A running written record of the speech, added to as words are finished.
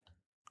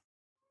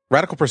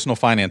Radical Personal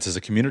Finance is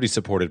a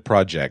community-supported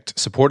project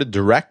supported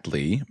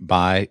directly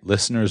by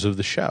listeners of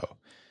the show.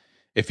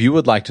 If you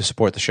would like to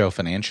support the show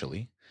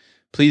financially,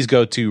 please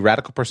go to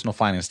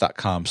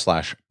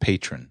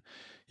radicalpersonalfinance.com/patron.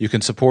 You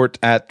can support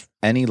at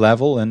any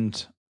level,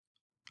 and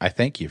I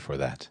thank you for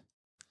that.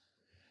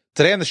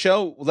 Today on the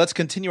show, let's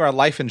continue our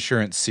life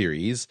insurance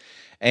series,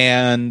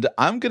 and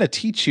I'm going to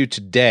teach you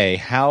today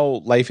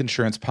how life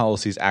insurance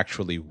policies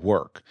actually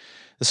work.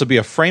 This will be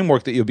a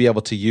framework that you'll be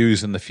able to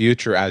use in the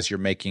future as you're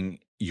making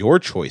your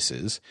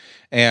choices.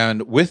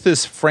 And with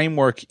this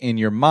framework in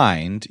your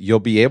mind,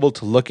 you'll be able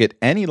to look at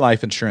any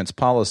life insurance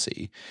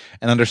policy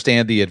and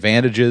understand the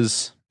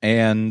advantages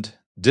and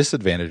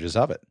disadvantages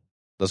of it.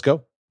 Let's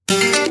go.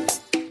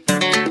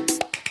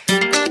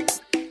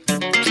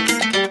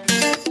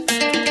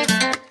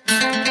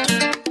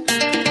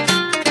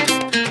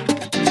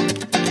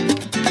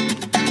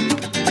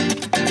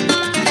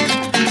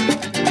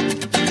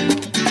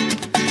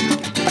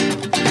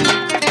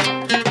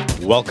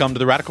 Welcome to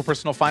the Radical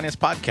Personal Finance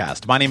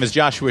Podcast. My name is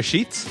Joshua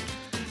Sheets.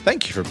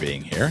 Thank you for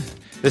being here.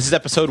 This is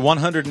episode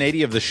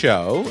 180 of the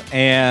show,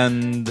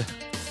 and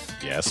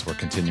yes, we're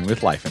continuing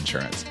with life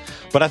insurance.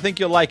 But I think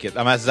you'll like it.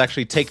 This is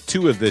actually take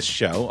 2 of this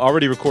show.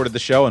 Already recorded the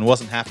show and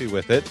wasn't happy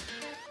with it,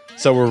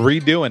 so we're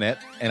redoing it,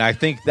 and I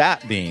think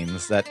that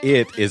means that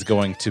it is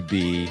going to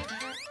be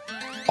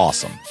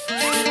awesome.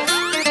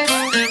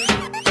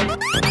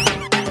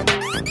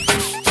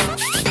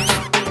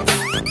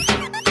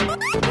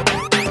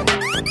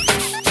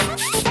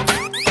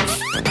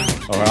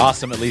 Or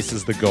awesome, at least,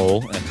 is the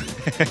goal. And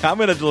I'm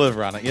going to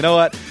deliver on it. You know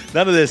what?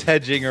 None of this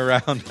hedging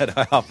around that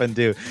I often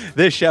do.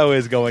 This show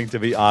is going to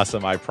be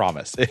awesome, I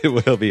promise.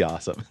 It will be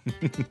awesome.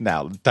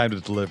 Now, time to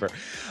deliver.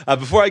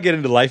 Before I get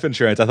into life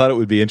insurance, I thought it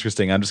would be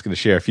interesting. I'm just going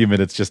to share a few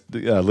minutes, just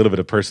a little bit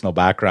of personal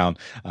background,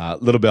 a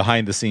little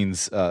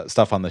behind-the-scenes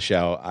stuff on the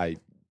show. I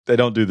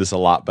don't do this a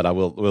lot, but I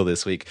will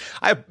this week.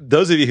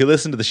 Those of you who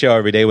listen to the show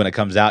every day when it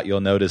comes out, you'll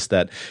notice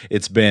that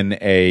it's been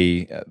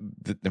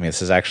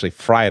this is actually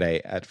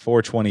Friday at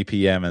 4:20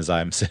 p.m. as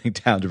I'm sitting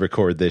down to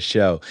record this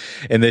show.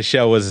 And this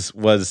show was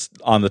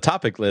on the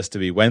topic list to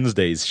be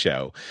Wednesday's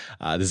show.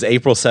 This is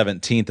April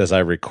 17th as I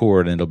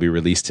record, and it'll be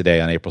released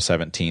today on April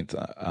 17th,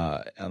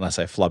 unless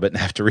I flub it and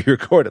have to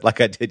re-record it like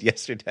I did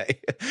yesterday.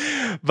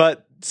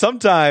 But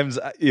sometimes,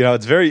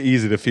 it's very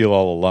easy to feel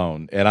all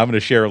alone, and I'm going to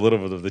share a little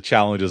bit of the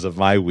challenges of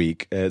my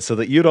week so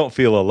that you don't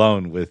feel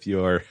alone with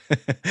your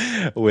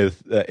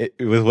with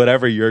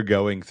whatever you're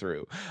going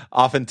through.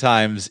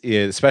 Oftentimes,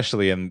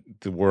 especially in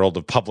the world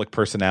of public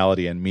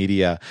personality and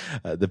media,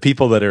 the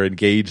people that are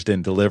engaged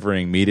in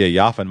delivering media, you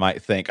often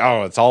might think,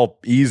 oh, it's all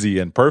easy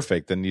and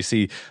perfect, and you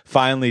see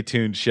finely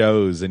tuned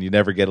shows, and you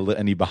never get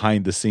any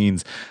behind the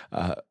scenes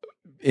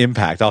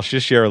impact. I'll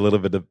just share a little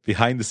bit of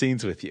behind the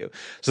scenes with you.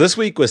 So this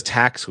week was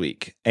tax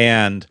week,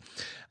 and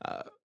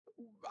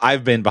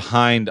I've been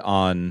behind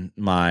on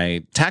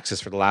my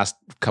taxes for the last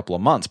couple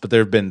of months, but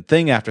there have been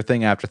thing after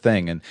thing after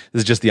thing, and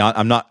this is just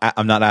I'm not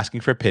asking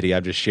for pity.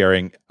 I'm just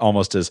sharing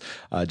almost as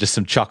just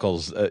some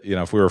chuckles.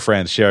 If we were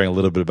friends, sharing a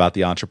little bit about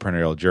the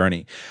entrepreneurial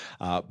journey.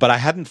 But I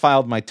hadn't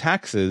filed my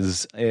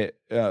taxes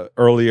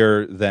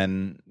earlier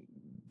than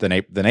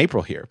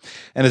April here,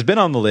 and it's been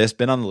on the list.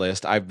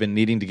 I've been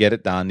needing to get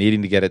it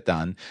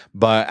done.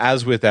 But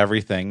as with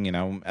everything,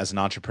 as an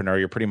entrepreneur,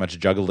 you're pretty much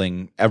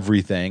juggling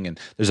everything, and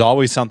there's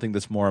always something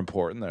that's more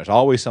important.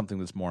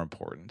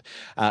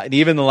 And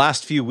even the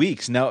last few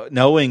weeks,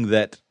 knowing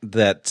that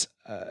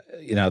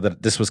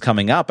this was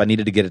coming up, I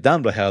needed to get it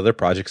done, but I had other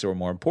projects that were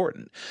more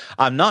important.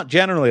 I'm not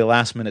generally a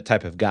last minute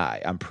type of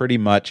guy. I'm pretty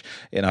much,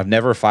 I've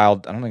never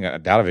filed, I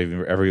doubt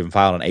I've ever even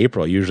filed in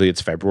April. Usually it's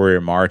February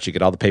or March. You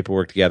get all the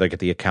paperwork together, get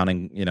the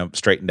accounting,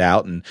 straightened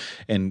out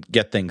and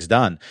get things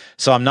done.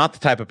 So I'm not the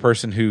type of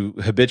person who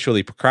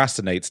habitually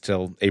procrastinates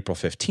till April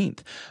 15th.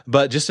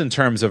 But just in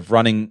terms of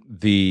running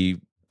the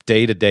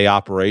day-to-day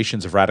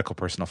operations of Radical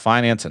Personal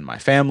Finance and my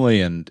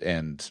family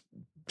and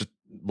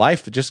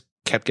life, it just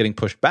kept getting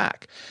pushed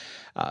back.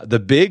 The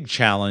big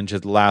challenge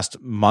of the last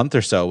month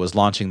or so was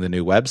launching the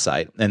new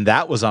website, and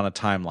that was on a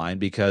timeline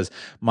because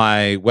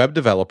my web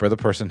developer, the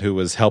person who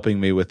was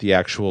helping me with the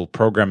actual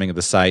programming of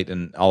the site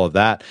and all of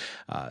that,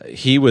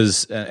 he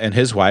was and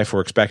his wife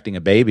were expecting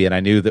a baby, and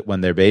I knew that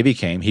when their baby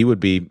came, he would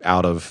be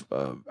out of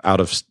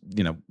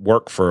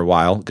work for a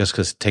while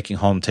because taking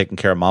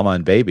care of mama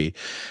and baby,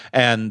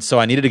 and so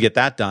I needed to get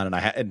that done,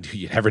 and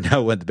you never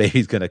know when the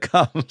baby's going to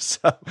come,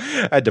 so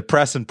I had to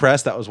press and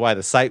press. That was why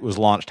the site was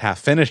launched half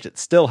finished.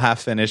 It's still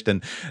half finished,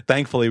 and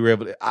thankfully we were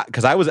able to,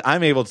 because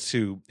I'm able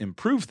to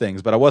improve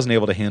things, but I wasn't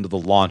able to handle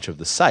the launch of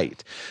the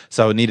site,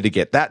 so I needed to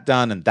get that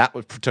done, and that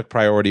took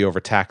priority over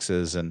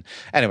taxes. And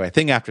anyway,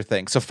 thing after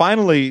thing. So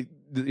finally,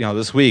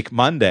 this week,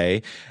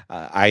 Monday,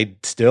 I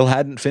still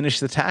hadn't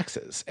finished the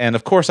taxes. And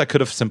of course, I could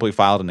have simply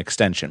filed an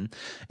extension,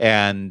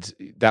 and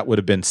that would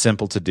have been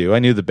simple to do. I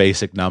knew the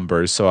basic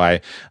numbers, so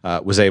I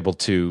was able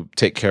to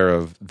take care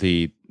of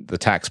the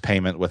tax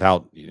payment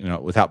without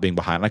being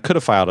behind. I could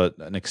have filed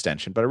an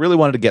extension, but I really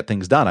wanted to get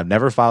things done. I've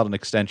never filed an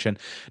extension.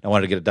 I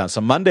wanted to get it done.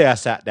 So Monday, I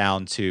sat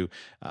down to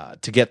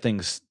get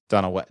things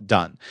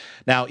done.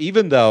 Now,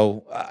 even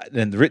though,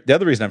 and the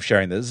other reason I'm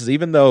sharing this is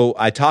even though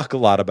I talk a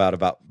lot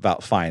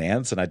about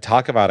finance and I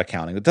talk about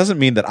accounting, it doesn't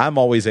mean that I'm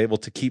always able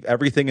to keep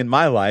everything in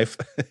my life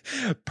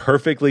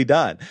perfectly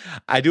done.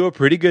 I do a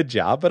pretty good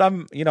job, but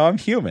I'm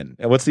human.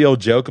 And what's the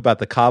old joke about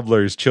the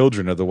cobbler's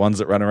children are the ones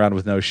that run around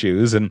with no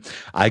shoes? And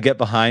I get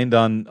behind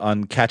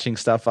on catching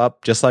stuff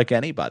up just like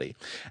anybody.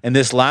 And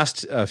this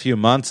last few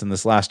months and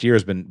this last year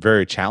has been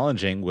very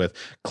challenging with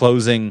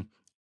closing.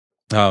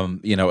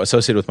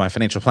 Associated with my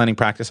financial planning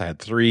practice, I had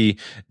 3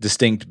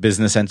 distinct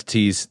business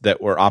entities that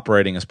were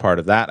operating as part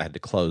of that. I had to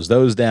close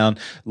those down,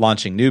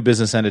 launching new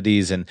business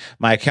entities, and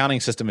my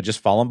accounting system had just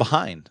fallen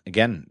behind.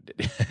 Again,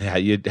 how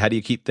do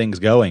you keep things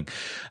going?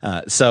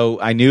 So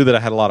I knew that I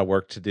had a lot of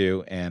work to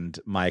do, and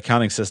my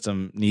accounting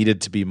system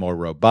needed to be more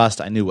robust.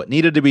 I knew what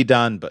needed to be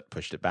done, but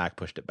pushed it back.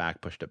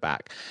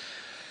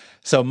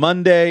 So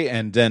Monday,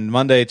 and then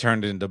Monday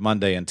turned into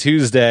Monday and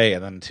Tuesday,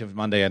 and then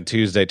Monday and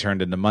Tuesday turned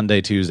into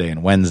Monday, Tuesday,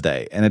 and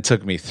Wednesday. And it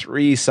took me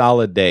 3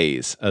 solid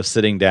days of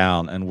sitting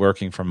down and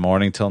working from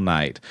morning till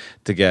night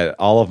to get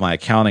all of my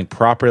accounting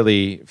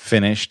properly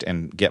finished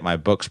and get my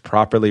books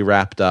properly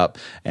wrapped up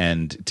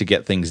and to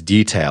get things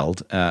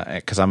detailed.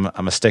 Because I'm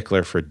a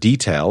stickler for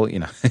detail.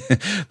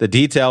 The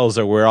details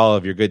are where all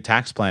of your good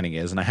tax planning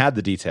is. And I had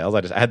the details.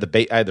 I had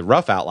the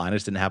rough outline. I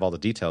just didn't have all the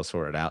details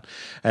sorted out,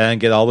 and then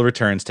get all the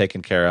returns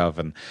taken care of.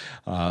 And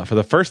for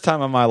the first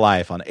time in my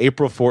life, on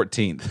April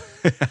 14th,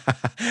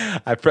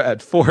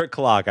 at 4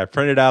 o'clock, I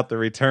printed out the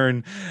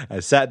return. I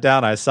sat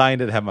down, I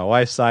signed it, had my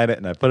wife sign it,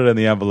 and I put it in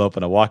the envelope,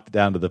 and I walked it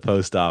down to the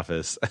post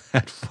office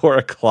at 4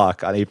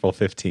 o'clock on April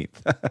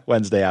 15th,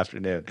 Wednesday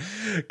afternoon.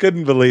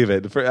 Couldn't believe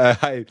it.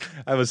 I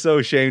was so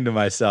ashamed of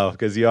myself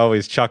because you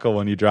always chuckle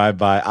when you drive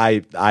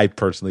by. I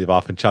personally have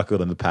often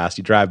chuckled in the past.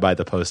 You drive by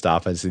the post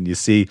office and you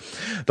see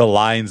the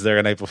lines there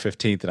on April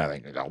 15th, and I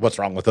think, what's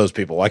wrong with those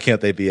people? Why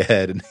can't they be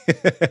ahead? And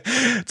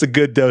it's a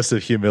good dose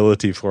of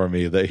humility for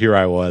me that here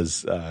I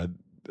was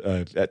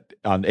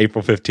on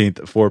April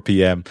 15th at 4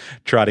 p.m.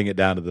 trotting it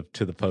down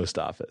to the post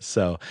office.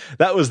 So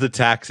that was the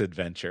tax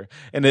adventure,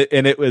 and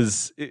it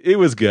was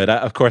good.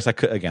 Of course, I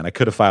could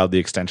have filed the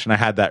extension. I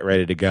had that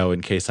ready to go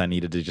in case I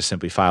needed to just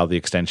simply file the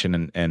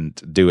extension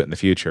and do it in the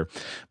future.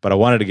 But I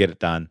wanted to get it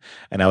done,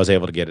 and I was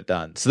able to get it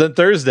done. So then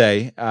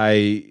Thursday,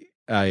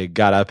 I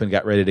got up and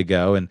got ready to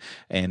go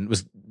and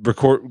was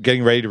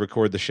getting ready to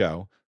record the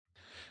show.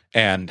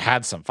 And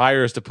had some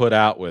fires to put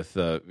out with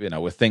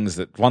things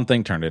that one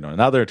thing turned into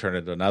another.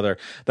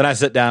 Then I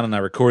sit down and I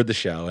record the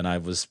show, and I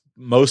was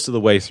most of the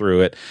way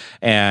through it,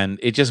 and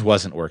it just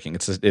wasn't working.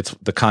 It's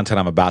the content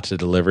I'm about to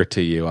deliver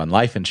to you on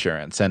life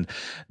insurance, and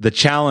the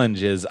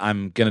challenge is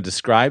I'm going to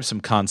describe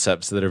some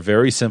concepts that are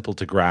very simple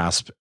to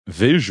grasp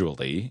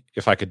visually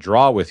if I could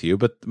draw with you,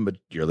 but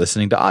you're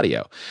listening to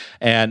audio.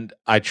 And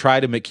I try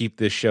to keep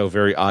this show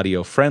very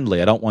audio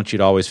friendly. I don't want you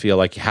to always feel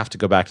like you have to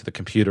go back to the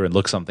computer and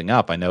look something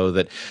up. I know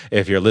that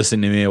if you're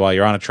listening to me while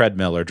you're on a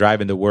treadmill or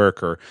driving to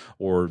work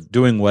or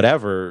doing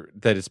whatever,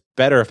 that it's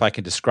better if I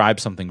can describe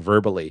something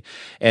verbally.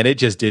 And it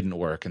just didn't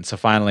work. And so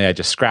finally I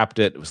just scrapped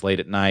it. It was late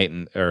at night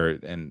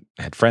and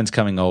had friends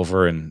coming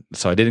over, and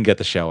so I didn't get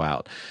the show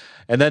out.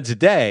 And then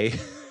today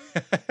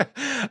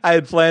I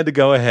had planned to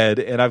go ahead,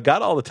 and I've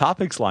got all the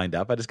topics lined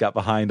up. I just got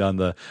behind on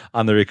the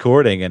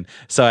recording, and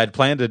so I had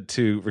planned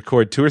to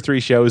record 2 or 3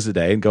 shows a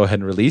day and go ahead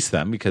and release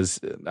them because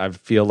I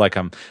feel like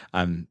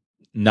I'm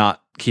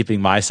not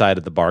keeping my side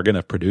of the bargain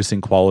of producing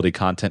quality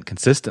content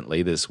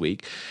consistently this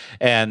week.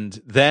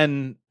 And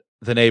then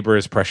the neighbor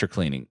is pressure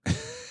cleaning.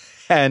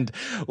 And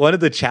one of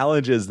the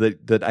challenges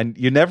that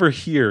you never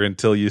hear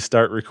until you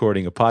start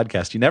recording a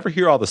podcast, you never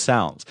hear all the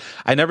sounds.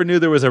 I never knew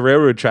there was a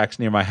railroad tracks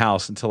near my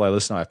house until I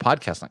listened to my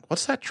podcast. I'm like,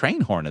 what's that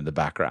train horn in the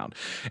background?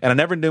 And I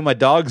never knew my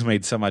dogs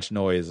made so much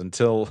noise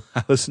until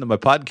I listened to my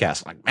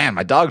podcast. I'm like, man,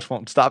 my dogs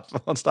won't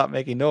stop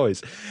making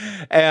noise.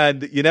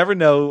 And you never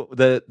know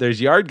that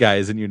there's yard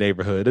guys in your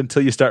neighborhood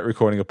until you start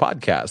recording a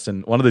podcast.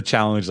 And one of the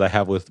challenges I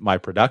have with my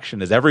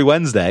production is every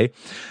Wednesday,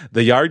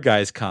 the yard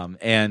guys come,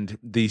 and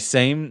the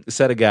same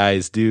set of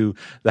guys do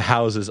the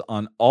houses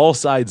on all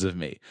sides of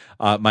me,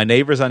 my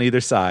neighbors on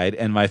either side,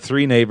 and my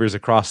 3 neighbors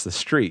across the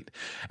street.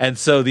 And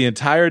so the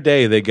entire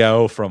day they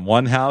go from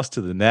one house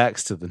to the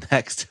next, to the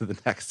next, to the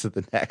next, to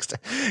the next.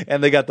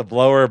 And they got the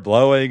blower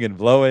blowing and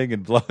blowing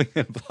and blowing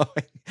and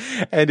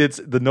blowing. And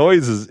the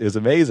noise is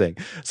amazing.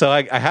 So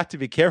I have to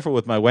be careful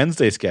with my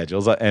Wednesday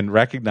schedules and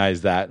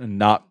recognize that and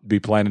not be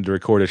planning to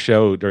record a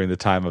show during the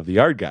time of the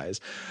yard guys.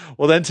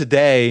 Well, then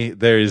today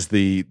there's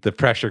the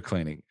pressure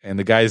cleaning, and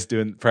the guy's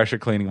doing pressure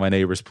cleaning my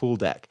neighbor's pool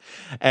deck.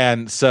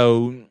 And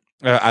so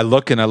I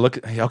look,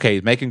 okay,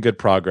 making good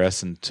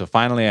progress. And so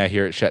finally I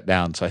hear it shut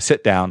down. So I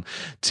sit down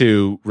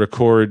to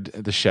record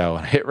the show,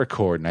 and I hit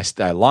record, and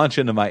I launch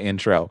into my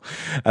intro.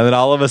 And then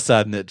all of a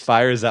sudden it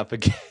fires up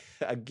again.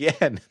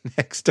 again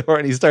next door,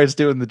 and he starts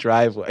doing the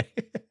driveway.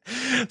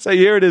 So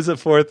here it is at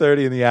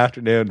 4:30 in the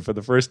afternoon. For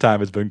the first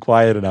time, it's been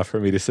quiet enough for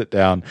me to sit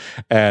down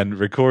and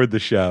record the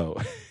show.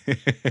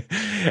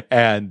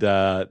 And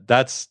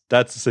that's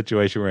the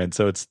situation we're in.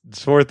 So it's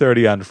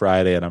 4:30 on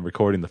Friday, and I'm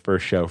recording the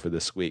first show for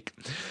this week.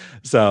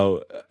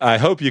 So I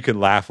hope you can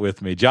laugh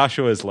with me.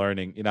 Joshua is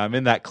learning. I'm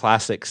in that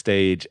classic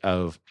stage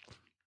of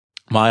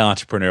my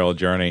entrepreneurial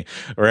journey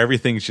where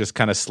everything's just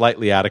kind of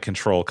slightly out of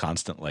control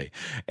constantly.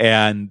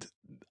 And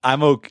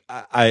I'm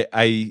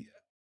okay.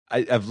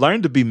 I've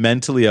learned to be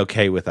mentally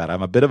okay with that.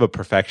 I'm a bit of a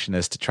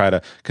perfectionist to try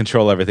to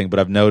control everything, but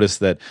I've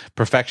noticed that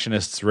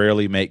perfectionists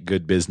rarely make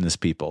good business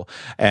people.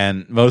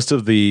 And most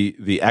of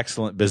the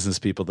excellent business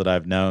people that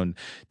I've known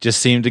just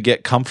seem to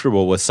get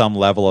comfortable with some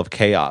level of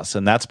chaos.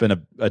 And that's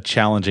been a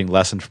challenging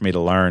lesson for me to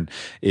learn,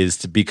 is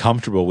to be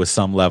comfortable with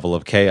some level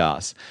of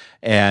chaos.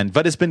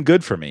 But it's been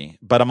good for me.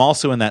 But I'm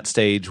also in that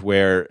stage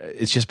where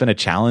it's just been a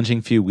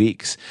challenging few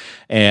weeks.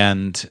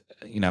 And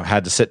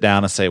had to sit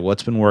down and say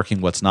what's been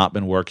working, what's not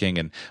been working,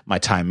 and my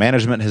time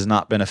management has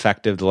not been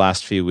effective the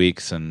last few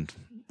weeks, and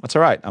that's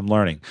all right. I'm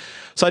learning.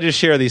 So I just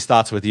share these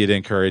thoughts with you to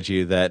encourage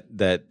you that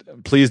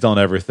please don't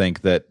ever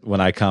think that when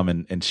I come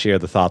and share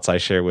the thoughts I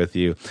share with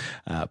you,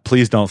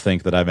 please don't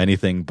think that I'm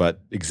anything but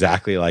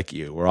exactly like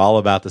you. We're all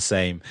about the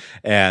same,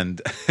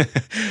 and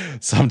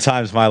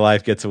sometimes my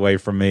life gets away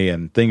from me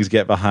and things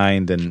get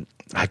behind, and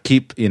I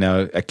keep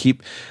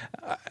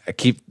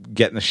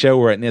getting the show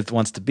where it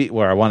wants to be,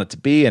 where I want it to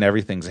be, and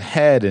everything's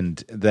ahead.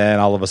 And then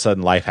all of a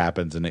sudden life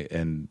happens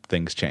and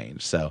things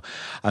change. So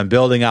I'm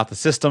building out the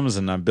systems,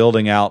 and I'm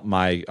building out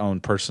my own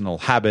personal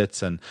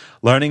habits and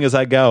learning as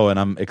I go. And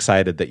I'm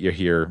excited that you're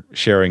here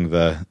sharing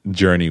the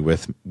journey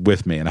with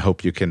me. And I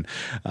hope you can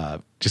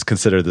just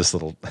consider this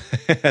little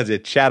as a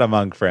chat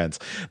among friends.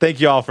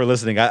 Thank you all for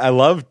listening. I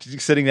love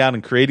sitting down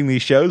and creating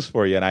these shows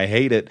for you, and I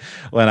hate it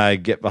when I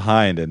get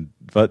behind.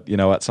 But you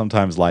know what?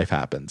 Sometimes life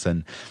happens,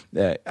 and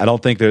I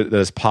don't think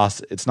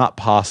it's not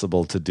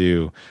possible to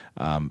do.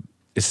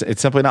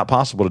 It's simply not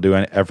possible to do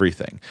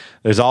everything.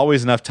 There's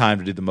always enough time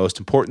to do the most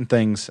important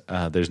things.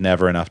 There's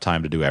never enough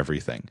time to do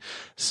everything.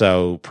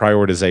 So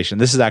prioritization.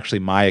 This is actually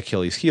my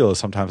Achilles heel. Is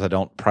sometimes I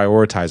don't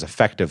prioritize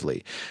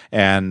effectively,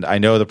 and I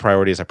know the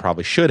priorities I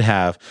probably should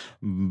have,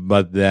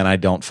 but then I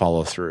don't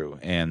follow through,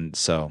 and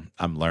so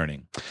I'm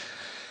learning.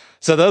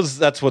 So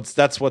that's what's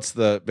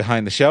the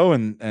behind the show,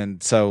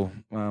 and so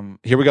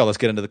here we go. Let's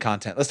get into the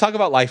content. Let's talk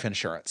about life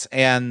insurance.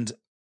 And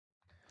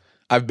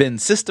I've been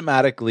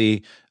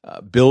systematically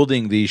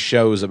building these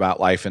shows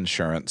about life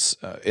insurance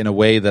in a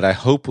way that I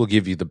hope will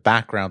give you the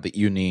background that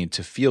you need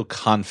to feel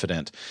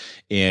confident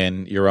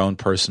in your own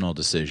personal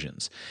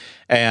decisions.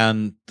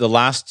 And the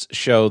last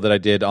show that I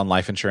did on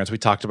life insurance, we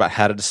talked about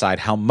how to decide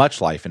how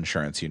much life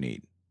insurance you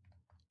need.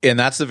 And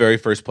that's the very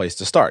first place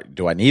to start.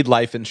 Do I need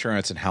life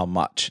insurance, and how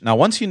much? Now,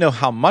 once you know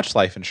how much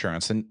life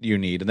insurance you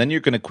need, and then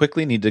you're going to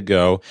quickly need to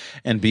go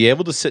and be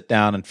able to sit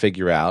down and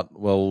figure out,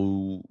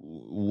 well,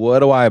 what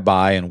do I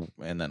buy, and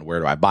then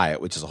where do I buy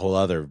it, which is a whole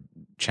other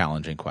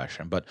challenging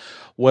question. But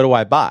what do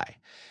I buy?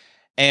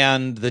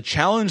 And the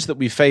challenge that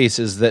we face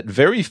is that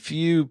very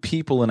few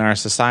people in our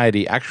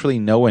society actually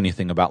know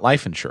anything about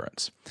life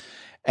insurance.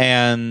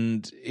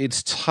 And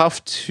it's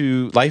tough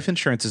life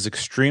insurance is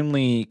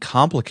extremely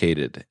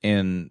complicated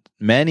in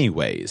many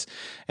ways.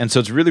 And so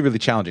it's really, really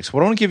challenging. So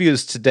what I want to give you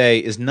today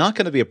is not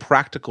going to be a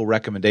practical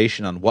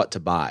recommendation on what to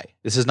buy.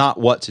 This is not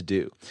what to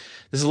do.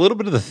 This is a little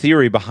bit of the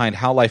theory behind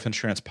how life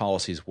insurance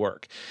policies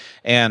work.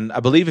 And I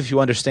believe if you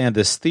understand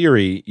this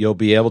theory, you'll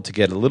be able to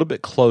get a little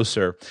bit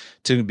closer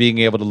to being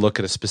able to look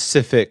at a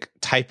specific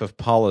type of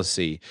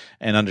policy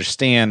and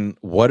understand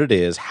what it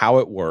is, how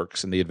it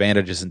works, and the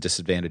advantages and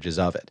disadvantages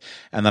of it.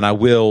 And then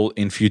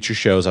in future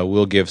shows, I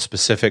will give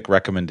specific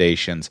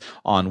recommendations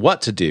on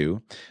what to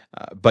do,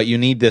 but you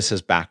need this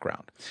as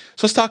background.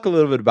 So let's talk a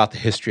little bit about the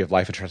history of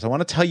life insurance. I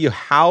want to tell you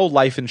how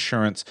life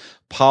insurance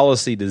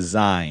policy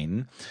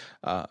design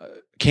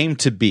came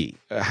to be,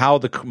 how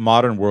the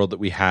modern world that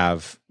we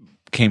have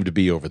came to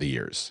be over the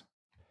years.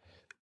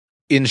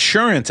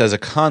 Insurance as a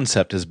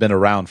concept has been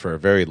around for a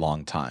very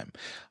long time.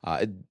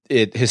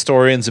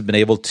 Historians have been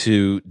able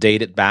to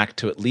date it back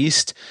to at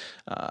least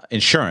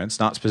insurance,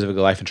 not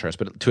specifically life insurance,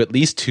 but to at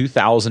least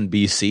 2000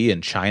 BC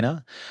in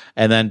China,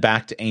 and then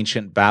back to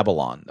ancient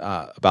Babylon,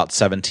 about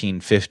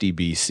 1750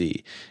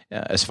 BC,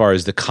 as far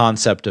as the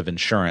concept of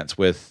insurance,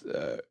 with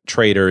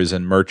traders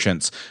and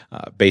merchants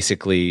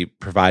basically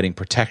providing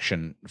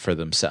protection for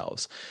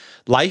themselves.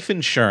 Life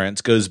insurance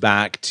goes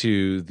back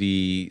to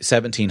the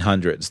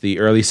 1700s, the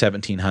early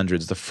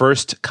 1700s. The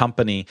first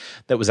company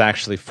that was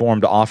actually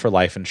formed to offer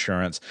life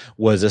insurance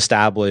was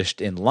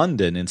established in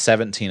London in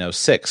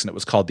 1706, and it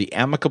was called the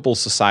Amicable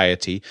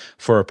Society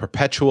for a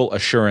Perpetual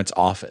Assurance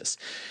Office.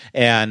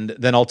 And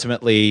then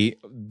ultimately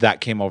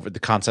the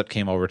concept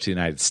came over to the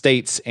United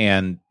States,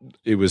 and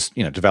it was,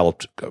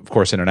 developed, of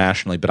course,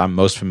 internationally, but I'm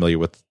most familiar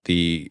with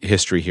the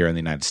history here in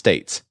the United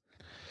States.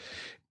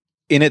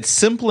 In its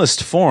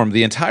simplest form,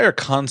 the entire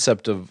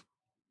concept of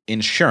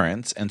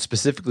insurance, and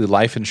specifically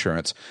life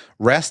insurance,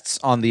 rests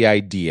on the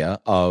idea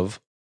of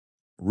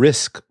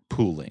risk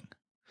pooling.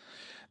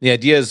 The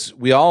idea is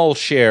we all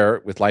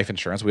share, with life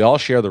insurance, we all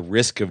share the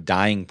risk of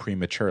dying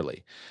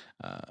prematurely.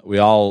 We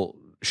all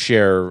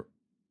share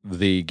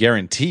the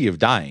guarantee of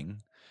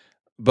dying,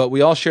 but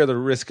we all share the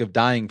risk of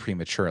dying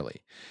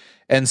prematurely.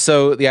 And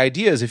so the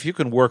idea is if you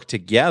can work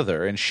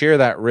together and share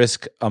that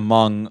risk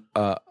among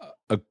a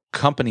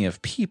company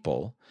of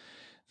people,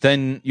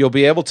 then you'll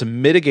be able to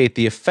mitigate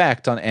the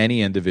effect on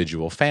any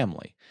individual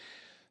family.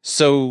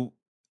 So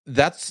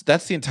that's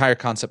the entire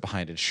concept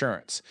behind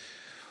insurance.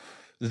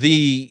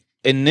 The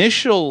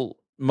initial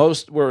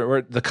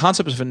where the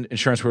concepts of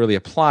insurance were really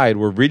applied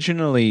were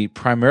originally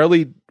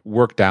primarily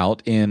worked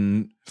out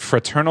in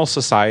fraternal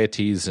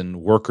societies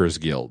and workers'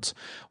 guilds,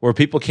 where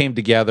people came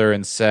together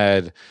and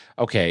said,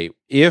 okay,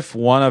 if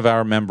one of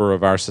our member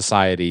of our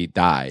society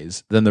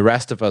dies, then the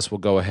rest of us will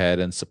go ahead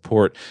and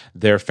support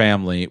their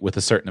family with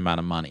a certain amount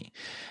of money.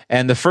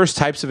 And the first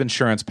types of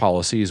insurance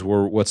policies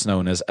were what's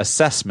known as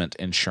assessment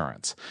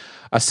insurance.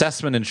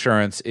 Assessment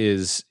insurance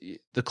is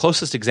the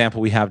closest example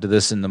we have to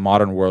this in the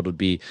modern world would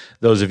be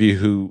those of you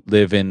who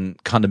live in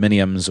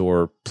condominiums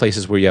or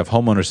places where you have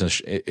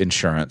homeowners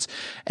insurance,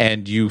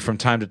 and you from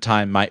time to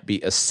time might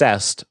be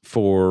assessed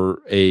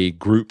for a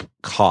group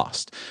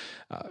cost.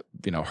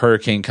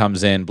 Hurricane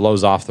comes in,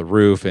 blows off the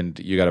roof, and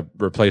you got to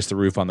replace the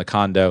roof on the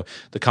condo.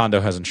 The condo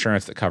has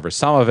insurance that covers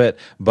some of it,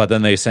 but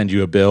then they send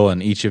you a bill,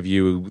 and each of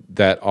you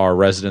that are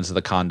residents of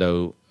the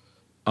condo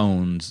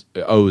owes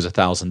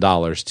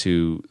 $1,000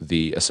 to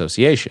the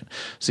association.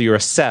 So you're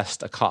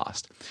assessed a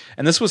cost.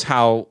 And this was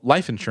how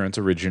life insurance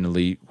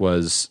originally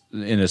was,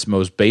 in its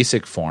most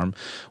basic form,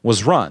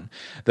 was run.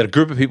 That a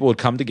group of people would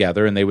come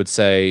together and they would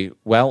say,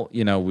 well,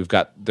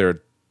 there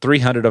are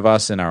 300 of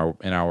us in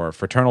our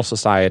fraternal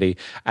society,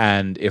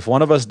 and if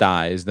one of us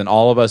dies, then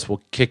all of us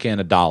will kick in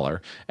 $1,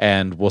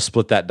 and we'll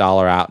split that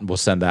dollar out, and we'll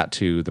send that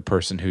to the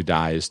person who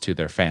dies to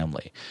their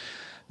family.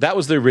 That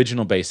was the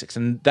original basics,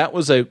 and that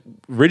was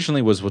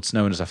originally what's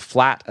known as a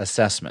flat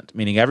assessment,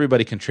 meaning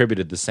everybody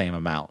contributed the same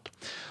amount.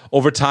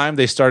 Over time,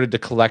 they started to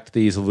collect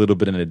these a little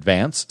bit in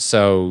advance,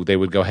 so they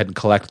would go ahead and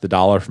collect the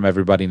dollar from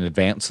everybody in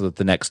advance so that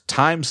the next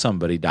time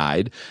somebody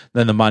died,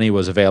 then the money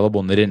was available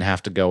and they didn't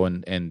have to go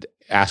and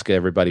ask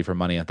everybody for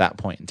money at that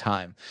point in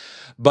time.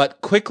 But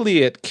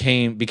quickly it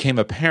became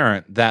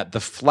apparent that the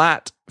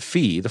flat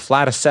fee, the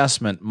flat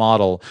assessment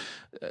model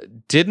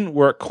didn't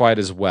work quite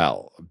as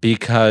well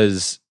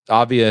because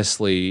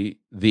obviously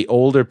the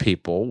older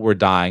people were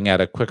dying at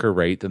a quicker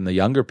rate than the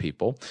younger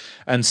people.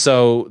 And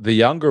so the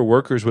younger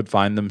workers would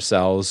find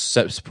themselves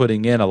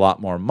putting in a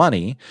lot more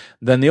money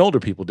than the older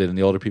people did, and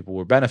the older people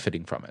were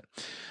benefiting from it.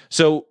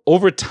 So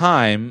over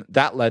time,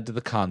 that led to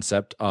the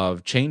concept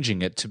of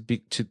changing it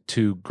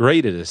to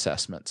graded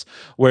assessments,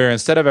 where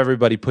instead of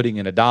everybody putting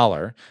in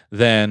 $1,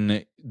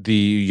 then the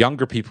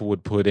younger people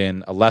would put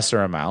in a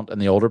lesser amount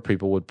and the older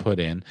people would put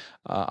in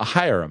a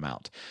higher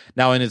amount.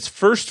 Now, in its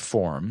first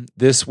form,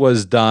 this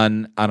was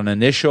done on an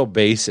initial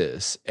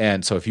basis.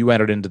 And so if you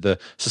entered into the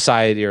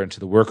society or into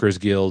the workers'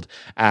 guild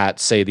at,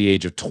 say, the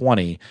age of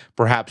 20,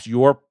 perhaps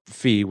your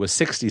fee was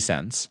 60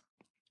 cents.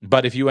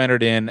 But if you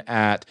entered in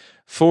at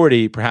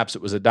 40, perhaps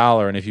it was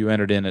 $1. And if you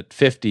entered in at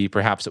 50,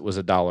 perhaps it was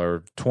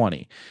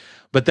 $1.20.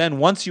 But then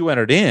once you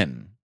entered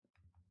in,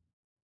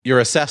 your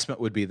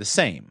assessment would be the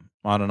same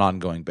on an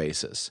ongoing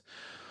basis.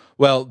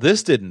 Well,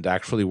 this didn't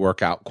actually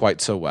work out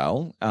quite so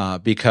well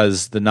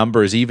because the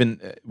numbers,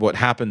 even what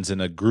happens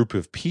in a group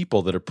of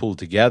people that are pulled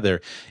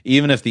together,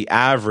 even if the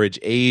average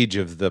age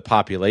of the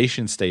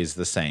population stays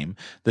the same,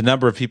 the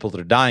number of people that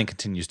are dying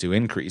continues to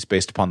increase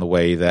based upon the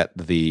way that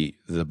the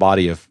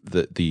body of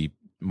the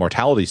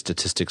mortality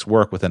statistics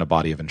work within a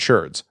body of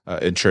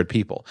insured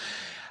people.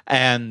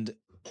 And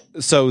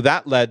so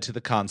that led to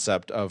the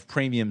concept of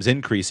premiums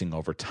increasing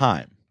over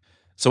time.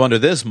 So under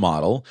this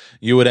model,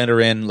 you would enter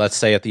in, let's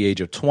say, at the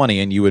age of 20,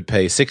 and you would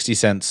pay 60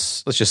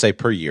 cents, let's just say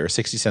per year,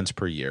 60 cents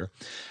per year.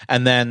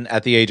 And then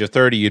at the age of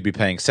 30, you'd be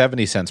paying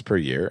 70 cents per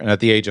year. And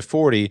at the age of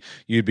 40,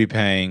 you'd be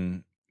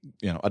paying,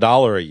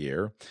 $1 a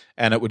year,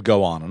 and it would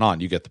go on and on.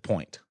 You get the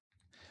point.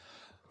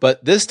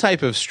 But this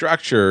type of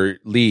structure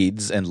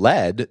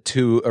led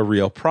to a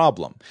real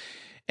problem.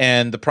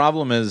 And the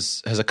problem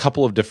has a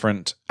couple of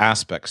different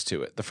aspects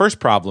to it. The first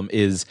problem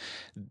is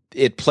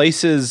it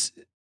places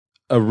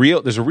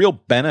there's a real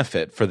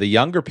benefit for the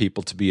younger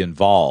people to be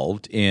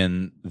involved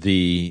in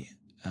the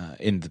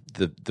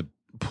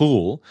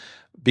pool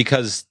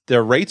because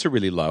their rates are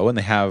really low and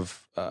they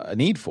have a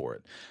need for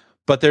it.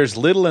 But there's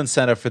little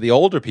incentive for the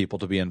older people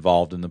to be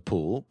involved in the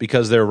pool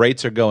because their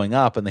rates are going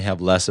up and they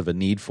have less of a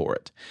need for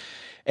it.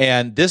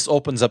 And this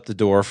opens up the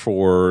door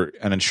for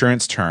an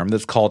insurance term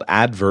that's called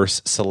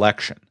adverse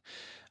selection.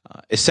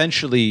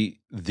 Essentially,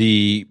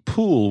 the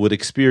pool would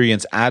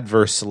experience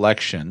adverse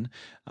selection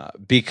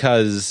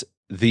because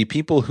the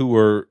people who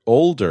were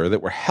older,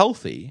 that were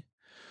healthy,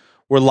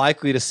 were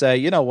likely to say,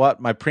 you know what,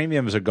 my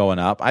premiums are going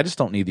up. I just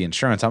don't need the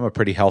insurance. I'm a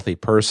pretty healthy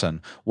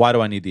person. Why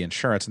do I need the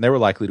insurance? And they were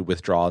likely to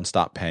withdraw and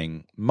stop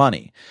paying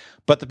money.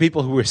 But the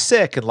people who were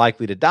sick and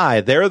likely to die,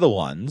 they're the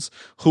ones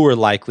who are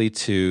likely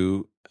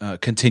to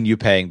continue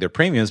paying their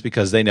premiums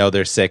because they know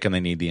they're sick and they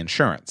need the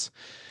insurance.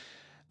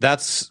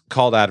 That's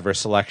called adverse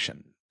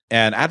selection.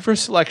 And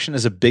adverse selection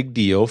is a big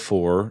deal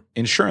for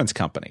insurance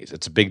companies.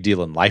 It's a big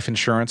deal in life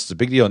insurance. It's a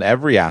big deal in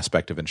every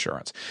aspect of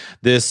insurance.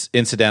 This,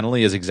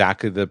 incidentally, is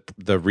exactly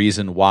the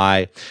reason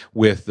why,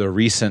 with the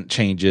recent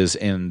changes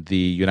in the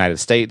United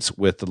States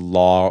with the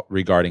law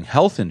regarding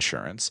health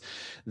insurance,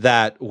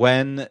 that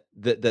when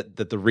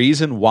the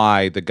reason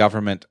why the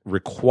government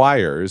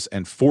requires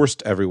and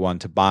forced everyone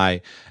to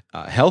buy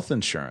health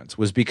insurance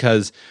was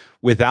because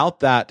without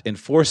that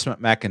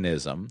enforcement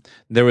mechanism,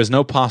 there was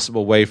no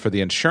possible way for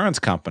the insurance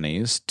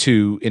companies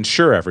to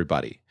insure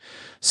everybody.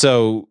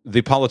 So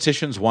the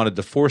politicians wanted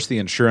to force the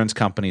insurance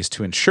companies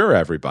to insure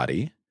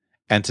everybody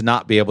and to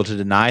not be able to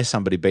deny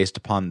somebody based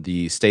upon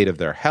the state of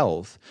their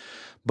health.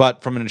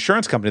 But from an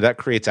insurance company, that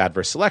creates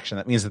adverse selection.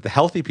 That means that the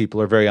healthy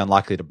people are very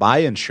unlikely to buy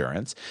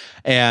insurance,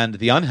 and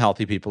the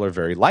unhealthy people are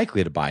very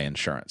likely to buy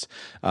insurance.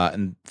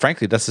 And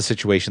frankly, that's the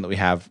situation that we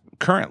have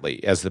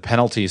currently. As the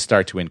penalties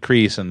start to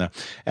increase and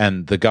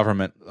the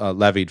government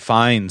levied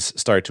fines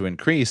start to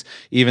increase,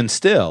 even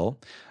still,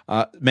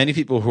 many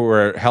people who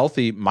are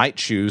healthy might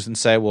choose and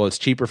say, well, it's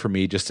cheaper for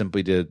me just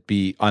simply to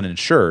be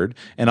uninsured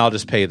and I'll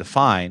just pay the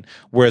fine.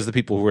 Whereas the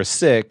people who are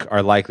sick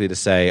are likely to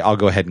say, I'll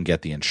go ahead and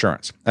get the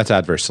insurance. That's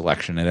adverse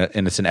selection,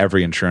 and it's in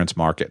every insurance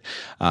market.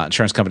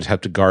 Insurance companies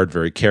have to guard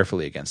very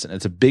carefully against it.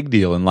 It's a big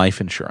deal in life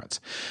insurance.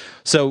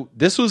 So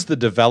this was the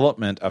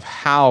development of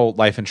how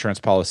life insurance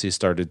policies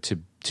started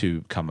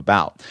to come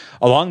about.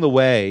 Along the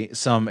way,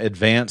 some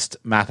advanced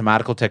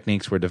mathematical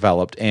techniques were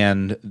developed,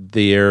 and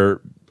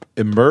there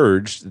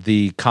emerged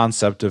the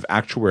concept of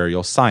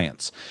actuarial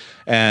science.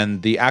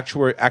 And the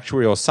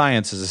actuarial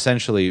science is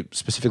essentially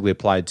specifically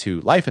applied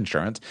to life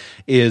insurance,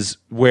 is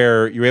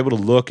where you're able to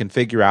look and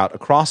figure out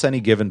across any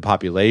given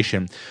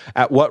population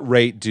at what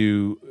rate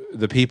do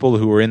the people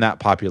who are in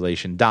that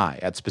population die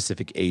at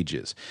specific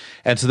ages.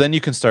 And so then you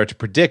can start to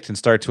predict and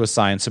start to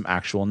assign some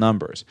actual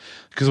numbers.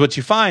 Because what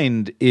you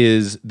find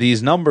is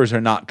these numbers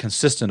are not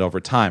consistent over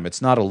time.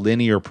 It's not a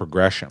linear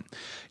progression.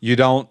 You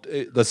don't,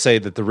 let's say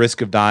that the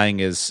risk of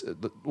dying is,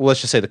 well, let's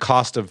just say the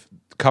cost of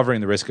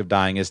covering the risk of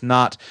dying is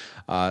not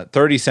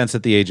 30 cents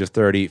at the age of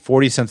 30,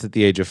 40 cents at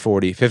the age of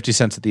 40, 50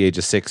 cents at the age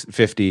of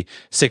 50,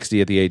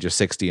 60 at the age of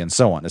 60, and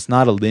so on. It's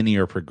not a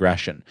linear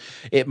progression.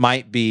 It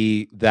might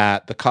be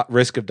that the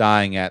risk of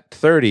dying at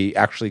 30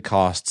 actually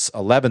costs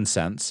 11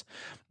 cents,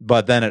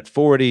 but then at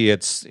 40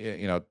 it's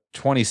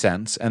 20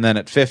 cents, and then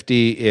at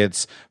 50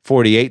 it's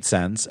 48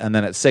 cents, and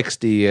then at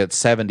 60 it's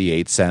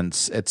 78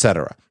 cents,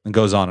 etc. And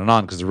goes on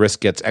because the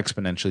risk gets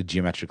exponentially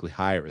geometrically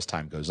higher as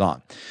time goes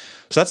on.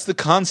 So that's the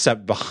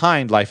concept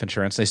behind life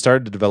insurance. They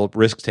started to develop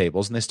risk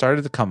tables, and they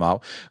started to come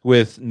out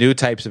with new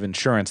types of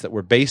insurance that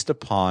were based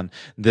upon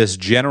this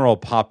general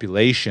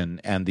population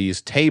and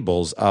these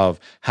tables of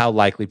how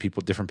likely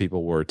different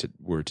people were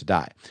to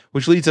die,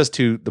 which leads us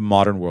to the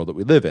modern world that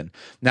we live in.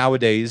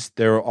 Nowadays,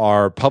 there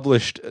are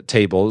published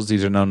tables.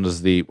 These are known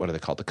as what are they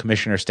called? The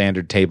Commissioner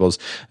Standard Tables.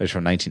 There's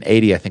from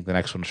 1980. I think the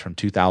next one is from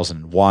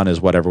 2001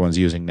 is what everyone's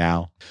using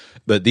now.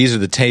 But these are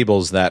the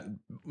tables that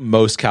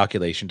most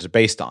calculations are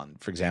based on.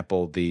 For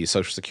example, the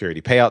Social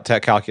Security payout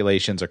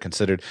calculations are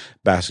considered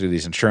basically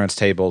these insurance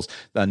tables.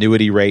 The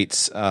annuity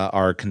rates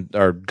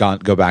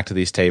go back to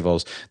these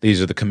tables.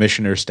 These are the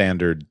Commissioner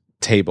Standard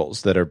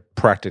tables that are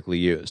practically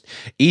used.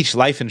 Each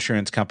life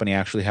insurance company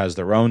actually has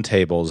their own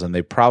tables, and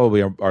they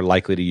probably are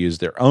likely to use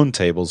their own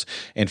tables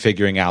in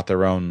figuring out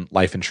their own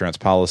life insurance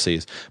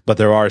policies. But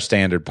there are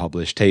standard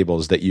published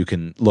tables that you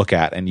can look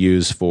at and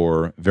use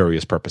for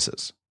various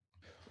purposes.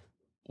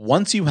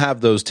 Once you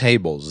have those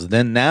tables,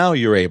 then now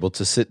you're able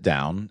to sit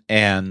down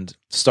and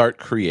start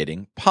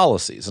creating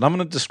policies. And I'm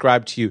going to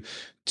describe to you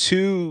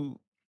two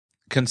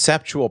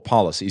conceptual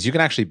policies. You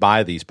can actually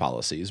buy these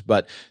policies,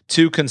 but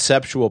two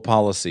conceptual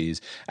policies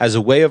as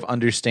a way of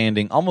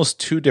understanding almost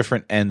two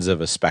different ends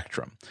of a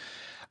spectrum.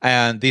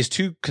 And these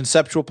two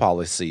conceptual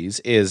policies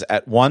is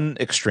at one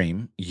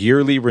extreme,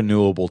 yearly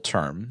renewable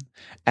term,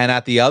 and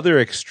at the other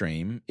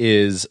extreme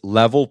is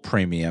level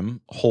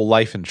premium whole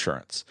life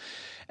insurance.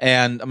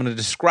 And I'm going to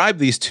describe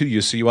these to you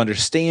so you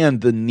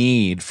understand the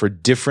need for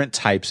different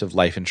types of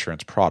life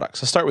insurance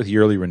products. I'll start with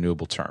yearly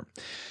renewable term.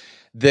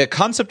 The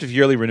concept of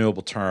yearly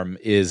renewable term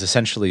is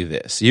essentially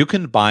this. You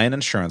can buy an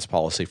insurance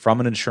policy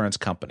from an insurance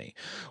company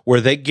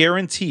where they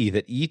guarantee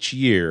that each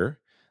year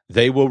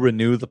they will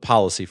renew the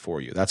policy for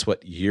you. That's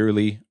what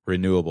yearly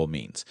renewable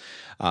means.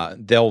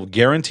 They'll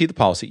guarantee the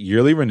policy,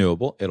 yearly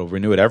renewable. It'll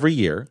renew it every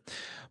year,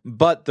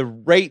 but the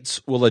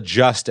rates will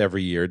adjust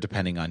every year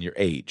depending on your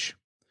age.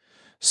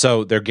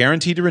 So they're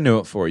guaranteed to renew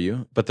it for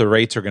you, but the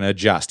rates are going to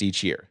adjust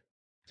each year.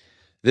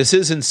 This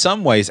is in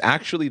some ways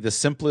actually the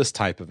simplest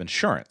type of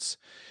insurance.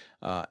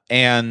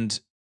 And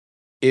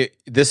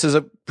this is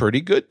a pretty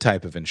good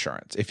type of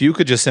insurance. If you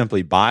could just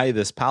simply buy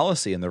this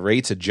policy and the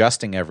rate's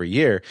adjusting every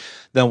year,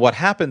 then what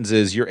happens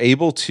is you're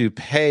able to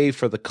pay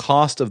for the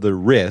cost of the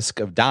risk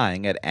of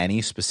dying at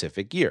any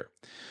specific year.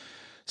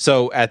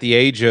 So at the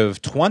age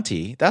of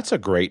 20, that's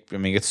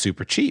it's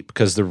super cheap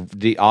because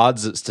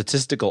the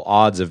statistical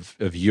odds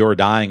of your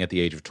dying at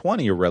the age of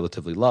 20 are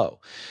relatively low.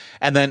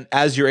 And then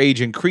as your age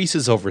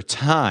increases over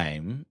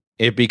time,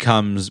 it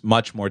becomes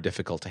much more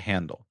difficult to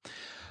handle.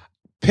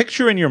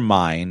 Picture in your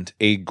mind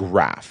a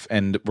graph,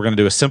 and we're going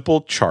to do a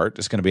simple chart.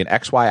 It's going to be an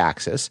XY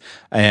axis,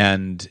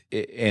 and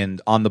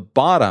on the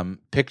bottom,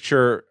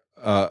 picture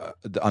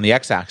on the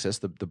x-axis,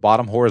 the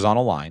bottom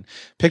horizontal line,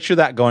 picture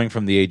that going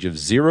from the age of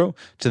 0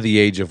 to the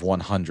age of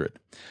 100.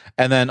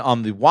 And then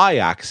on the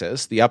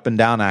y-axis, the up and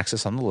down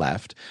axis on the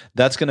left,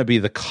 that's going to be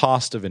the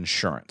cost of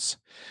insurance.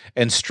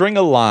 And string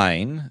a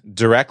line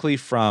directly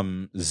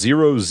from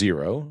 0,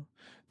 0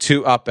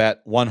 to up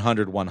at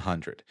 100,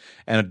 100,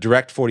 and a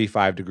direct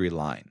 45-degree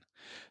line.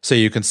 So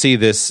you can see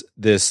this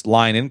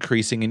line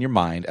increasing in your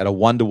mind at a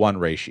 1-to-1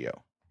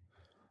 ratio.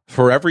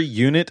 For every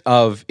unit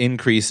of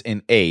increase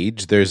in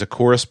age, there's a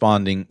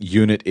corresponding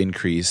unit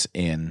increase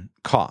in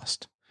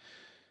cost.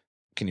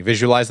 Can you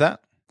visualize that?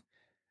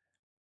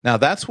 Now,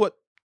 that's what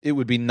it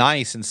would be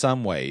nice in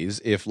some ways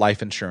if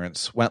life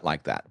insurance went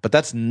like that, but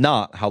that's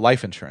not how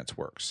life insurance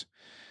works.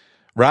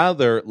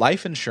 Rather,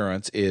 life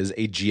insurance is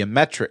a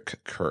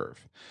geometric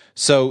curve.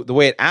 So the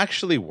way it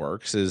actually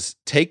works is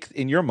take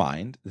in your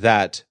mind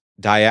that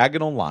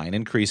diagonal line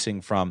increasing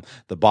from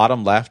the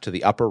bottom left to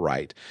the upper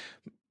right,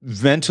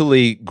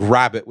 mentally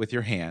grab it with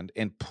your hand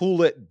and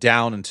pull it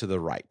down and to the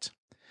right.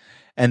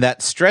 And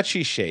that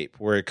stretchy shape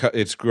where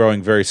it's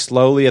growing very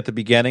slowly at the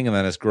beginning and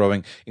then it's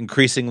growing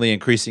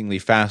increasingly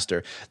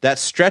faster, that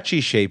stretchy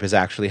shape is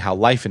actually how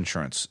life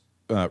insurance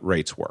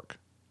rates work.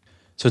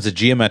 So it's a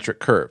geometric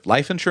curve.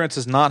 Life insurance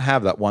does not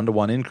have that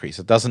 1-to-1 increase.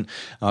 It doesn't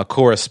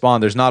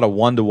correspond. There's not a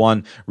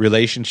 1-to-1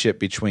 relationship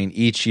between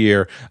each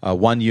year,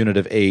 1 unit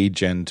of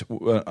age and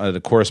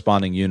the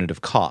corresponding unit of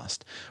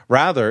cost.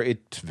 Rather,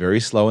 it's very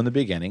slow in the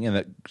beginning and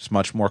it's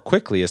much more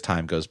quickly as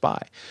time goes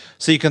by.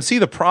 So you can see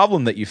the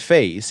problem that you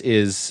face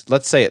is,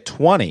 let's say at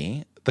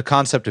 20, the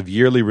concept of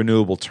yearly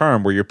renewable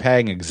term where you're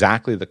paying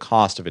exactly the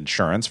cost of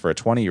insurance for a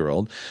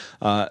 20-year-old,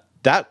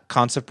 that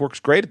concept works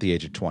great at the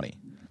age of 20.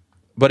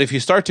 But if you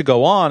start to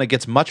go on, it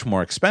gets much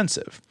more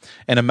expensive.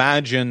 And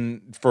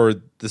imagine, for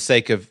the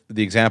sake of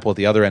the example at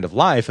the other end of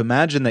life,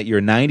 imagine that you're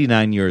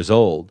 99 years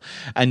old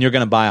and you're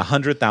going to buy a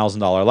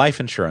 $100,000 life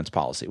insurance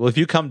policy. Well, if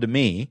you come to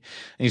me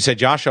and you say,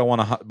 Josh, I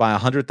want to buy a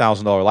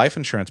 $100,000 life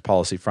insurance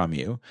policy from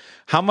you,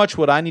 how much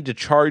would I need to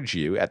charge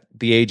you at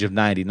the age of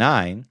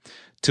 99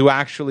 to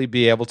actually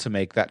be able to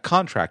make that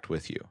contract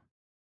with you?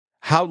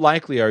 How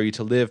likely are you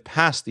to live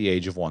past the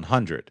age of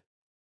 100?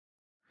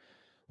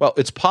 Well,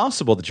 it's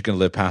possible that you're going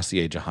to live past the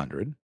age of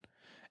 100.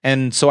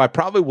 And so I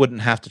probably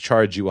wouldn't have to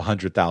charge you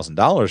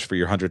 $100,000 for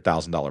your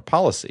 $100,000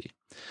 policy.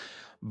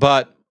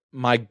 But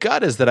my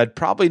gut is that I'd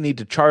probably need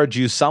to charge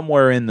you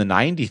somewhere in the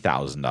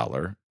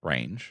 $90,000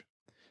 range.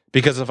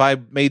 Because if I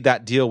made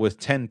that deal with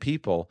 10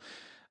 people,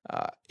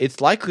 it's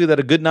likely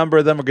that a good number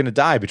of them are going to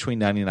die between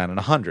 99 and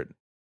 100.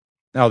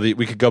 Now,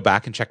 we could go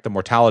back and check the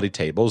mortality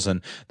tables,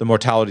 and the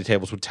mortality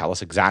tables would tell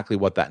us exactly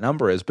what that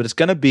number is. But it's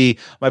going to be,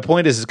 my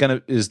point is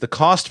the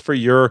cost for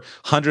your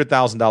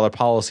 $100,000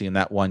 policy in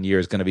that 1 year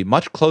is going to be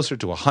much closer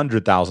to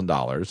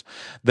 $100,000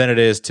 than it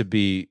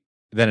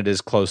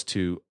is close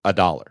to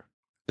 $1.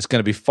 It's going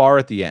to be far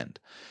at the end.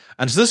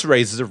 And so this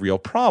raises a real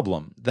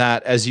problem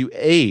that as you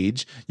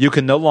age, you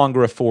can no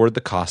longer afford the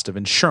cost of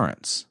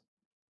insurance.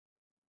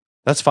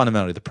 That's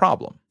fundamentally the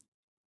problem.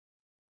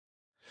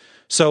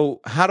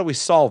 So how do we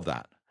solve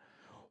that?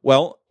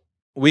 Well,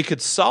 we could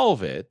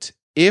solve it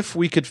if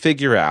we could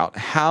figure out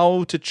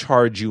how to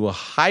charge you a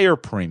higher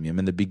premium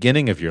in the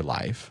beginning of your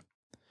life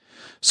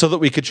so that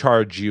we could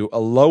charge you a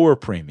lower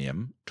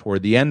premium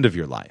toward the end of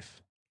your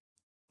life.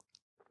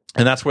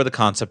 And that's where the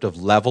concept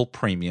of level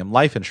premium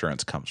life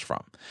insurance comes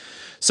from.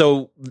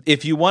 So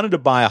if you wanted to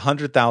buy a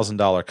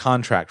 $100,000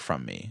 contract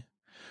from me,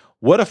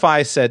 what if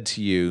I said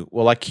to you,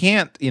 well, I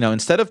can't,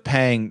 instead of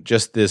paying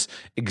just this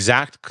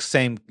exact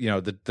same,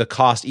 the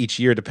cost each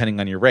year depending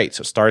on your rate.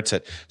 So it starts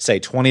at, say,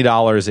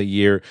 $20 a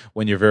year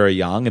when you're very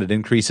young and it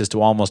increases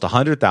to almost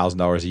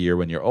 $100,000 a year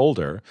when you're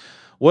older.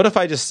 What if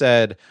I just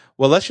said,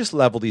 well, let's just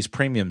level these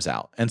premiums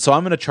out. And so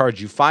I'm going to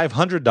charge you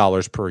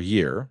 $500 per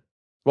year.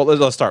 Well,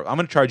 let's start. I'm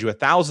going to charge you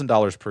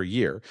 $1,000 per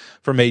year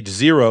from age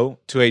 0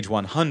 to age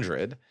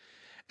 100.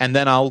 And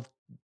then I'll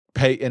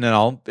pay, and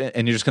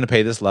you're just going to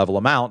pay this level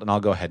amount, and I'll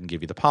go ahead and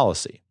give you the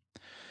policy.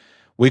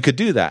 We could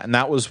do that, and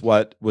that was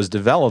what was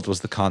developed,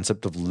 was the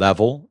concept of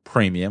level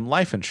premium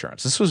life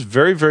insurance. This was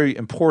very, very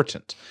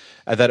important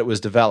that it was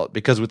developed,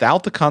 because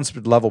without the concept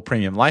of level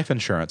premium life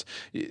insurance,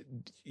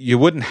 you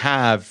wouldn't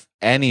have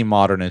any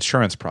modern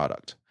insurance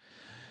product.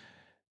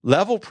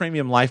 Level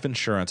premium life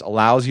insurance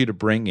allows you to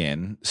bring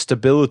in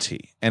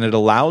stability, and it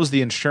allows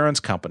the insurance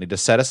company to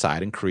set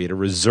aside and create a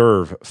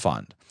reserve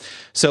fund.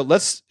 So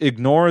let's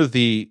ignore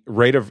the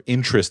rate of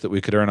interest that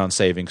we could earn on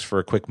savings for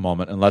a quick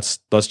moment, and let's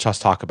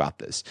just talk about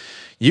this.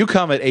 You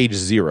come at age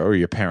 0, or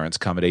your parents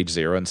come at age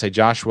 0 and say,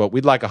 Joshua,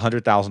 we'd like a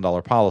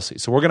 $100,000 policy,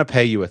 so we're going to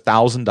pay you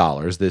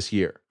 $1,000 this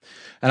year.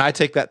 And I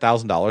take that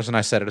 $1,000 and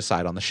I set it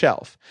aside on the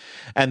shelf.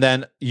 And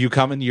then you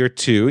come in year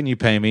 2 and you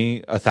pay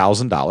me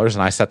 $1,000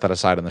 and I set that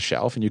aside on the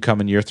shelf. And you come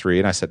in year 3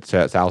 and I set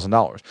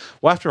 $1,000.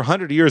 Well, after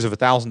 100 years of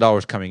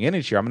 $1,000 coming in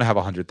each year, I'm going to have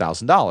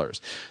 $100,000.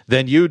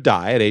 Then you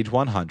die at age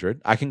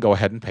 100. I can go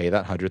ahead and pay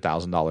that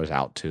 $100,000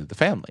 out to the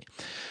family.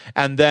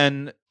 And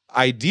then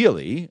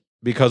ideally,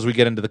 because we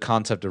get into the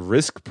concept of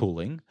risk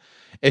pooling,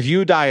 if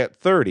you die at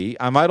 30,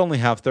 I might only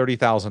have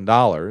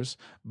 $30,000,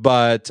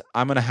 but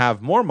I'm going to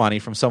have more money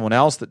from someone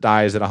else that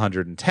dies at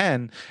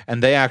 110,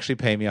 and they actually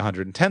pay me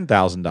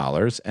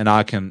 $110,000, and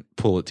I can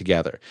pull it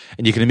together.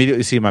 And you can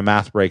immediately see my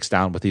math breaks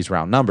down with these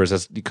round numbers.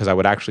 That's because I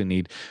would actually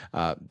need,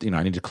 I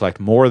need to collect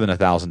more than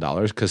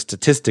 $1,000 because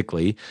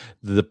statistically,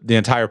 the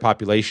entire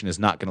population is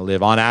not going to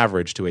live on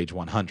average to age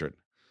 100.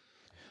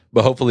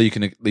 But hopefully, you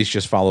can at least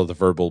just follow the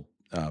verbal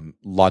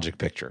logic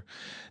picture.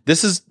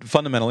 This is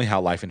fundamentally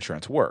how life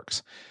insurance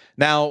works.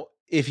 Now,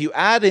 if you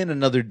add in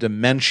another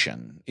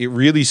dimension, it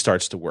really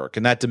starts to work.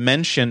 And that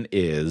dimension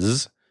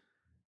is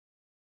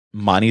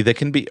money that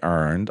can be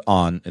earned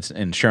on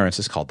insurance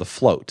is called the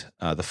float.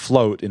 The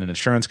float in an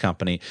insurance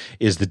company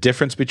is the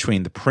difference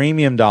between the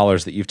premium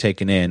dollars that you've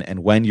taken in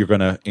and when you're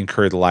going to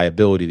incur the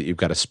liability that you've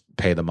got to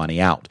pay the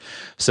money out.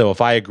 So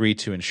if I agree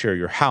to insure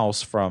your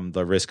house from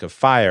the risk of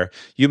fire,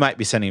 you might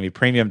be sending me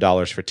premium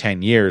dollars for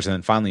 10 years and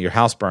then finally your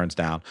house burns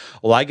down.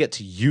 Well, I get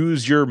to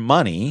use your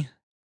money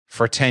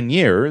for 10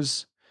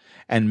 years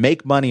and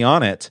make money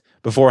on it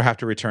before I have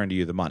to return to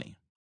you the money.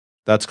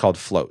 That's called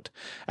float.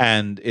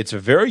 And it's a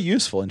very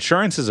useful.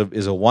 Insurance is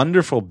a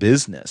wonderful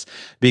business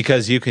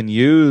because you can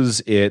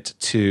use it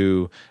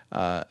to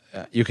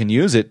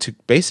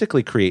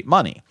basically create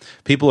money.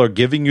 People are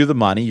giving you the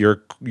money,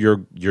 you're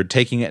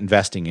taking it,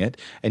 investing it,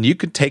 and you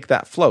could take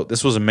that float.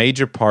 This was a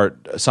major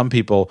part. Some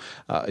people,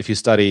 if you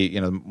study,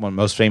 one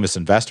most famous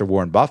investor,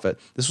 Warren Buffett,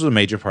 this was a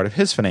major part of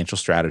his financial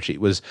strategy,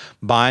 was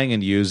buying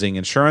and using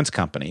insurance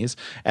companies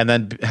and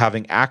then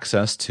having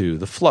access to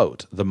the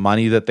float, the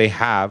money that they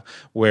have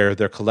where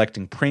they're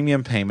collecting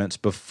premium payments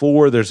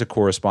before there's a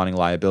corresponding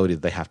liability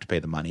that they have to pay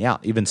the money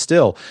out. Even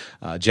still,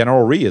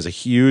 General Re is a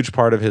huge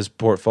part of his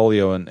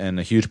portfolio and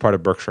a huge part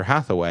of Berkshire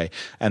Hathaway,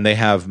 and they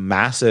have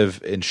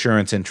massive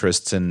insurance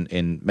interests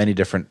in many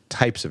different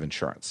types of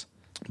insurance.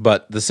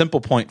 But the simple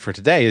point for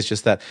today is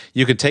just that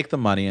you can take the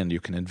money and you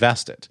can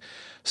invest it.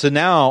 So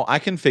now I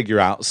can figure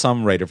out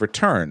some rate of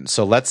return.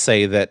 So let's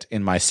say that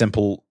in my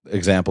simple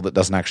example that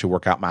doesn't actually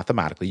work out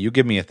mathematically, you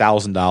give me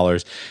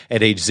 $1,000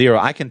 at age 0.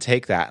 I can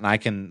take that and I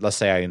can, let's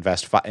say I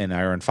invest and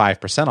I earn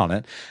 5% on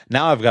it.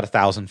 Now I've got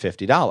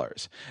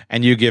 $1,050.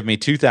 And you give me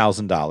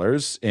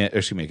 $2,000, get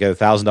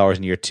 $1,000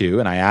 in year 2,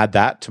 and I add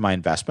that to my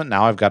investment.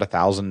 Now I've got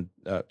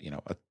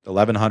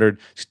 $1,100,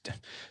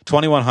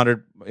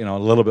 $2,100, a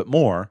little bit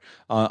more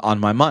on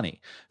my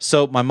money.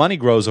 So my money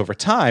grows over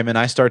time, and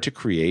I start to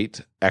create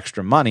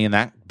extra money, and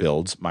that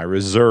builds my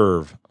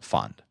reserve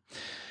fund.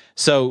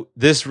 So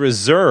this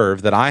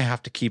reserve that I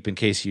have to keep in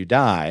case you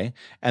die,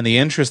 and the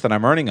interest that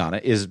I'm earning on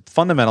it is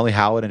fundamentally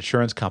how an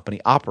insurance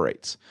company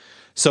operates.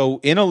 So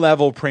in a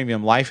level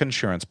premium life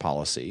insurance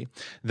policy,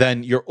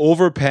 then you're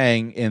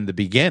overpaying in the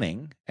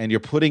beginning and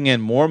you're putting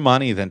in more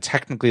money than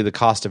technically the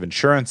cost of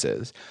insurance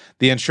is.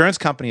 The insurance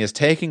company is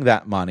taking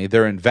that money,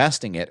 they're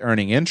investing it,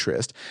 earning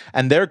interest,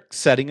 and they're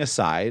setting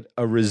aside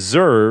a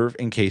reserve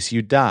in case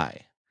you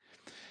die.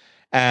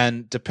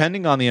 And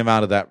depending on the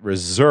amount of that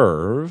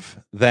reserve,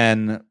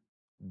 then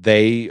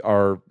they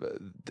are,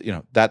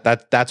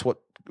 that's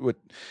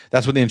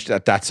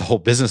the whole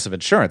business of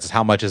insurance, is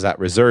how much is that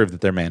reserve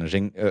that they're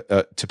managing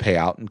to pay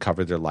out and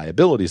cover their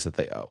liabilities that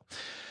they owe.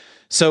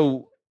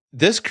 So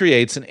this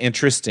creates an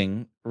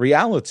interesting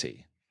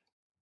reality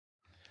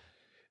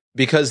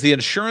because the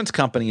insurance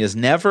company is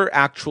never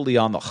actually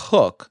on the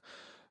hook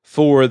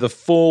for the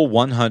full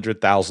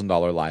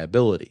 $100,000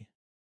 liability.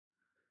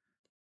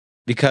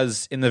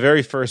 Because in the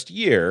very first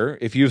year,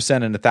 if you've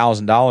sent in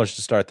 $1,000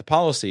 to start the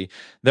policy,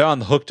 they're on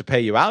the hook to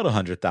pay you out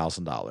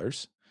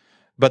 $100,000.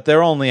 But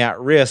they're only at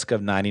risk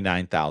of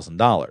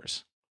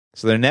 $99,000.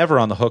 So they're never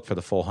on the hook for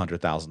the full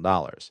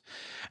 $100,000.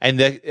 And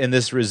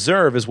this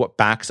reserve is what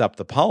backs up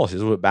the policy,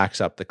 is what backs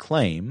up the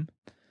claim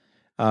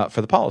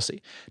for the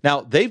policy.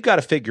 Now, they've got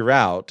to figure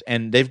out,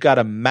 and they've got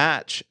to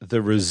match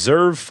the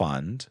reserve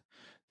fund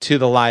to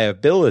the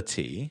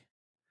liability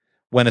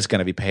when it's going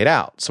to be paid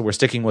out. So we're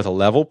sticking with a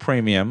level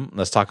premium.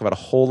 Let's talk about a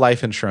whole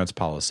life insurance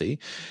policy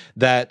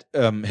that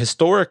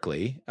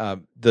historically,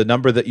 the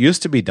number that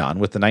used to be done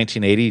with the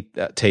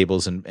 1980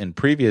 tables and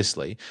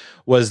previously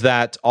was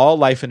that all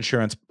life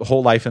insurance,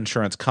 whole life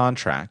insurance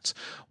contracts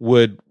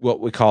would what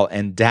we call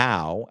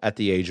endow at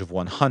the age of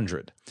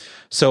 100.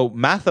 So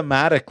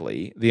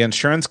mathematically, the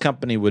insurance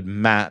company would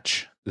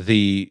match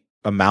the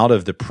amount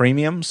of the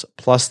premiums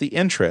plus the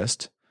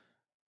interest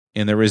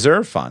in the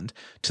reserve fund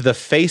to the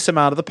face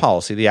amount of the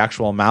policy, the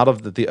actual amount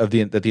of that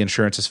the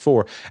insurance is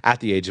for at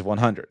the age of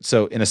 100.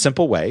 So in a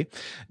simple way,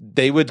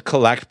 they would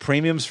collect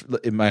premiums.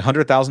 In my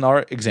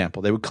 $100,000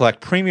 example, they would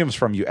collect premiums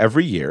from you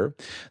every year.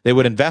 They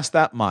would invest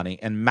that money,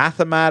 and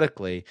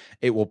mathematically,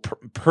 it will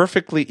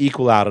perfectly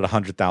equal out at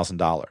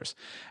 $100,000.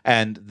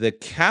 And the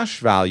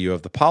cash value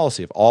of the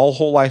policy, of all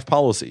whole life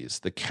policies,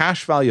 the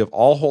cash value of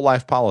all whole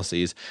life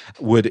policies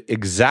would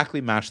exactly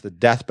match the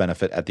death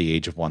benefit at the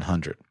age of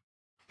 100.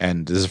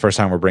 And this is the first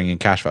time we're bringing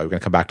cash value. We're going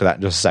to come back to that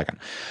in just a second.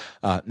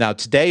 Now,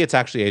 today it's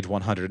actually age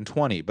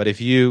 120. But if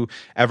you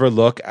ever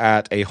look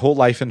at a whole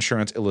life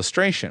insurance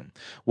illustration,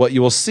 what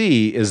you will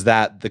see is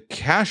that the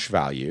cash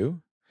value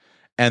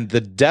and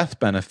the death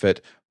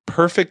benefit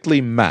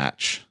perfectly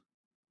match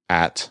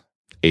at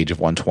age of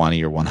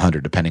 120 or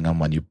 100, depending on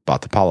when you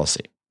bought the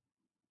policy.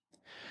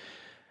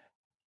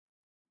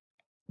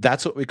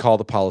 That's what we call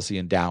the policy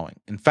endowing.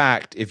 In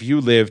fact, if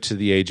you live to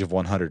the age of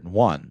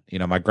 101,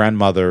 my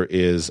grandmother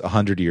is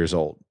 100 years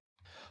old.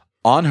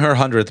 On her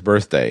 100th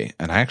birthday,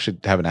 and I actually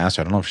haven't asked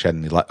her, I don't know if she had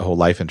any whole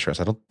life insurance.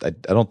 I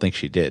don't think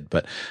she did,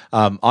 but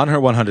on her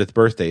 100th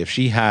birthday, if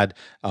she had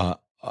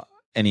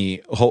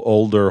any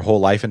older whole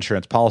life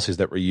insurance policies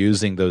that were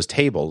using those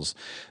tables,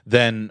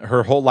 then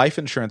her whole life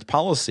insurance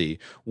policy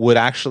would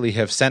actually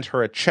have sent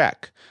her a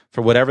check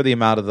for whatever the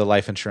amount of the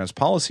life insurance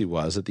policy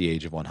was at the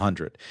age of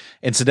 100.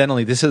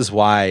 Incidentally, this is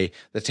why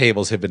the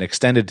tables have been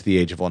extended to the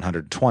age of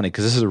 120,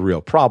 because this is a real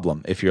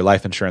problem if your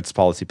life insurance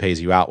policy pays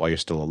you out while you're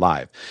still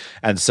alive.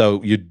 And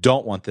so you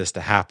don't want this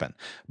to happen.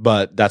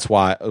 But that's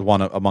why,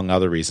 among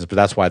other reasons, but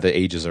that's why the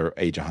ages are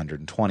age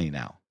 120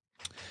 now.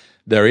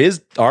 There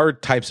are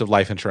types of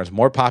life insurance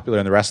more popular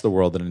in the rest of the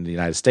world than in the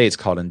United States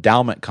called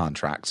endowment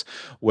contracts,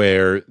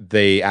 where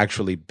they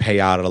actually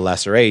pay out at a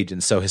lesser age.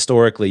 And so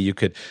historically, you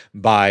could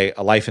buy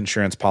a life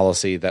insurance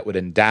policy that would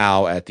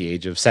endow at the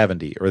age of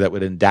 70 or that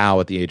would endow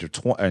at the age of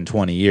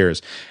 20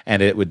 years,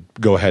 and it would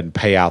go ahead and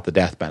pay out the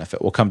death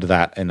benefit. We'll come to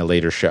that in a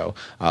later show,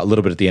 a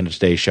little bit at the end of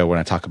today's show when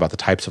I talk about the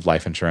types of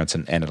life insurance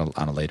and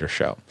on a later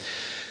show.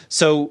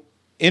 So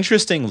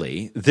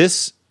interestingly,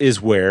 this is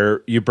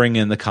where you bring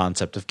in the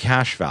concept of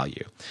cash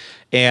value.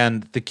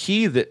 And the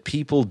key that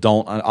people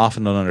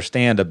often don't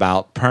understand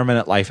about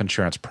permanent life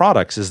insurance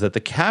products is that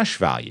the cash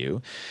value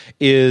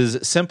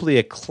is simply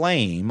a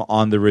claim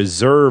on the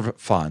reserve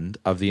fund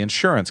of the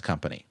insurance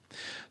company.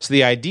 So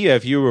the idea,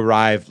 if you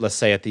arrive, let's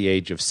say, at the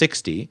age of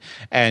 60,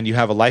 and you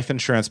have a life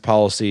insurance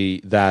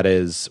policy that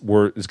is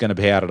going to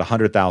pay out at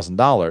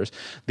 $100,000,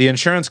 the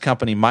insurance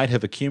company might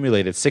have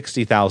accumulated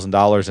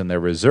 $60,000 in their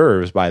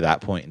reserves by that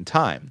point in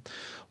time.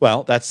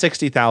 Well, that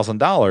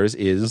 $60,000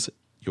 is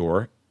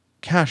your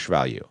cash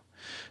value.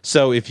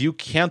 So if you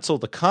cancel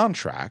the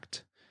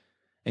contract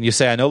and you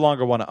say, I no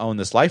longer want to own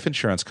this life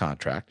insurance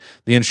contract,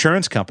 the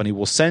insurance company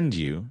will send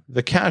you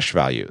the cash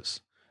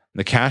values.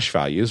 The cash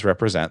values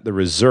represent the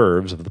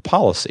reserves of the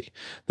policy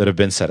that have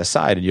been set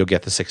aside, and you'll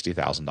get the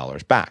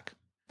 $60,000 back.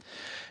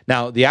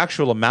 Now, the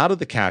actual amount of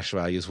the cash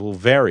values will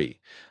vary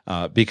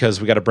because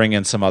we got to bring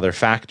in some other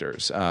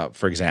factors.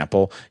 For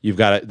example,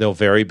 they'll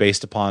vary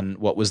based upon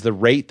what was the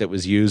rate that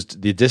was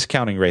used, the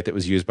discounting rate that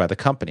was used by the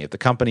company. If the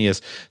company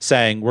is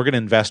saying we're going to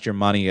invest your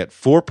money at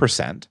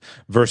 4%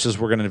 versus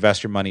we're going to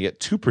invest your money at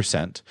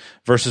 2%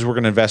 versus we're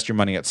going to invest your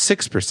money at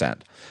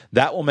 6%,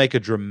 that will make a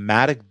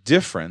dramatic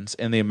difference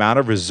in the amount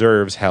of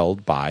reserves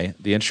held by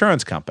the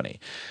insurance company.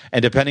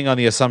 And depending on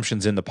the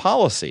assumptions in the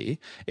policy,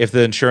 if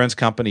the insurance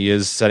company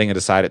is setting it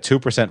aside at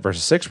 2%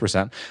 versus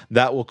 6%,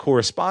 that will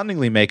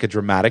correspondingly make a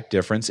dramatic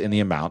difference in the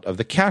amount of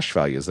the cash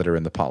values that are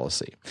in the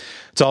policy.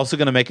 It's also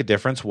going to make a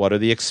difference what are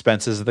the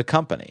expenses of the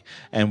company.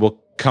 And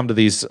we'll come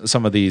to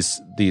some of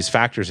these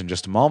factors in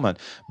just a moment.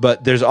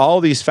 But there's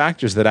all these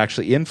factors that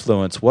actually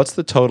influence what's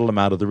the total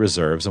amount of the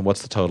reserves and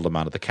what's the total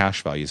amount of the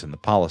cash values in the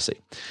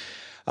policy.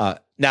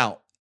 Now,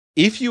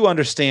 if you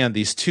understand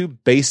these two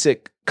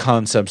basic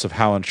concepts of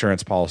how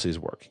insurance policies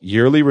work,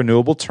 yearly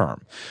renewable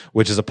term,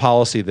 which is a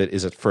policy that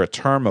is for a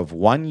term of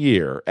 1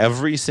 year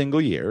every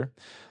single year,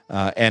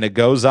 and it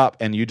goes up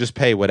and you just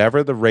pay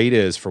whatever the rate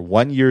is for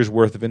 1 year's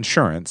worth of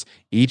insurance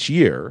each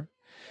year.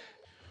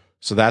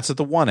 So that's at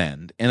the one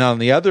end. And on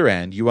the other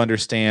end, you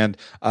understand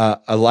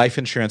a life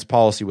insurance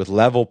policy with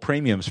level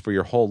premiums for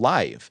your whole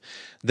life.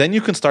 Then you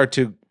can start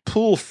to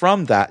pull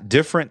from that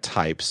different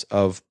types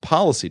of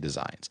policy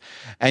designs.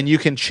 And you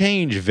can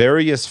change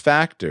various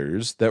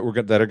factors that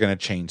are going to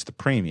change the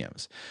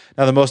premiums.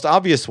 Now, the most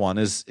obvious one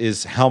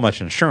is how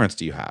much insurance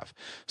do you have?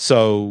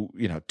 So,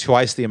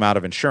 twice the amount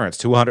of insurance.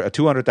 A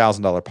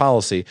 $200,000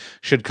 policy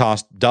should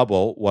cost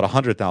double what a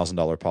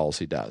 $100,000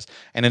 policy does.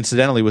 And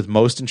incidentally, with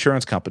most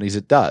insurance companies,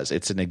 it does.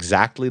 It's an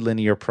exactly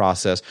linear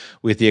process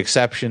with the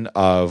exception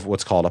of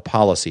what's called a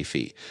policy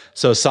fee.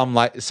 So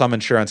most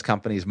insurance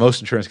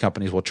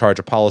companies will charge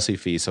a policy policy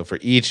fee. So for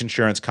each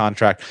insurance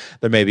contract,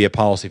 there may be a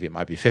policy fee. It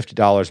might be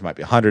 $50, it might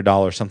be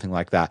 $100, something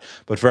like that.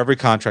 But for every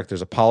contract,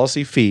 there's a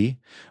policy fee,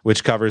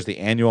 which covers the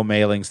annual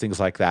mailings, things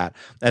like that.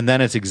 And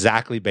then it's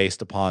exactly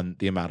based upon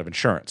the amount of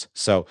insurance.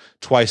 So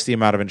twice the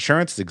amount of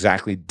insurance is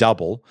exactly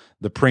double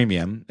the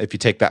premium. If you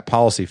take that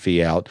policy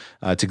fee out,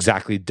 it's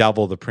exactly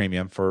double the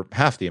premium for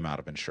half the amount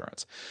of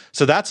insurance.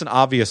 So that's an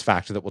obvious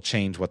factor that will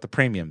change what the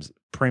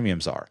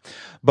premiums are.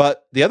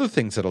 But the other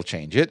things that'll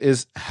change it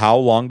is how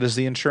long does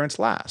the insurance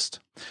last?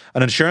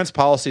 An insurance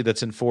policy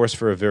that's in force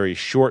for a very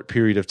short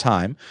period of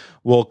time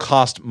will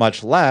cost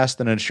much less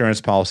than an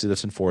insurance policy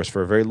that's in force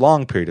for a very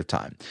long period of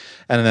time.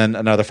 And then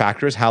another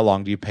factor is how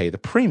long do you pay the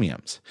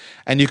premiums?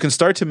 And you can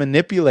start to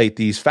manipulate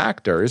these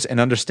factors and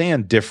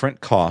understand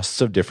different costs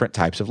of different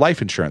types of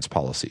life insurance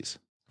policies.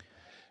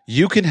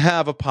 You can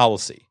have a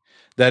policy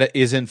that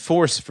is in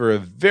force for a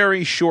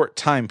very short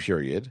time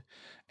period,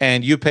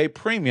 and you pay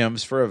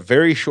premiums for a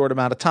very short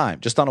amount of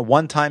time, just on a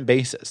one-time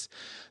basis.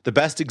 The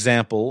best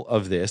example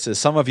of this is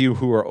some of you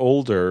who are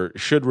older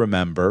should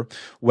remember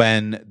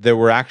when there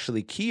were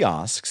actually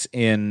kiosks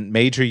in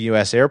major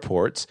U.S.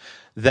 airports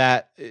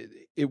that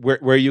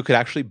where you could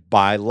actually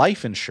buy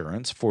life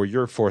insurance for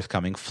your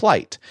forthcoming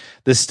flight.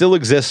 This still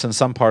exists in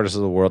some parts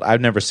of the world.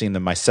 I've never seen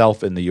them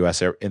myself in the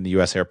U.S.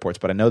 airports,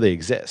 but I know they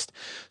exist.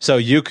 So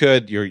you're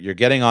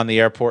getting on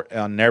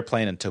an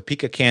airplane in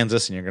Topeka,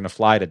 Kansas, and you're going to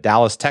fly to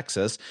Dallas,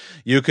 Texas.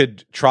 You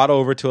could trot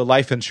over to a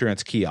life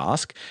insurance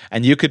kiosk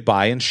and you could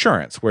buy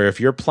insurance. Where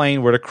if your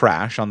plane were to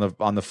crash on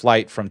the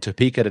flight from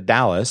Topeka to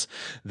Dallas,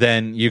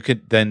 then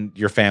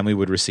your family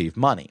would receive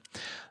money.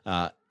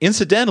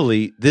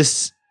 Incidentally,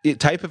 this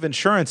type of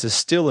insurance is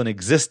still in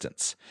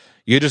existence.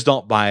 You just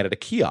don't buy it at a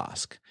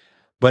kiosk,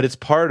 but it's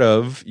part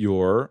of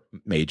your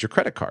major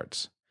credit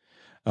cards.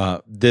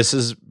 This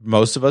is,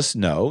 most of us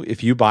know,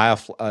 if you buy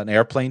an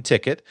airplane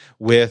ticket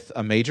with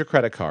a major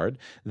credit card,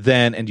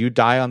 and you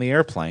die on the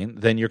airplane,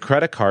 then your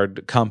credit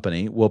card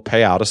company will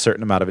pay out a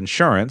certain amount of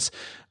insurance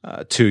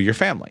to your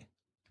family.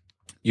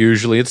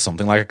 Usually it's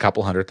something like a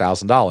couple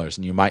 $100,000,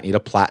 and you might need a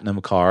platinum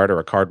card or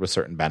a card with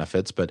certain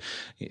benefits. But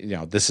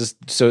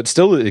so it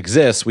still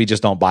exists. We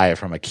just don't buy it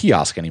from a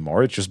kiosk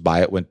anymore. It's just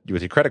buy it with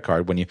your credit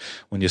card when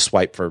you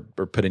swipe for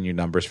or put in your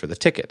numbers for the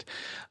ticket.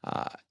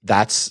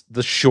 That's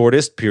the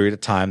shortest period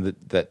of time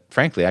that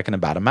frankly I can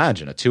about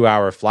imagine. A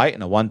 2-hour flight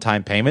and a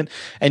one-time payment,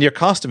 and your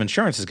cost of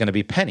insurance is going to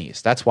be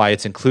pennies. That's why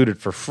it's included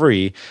for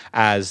free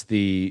as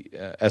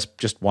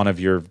just one of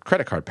your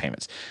credit card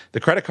payments. The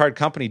credit card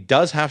company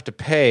does have to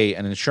pay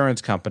an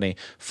insurance company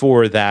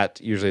for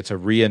that. Usually it's a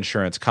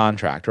reinsurance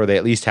contract, or they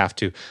at least have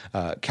to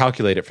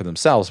calculate it for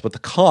themselves. But the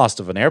cost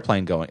of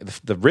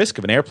the risk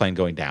of an airplane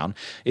going down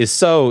is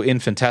so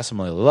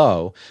infinitesimally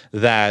low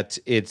that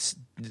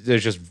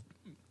there's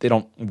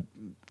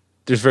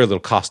very little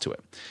cost to it.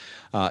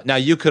 Now,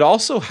 you could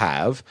also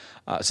have,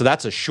 so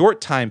that's a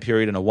short time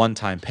period and a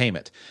one-time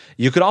payment.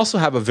 You could also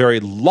have a very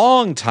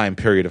long time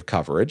period of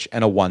coverage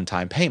and a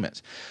one-time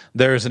payment.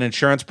 There's an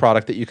insurance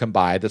product that you can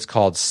buy that's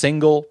called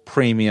single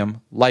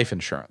premium life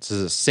insurance. This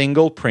is a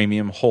single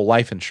premium whole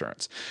life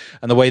insurance.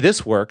 And the way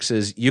this works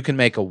is you can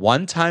make a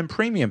one-time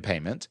premium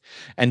payment,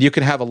 and you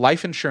can have a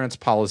life insurance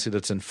policy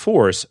that's in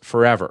force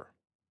forever.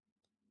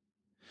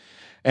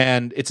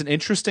 And it's an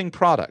interesting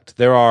product.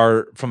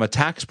 From a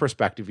tax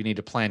perspective, you need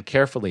to plan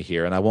carefully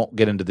here, and I won't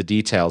get into the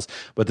details,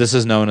 but this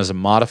is known as a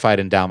modified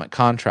endowment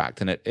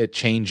contract, and it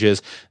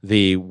changes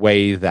the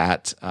way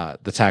that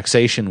the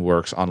taxation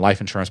works on life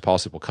insurance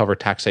policy. We'll cover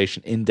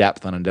taxation in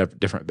depth on a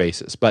different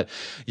basis. But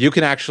you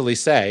can actually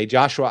say,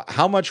 Joshua,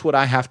 how much would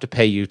I have to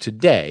pay you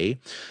today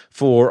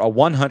for a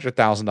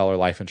 $100,000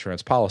 life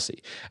insurance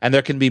policy? And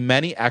there can be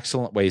many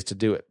excellent ways to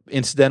do it.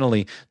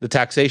 Incidentally, the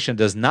taxation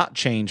does not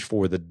change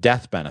for the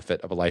death benefit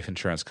of a life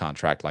insurance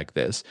contract like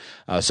this.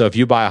 So if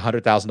you buy a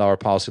 $100,000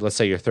 policy, let's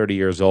say you're 30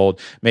 years old,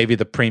 maybe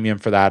the premium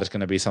for that is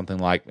going to be something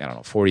like,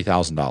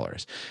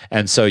 $40,000.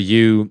 And so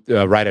you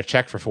write a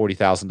check for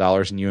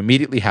 $40,000 and you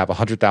immediately have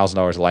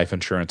 $100,000 of life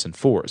insurance in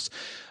force.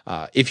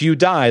 If you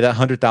die, that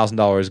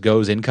 $100,000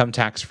 goes income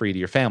tax-free to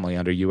your family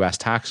under U.S.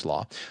 tax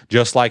law,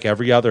 just like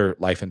every other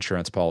life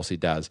insurance policy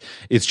does.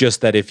 It's just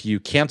that if you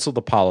cancel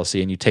the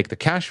policy and you take the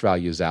cash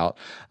values out,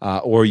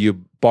 or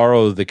you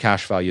borrow the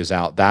cash values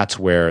out, that's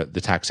where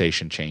the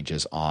taxation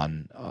changes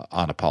on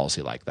a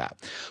policy like that.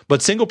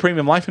 But single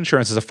premium life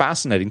insurance is a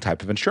fascinating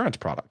type of insurance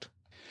product.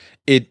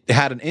 It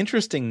had an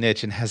interesting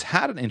niche and has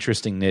had an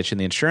interesting niche in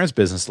the insurance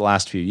business the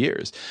last few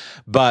years.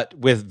 But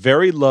with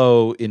very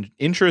low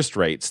interest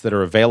rates that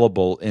are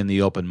available in the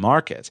open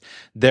market,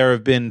 there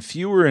have been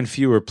fewer and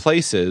fewer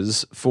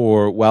places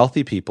for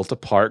wealthy people to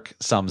park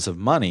sums of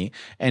money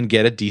and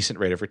get a decent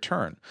rate of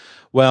return.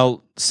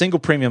 Well, single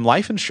premium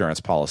life insurance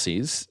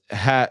policies,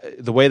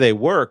 the way they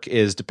work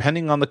is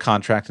depending on the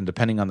contract and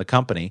depending on the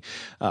company,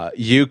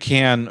 you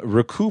can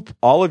recoup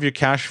all of your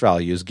cash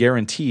values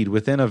guaranteed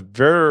within a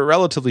very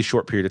relatively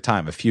short period of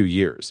time, a few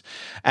years.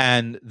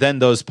 And then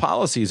those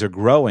policies are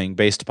growing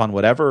based upon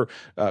whatever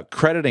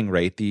crediting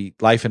rate the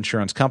life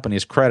insurance company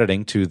is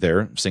crediting to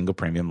their single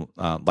premium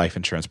life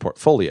insurance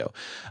portfolio.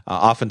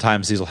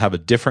 Oftentimes, these will have a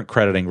different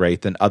crediting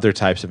rate than other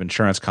types of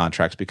insurance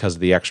contracts because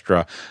of the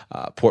extra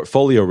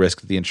portfolio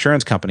risk that the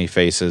insurance company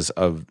faces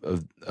of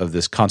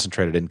this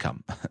concentrated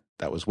income.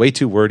 That was way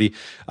too wordy.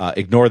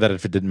 Ignore that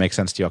if it didn't make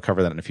sense to you. I'll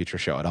cover that in a future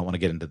show. I don't want to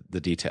get into the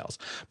details.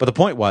 But the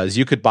point was,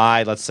 you could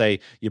buy, let's say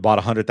you bought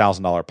a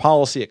 $100,000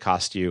 policy. It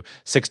cost you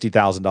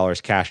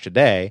 $60,000 cash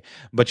today,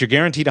 but you're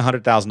guaranteed a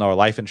 $100,000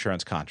 life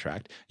insurance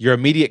contract. Your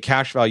immediate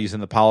cash values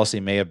in the policy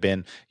may have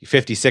been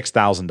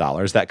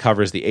 $56,000. That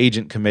covers the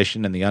agent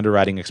commission and the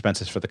underwriting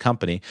expenses for the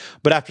company.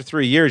 But after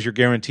 3 years, you're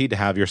guaranteed to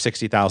have your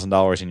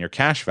 $60,000 in your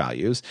cash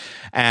values.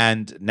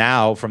 And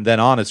now from then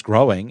on, it's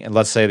growing. And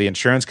let's say the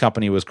insurance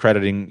company was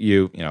crediting you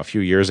a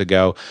few years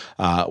ago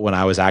when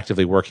I was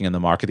actively working in the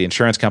market, the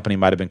insurance company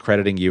might have been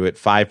crediting you at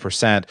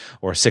 5%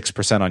 or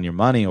 6% on your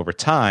money over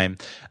time,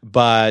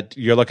 but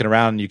you're looking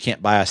around and you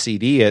can't buy a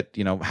CD at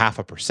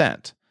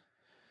 0.5%.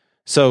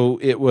 So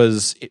it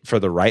was for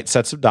the right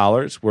sets of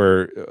dollars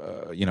where,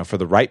 for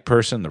the right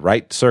person, the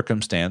right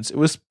circumstance, it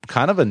was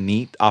kind of a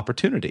neat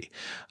opportunity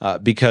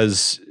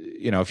because,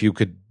 if you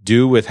could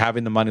do with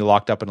having the money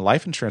locked up in a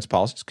life insurance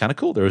policy, it's kind of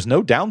cool. There was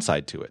no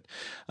downside to it.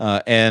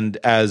 And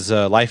as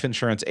life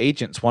insurance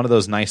agents, one of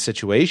those nice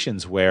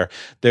situations where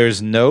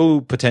there's no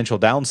potential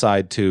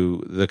downside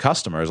to the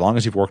customer, as long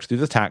as you've worked through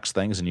the tax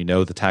things and you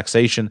know the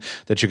taxation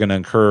that you're going to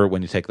incur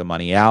when you take the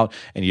money out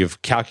and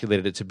you've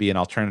calculated it to be an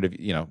alternative,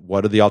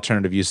 what are the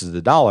alternative uses of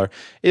the dollar?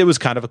 It was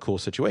kind of a cool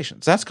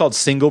situation. So that's called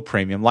single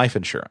premium life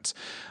insurance.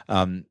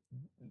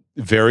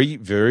 Very,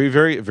 very,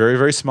 very, very,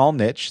 very small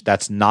niche.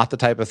 That's not the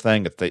type of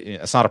thing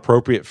it's not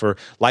appropriate for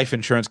life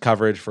insurance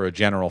coverage for a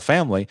general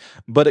family,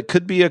 but it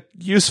could be a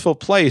useful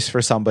place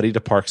for somebody to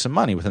park some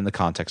money within the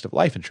context of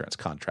life insurance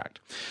contract.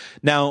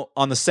 Now,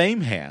 on the same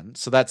hand,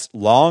 so that's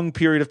long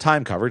period of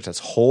time coverage. That's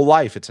whole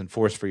life. It's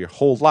enforced for your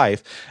whole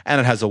life,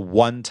 and it has a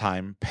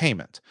one-time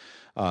payment.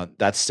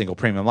 That's single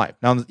premium life.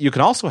 Now, you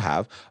can also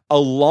have a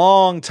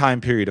long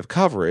time period of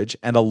coverage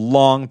and a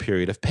long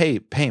period of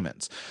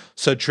payments.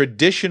 So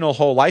traditional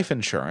whole life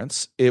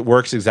insurance, it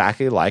works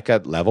exactly like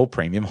a level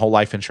premium whole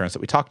life insurance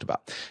that we talked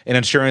about. In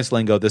insurance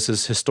lingo, this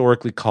is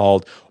historically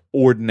called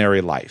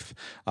ordinary life.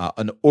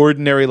 An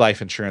ordinary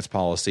life insurance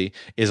policy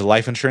is a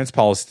life insurance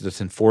policy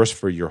that's enforced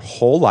for your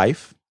whole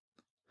life,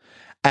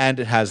 and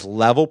it has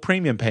level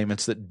premium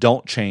payments that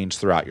don't change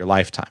throughout your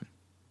lifetime.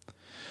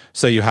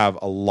 So you have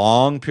a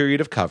long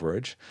period of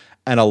coverage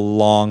and a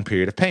long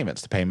period of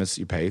payments, the payments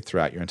you pay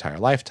throughout your entire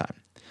lifetime.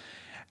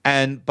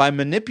 And by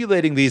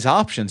manipulating these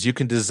options, you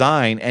can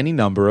design any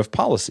number of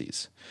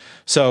policies.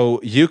 So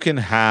you can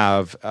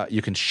have,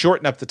 you can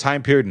shorten up the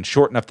time period and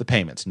shorten up the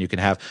payments, and you can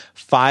have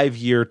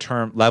 5-year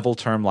level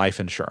term life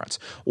insurance,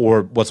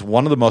 or what's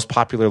one of the most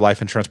popular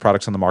life insurance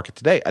products on the market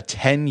today, a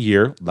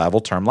 10-year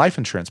level term life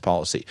insurance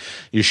policy.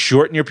 You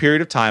shorten your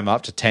period of time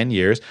up to 10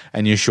 years,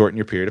 and you shorten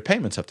your period of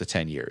payments up to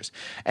 10 years.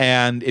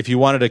 And if you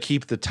wanted to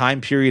keep the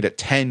time period at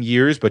 10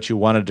 years, but you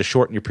wanted to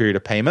shorten your period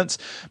of payments,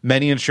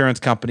 many insurance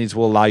companies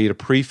will allow you to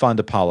pre-fund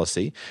a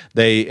policy.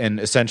 And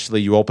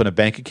essentially you open a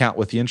bank account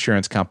with the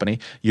insurance company,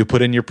 you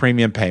put in your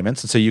premium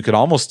payments. And so you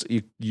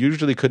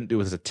usually couldn't do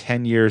it as a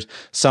 10 years.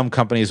 Some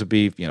companies would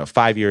be,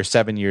 5 years,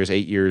 7 years,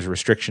 8 years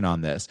restriction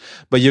on this.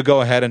 But you go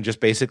ahead and just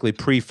basically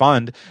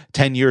pre-fund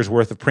 10 years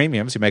worth of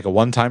premiums. You make a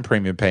one-time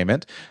premium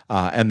payment,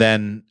 and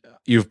then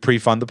you've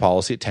pre-fund the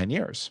policy at 10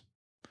 years.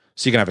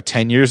 So you can have a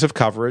 10 years of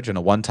coverage and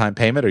a one-time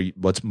payment, or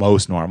what's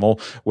most normal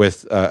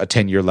with a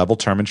 10-year level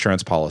term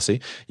insurance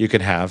policy. You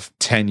can have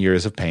 10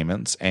 years of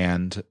payments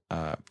and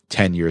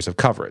 10 years of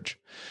coverage.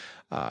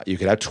 You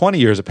could have 20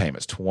 years of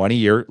payments,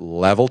 20-year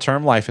level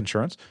term life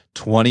insurance,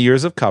 20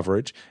 years of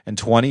coverage, and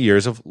 20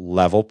 years of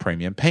level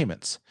premium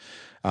payments.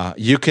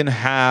 You can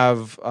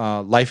have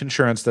life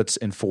insurance that's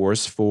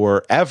enforced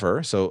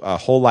forever, so a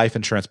whole life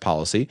insurance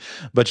policy,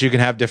 but you can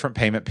have different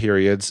payment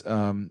periods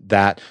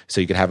so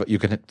you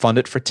can fund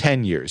it for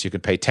 10 years. You can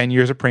pay 10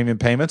 years of premium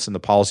payments and the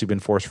policy be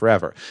enforced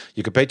forever.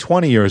 You could pay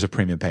 20 years of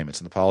premium payments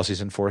and the policy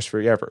is enforced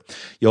forever.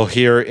 You'll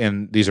hear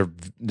these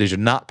are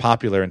not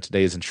popular in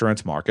today's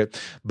insurance market,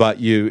 but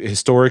you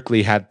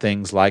historically had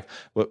things like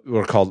what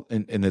were called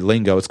in the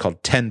lingo, it's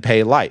called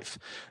 10-pay life.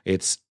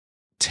 It's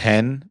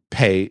 10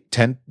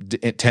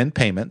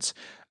 payments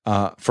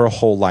for a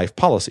whole life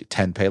policy,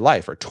 10-pay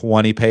life or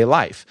 20-pay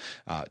life,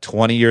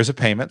 20 years of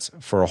payments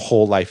for a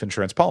whole life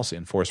insurance policy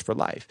enforced for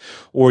life.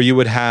 Or you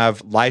would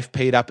have life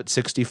paid up at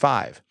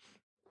 65,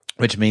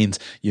 which means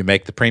you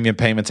make the premium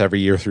payments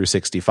every year through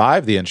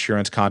 65. The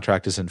insurance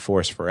contract is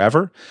enforced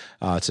forever.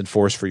 It's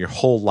enforced for your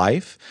whole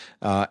life.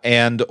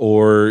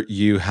 Or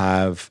you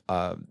have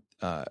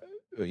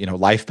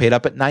life paid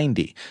up at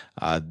 90.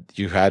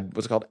 You had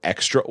what's called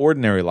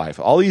extraordinary life.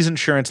 All these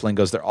insurance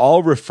lingos, they're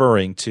all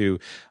referring to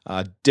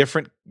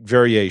different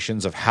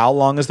variations of how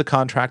long is the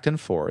contract in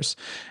force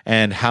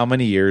and how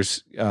many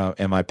years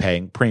am I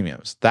paying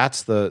premiums.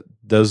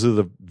 Those are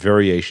the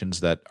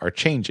variations that are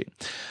changing.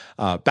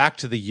 Back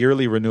to the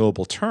yearly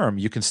renewable term,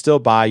 you can still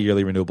buy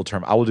yearly renewable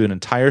term. I will do an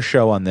entire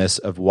show on this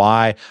of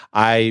why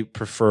I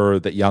prefer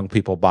that young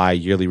people buy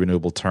yearly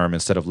renewable term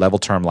instead of level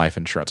term life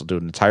insurance. I'll do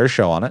an entire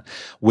show on it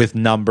with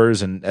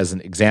numbers and as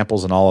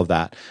examples and all of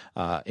that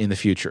in the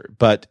future.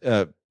 But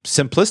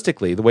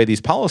simplistically, the way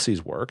these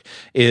policies work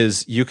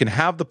is you can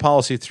have the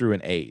policy through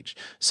an age.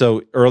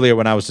 So earlier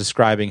when I was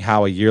describing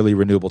how a yearly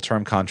renewable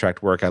term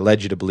contract work, I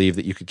led you to believe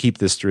that you could keep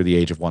this through the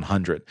age of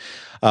 100.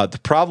 The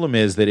problem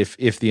is that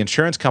if the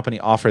insurance company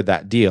offered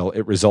that deal,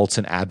 it results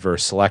in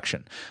adverse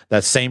selection.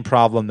 That same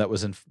problem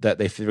that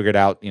they figured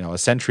out a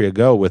century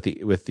ago with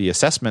the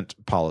assessment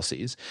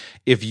policies.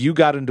 If you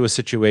got into a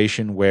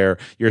situation where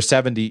you're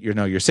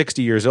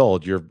 60 years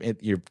old,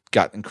 you've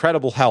got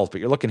incredible health, but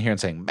you're looking here and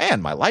saying,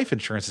 man, my life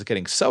insurance is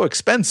getting so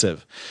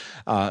expensive,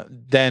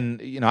 then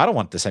I don't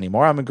want this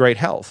anymore. I'm in great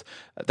health.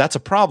 That's a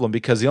problem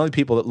because the only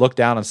people that look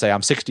down and say,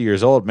 I'm 60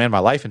 years old, man, my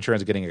life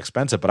insurance is getting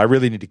expensive, but I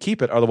really need to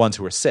keep it, are the ones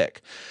who are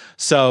sick.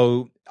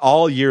 So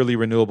all yearly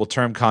renewable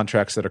term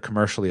contracts that are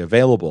commercially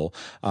available,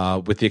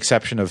 with the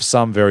exception of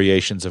some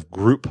variations of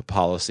group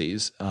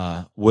policies,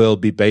 will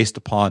be based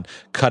upon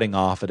cutting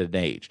off at an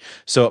age.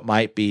 So it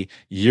might be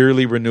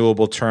yearly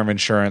renewable term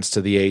insurance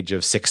to the age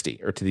of 60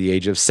 or to the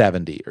age of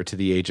 70 or to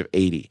the age of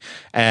 80.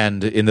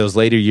 And in those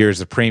later years,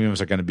 the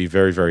premiums are going to be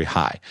very, very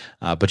high,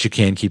 but you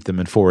can keep them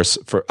in force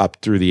for up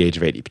through the age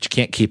of 80. But you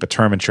can't keep a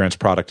term insurance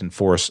product in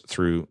force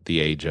through the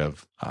age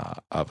of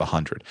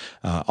 100.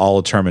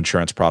 All term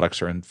insurance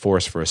products are in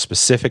force for a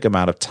specific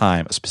amount of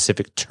time, a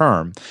specific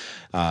term.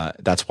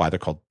 That's why they're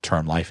called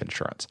term life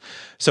insurance.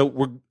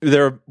 So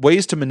there are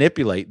ways to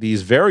manipulate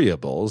these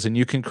variables, and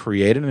you can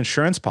create an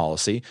insurance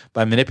policy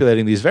by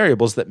manipulating these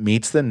variables that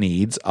meets the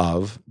needs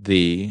of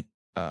the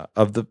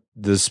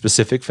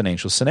specific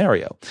financial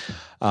scenario.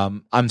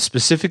 I'm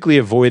specifically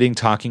avoiding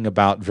talking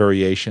about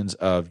variations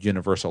of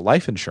universal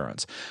life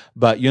insurance,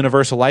 but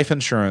universal life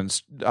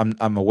insurance,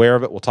 I'm aware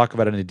of it. We'll talk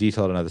about it in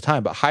detail at another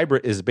time, but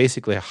hybrid is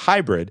basically a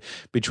hybrid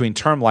between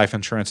term life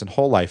insurance and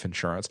whole life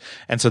insurance.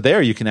 And so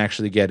there you can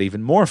actually get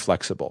even more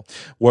flexible,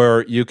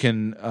 where you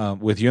can,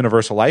 with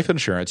universal life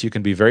insurance, you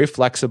can be very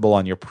flexible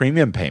on your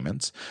premium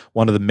payments.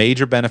 One of the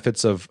major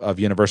benefits of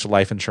universal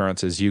life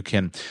insurance is you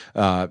can,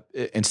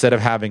 instead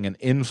of having an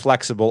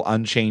inflexible,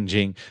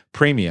 unchanging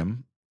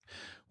premium,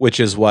 which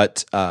is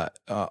what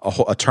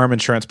a term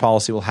insurance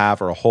policy will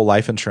have or a whole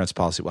life insurance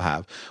policy will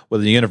have.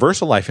 With a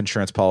universal life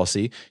insurance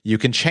policy, you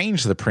can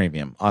change the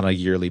premium on a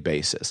yearly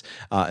basis.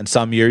 In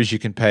some years, you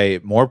can pay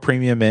more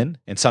premium in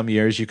some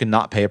years, you can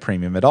not pay a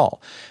premium at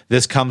all.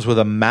 This comes with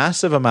a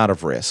massive amount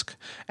of risk,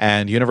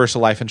 and universal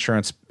life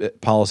insurance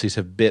policies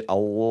have bit a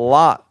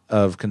lot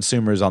of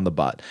consumers on the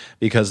butt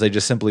because they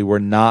just simply were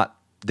not.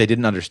 They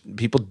didn't understand.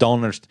 People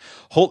don't understand.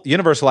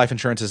 Universal life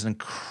insurance is an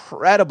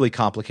incredibly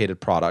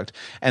complicated product,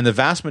 and the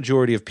vast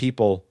majority of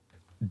people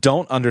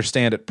don't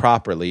understand it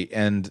properly.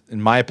 And in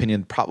my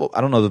opinion, probably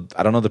I don't know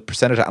the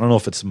percentage. I don't know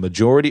if it's the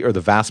majority or the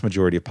vast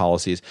majority of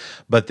policies,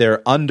 but they're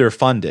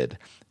underfunded,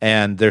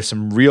 and there's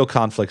some real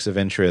conflicts of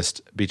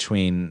interest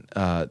between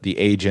the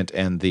agent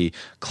and the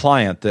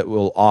client that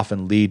will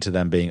often lead to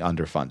them being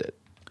underfunded.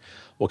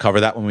 We'll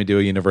cover that when we do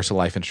a universal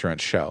life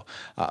insurance show.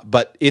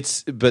 But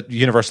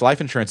universal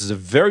life insurance is a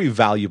very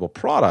valuable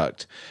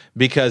product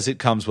because it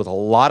comes with a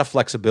lot of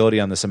flexibility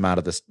on this amount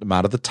of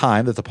the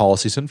time that the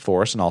policy's in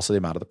force, and also the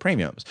amount of the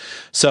premiums.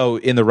 So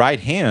in the right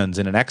hands,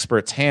 in an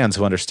expert's hands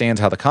who understands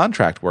how the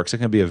contract works, it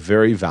can be a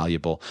very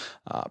valuable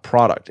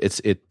product.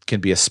 It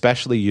can be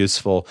especially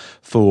useful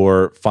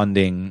for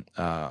funding.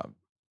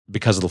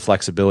 Because of the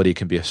flexibility, it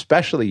can be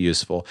especially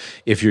useful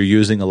if you're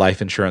using a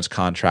life insurance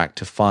contract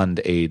to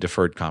fund a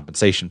deferred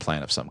compensation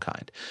plan of some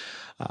kind.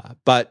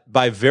 But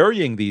by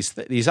varying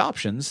these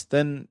options,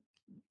 then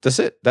that's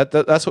it.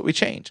 That's what we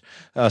change.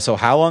 So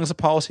how long does the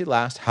policy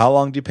last? How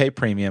long do you pay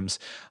premiums?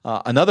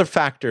 Another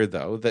factor,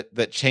 though,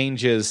 that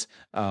changes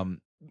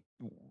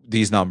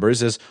these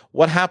numbers is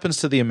what happens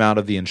to the amount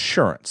of the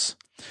insurance.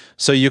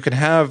 So you can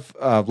have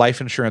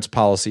life insurance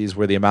policies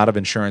where the amount of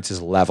insurance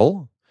is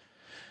level.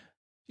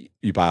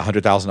 You buy a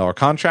 $100,000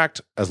 contract.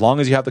 As long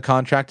as you have the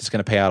contract, it's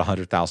going to pay out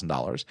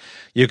 $100,000.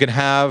 You can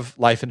have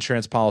life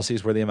insurance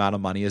policies where the amount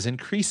of money is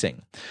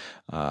increasing.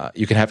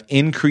 You can have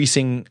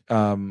increasing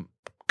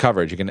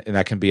coverage. And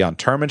that can be on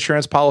term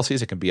insurance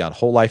policies. It can be on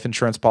whole life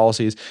insurance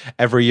policies.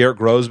 Every year it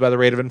grows by the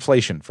rate of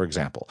inflation, for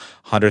example.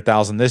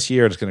 $100,000 this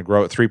year, it's going to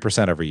grow at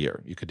 3% every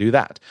year. You could do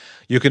that.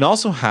 You can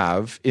also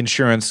have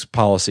insurance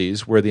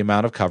policies where the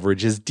amount of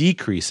coverage is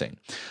decreasing.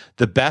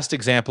 The best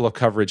example of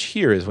coverage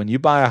here is when you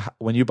buy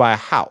a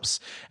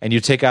house and you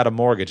take out a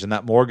mortgage, and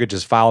that mortgage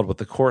is filed with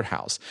the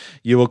courthouse.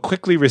 You will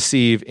quickly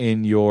receive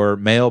in your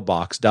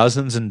mailbox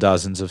dozens and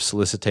dozens of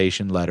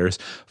solicitation letters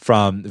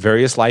from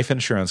various life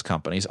insurance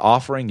companies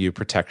offering you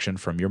protection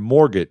from your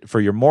mortgage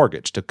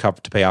to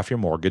pay off your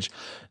mortgage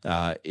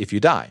if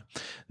you die.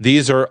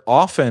 These are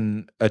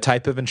often a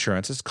type of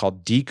insurance. It's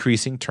called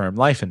decreasing term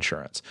life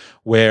insurance,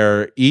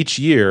 where each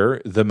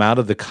year the amount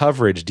of the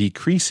coverage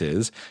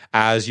decreases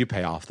as you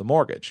pay off the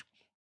mortgage.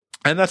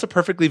 And that's a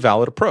perfectly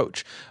valid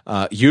approach.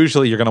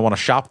 Usually, you're going to want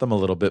to shop them a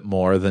little bit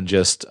more than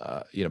just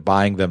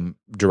buying them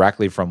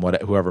directly from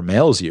whoever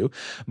mails you.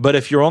 But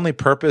if your only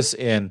purpose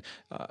in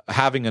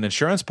having an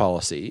insurance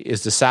policy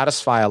is to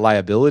satisfy a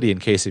liability in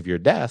case of your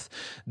death,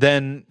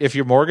 then if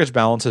your mortgage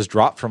balance has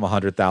dropped from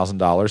 $100,000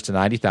 to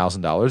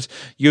 $90,000,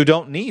 you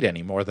don't need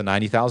any more than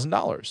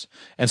 $90,000,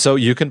 and so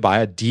you can buy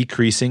a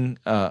decreasing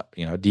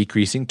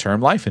term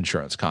life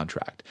insurance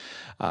contract.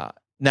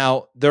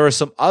 Now, there are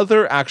some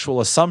other actual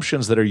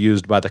assumptions that are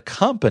used by the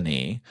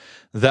company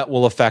that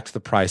will affect the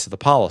price of the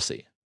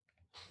policy.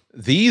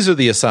 These are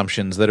the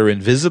assumptions that are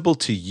invisible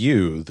to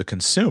you, the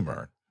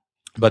consumer,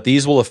 but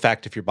these will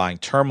affect, if you're buying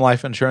term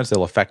life insurance,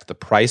 they'll affect the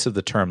price of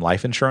the term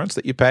life insurance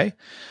that you pay.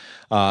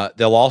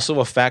 They'll also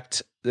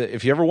affect,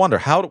 if you ever wonder,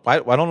 why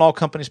don't all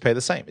companies pay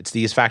the same? It's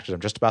these factors I'm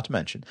just about to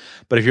mention.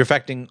 But if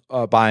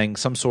you're buying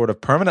some sort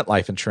of permanent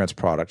life insurance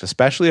product,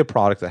 especially a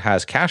product that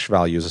has cash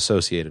values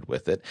associated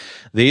with it,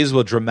 these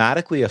will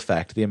dramatically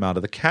affect the amount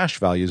of the cash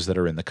values that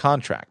are in the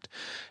contract.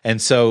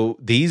 And so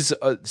these,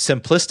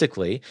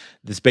 simplistically,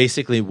 this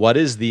basically what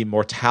is the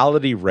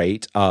mortality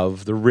rate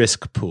of the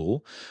risk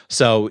pool.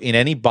 So in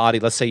any body,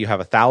 let's say you have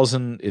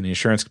 1,000, in the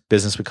insurance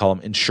business, we call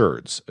them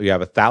insureds. You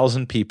have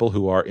 1,000 people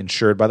who are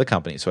insured by the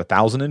company. So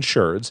 1,000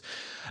 insureds.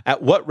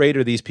 At what rate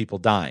are these people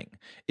dying?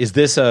 Is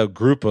this a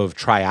group of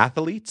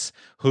triathletes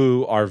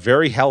who are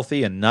very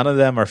healthy and none of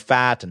them are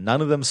fat and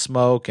none of them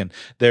smoke and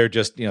they're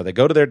just, they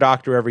go to their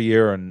doctor every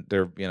year and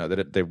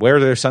they wear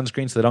their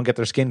sunscreen so they don't get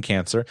their skin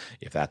cancer,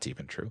 if that's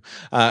even true.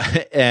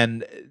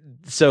 And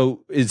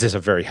so is this a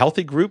very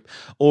healthy group,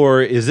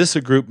 or is this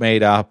a group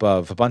made up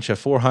of a bunch of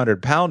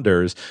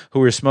 400-pounders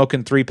who are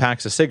smoking 3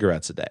 packs of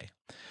cigarettes a day?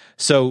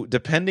 So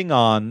depending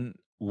on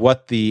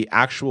what the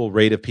actual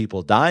rate of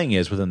people dying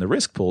is within the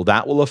risk pool,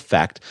 that will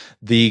affect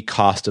the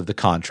cost of the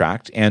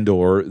contract and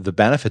or the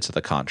benefits of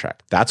the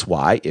contract. That's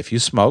why if you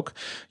smoke,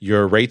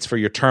 your rates for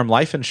your term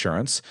life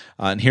insurance,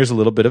 and here's a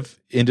little bit of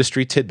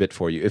industry tidbit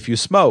for you. If you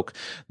smoke,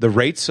 the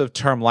rates of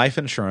term life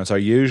insurance are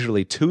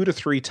usually 2 to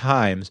 3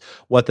 times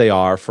what they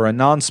are for a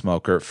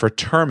non-smoker for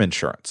term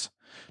insurance.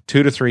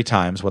 2 to 3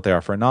 times what they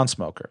are for a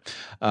non-smoker.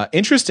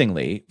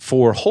 Interestingly,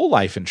 for whole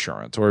life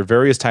insurance or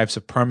various types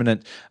of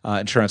permanent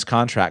insurance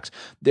contracts,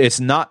 it's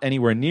not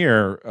anywhere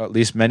near, at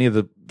least many of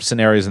the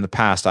scenarios in the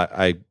past,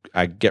 I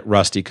get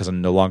rusty because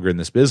I'm no longer in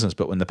this business,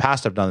 but in the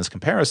past I've done this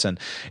comparison,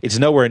 it's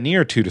nowhere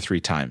near 2 to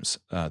 3 times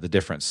the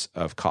difference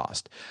of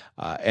cost.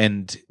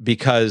 And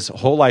because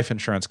whole life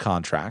insurance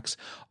contracts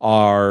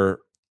are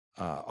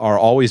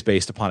always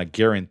based upon a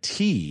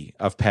guarantee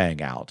of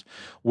paying out,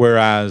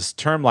 whereas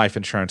term life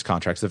insurance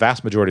contracts, the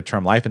vast majority of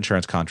term life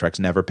insurance contracts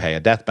never pay a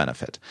death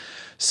benefit.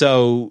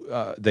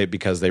 So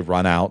because they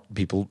run out,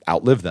 people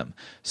outlive them.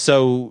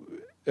 So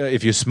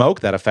if you smoke,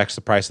 that affects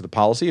the price of the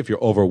policy. If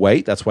you're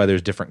overweight, that's why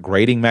there's different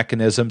grading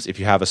mechanisms. If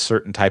you have a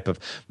certain type of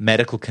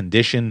medical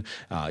condition,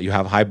 you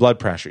have high blood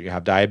pressure, you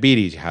have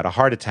diabetes, you had a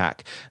heart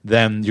attack,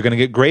 then you're going to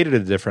get graded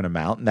at a different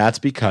amount. And that's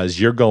because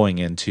you're going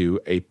into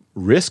a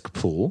risk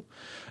pool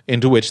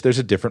into which there's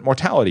a different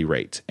mortality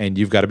rate, and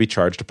you've got to be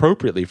charged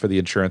appropriately for the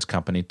insurance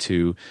company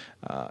to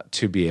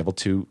be able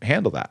to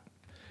handle that.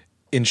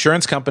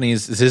 Insurance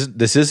companies,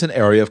 this is an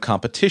area of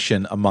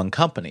competition among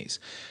companies.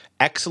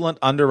 Excellent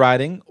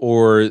underwriting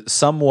or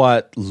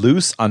somewhat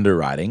loose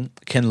underwriting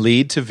can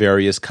lead to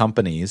various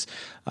companies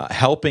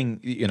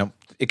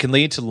it can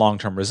lead to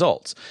long-term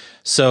results.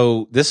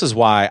 So this is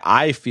why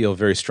I feel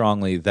very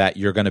strongly that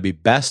you're going to be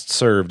best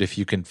served if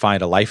you can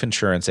find a life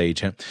insurance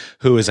agent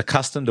who is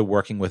accustomed to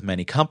working with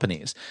many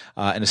companies,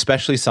 and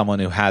especially someone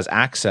who has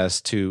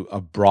access to a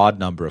broad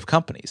number of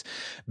companies,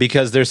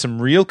 because there's some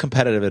real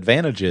competitive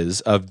advantages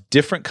of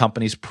different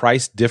companies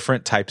price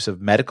different types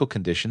of medical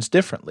conditions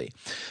differently.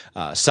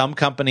 For some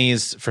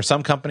companies,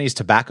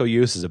 tobacco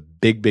use is a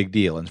big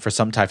deal, and for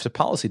some types of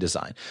policy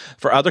design.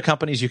 For other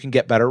companies, you can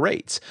get better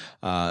rates.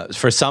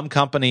 For some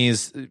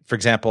companies, for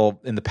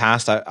example, in the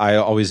past, I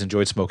always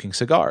enjoyed smoking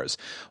cigars.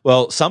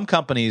 Well, some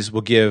companies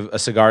will give a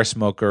cigar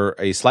smoker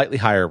a slightly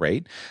higher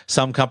rate.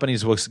 Some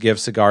companies will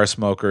give cigar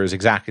smokers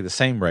exactly the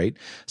same rate.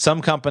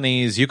 Some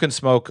companies, you can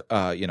smoke,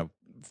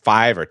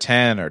 5 or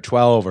 10 or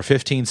 12 or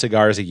 15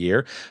 cigars a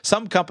year.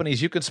 Some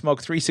companies, you can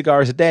smoke 3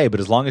 cigars a day,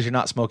 but as long as you're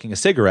not smoking a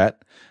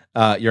cigarette,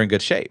 you're in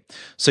good shape.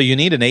 So you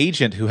need an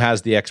agent who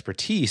has the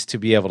expertise to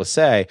be able to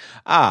say,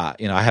 I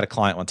had a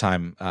client one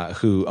time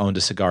who owned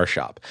a cigar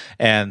shop.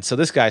 And so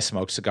this guy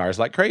smoked cigars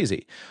like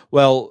crazy.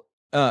 Well,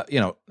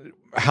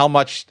 how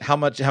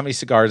many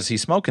cigars is he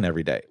smoking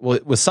every day? Well,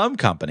 with some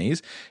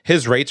companies,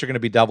 his rates are going to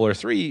be double or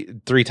three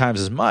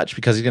times as much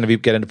because he's going to be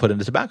getting to put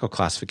into tobacco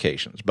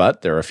classifications.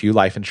 But there are a few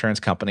life insurance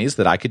companies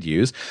that I could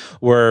use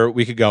where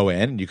we could go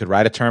in and you could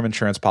write a term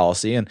insurance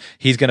policy and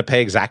he's going to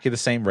pay exactly the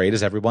same rate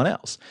as everyone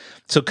else.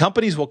 So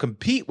companies will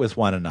compete with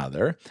one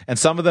another, and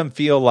some of them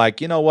feel like,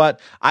 you know what,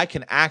 I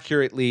can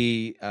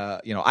accurately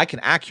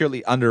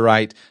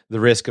underwrite the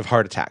risk of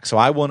heart attack. So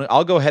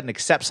I'll go ahead and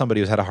accept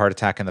somebody who's had a heart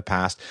attack in the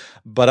past,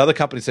 but other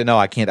companies say, no,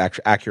 I can't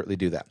accurately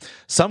do that.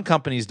 Some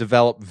companies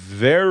develop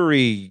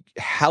very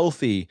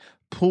healthy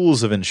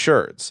pools of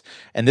insureds.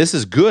 And this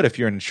is good if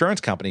you're an insurance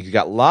company. You've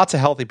got lots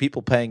of healthy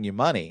people paying you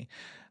money.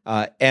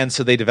 And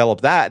so they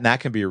develop that, and that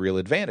can be a real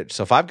advantage.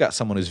 So if I've got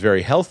someone who's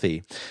very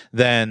healthy,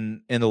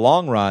 then in the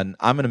long run,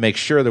 I'm going to make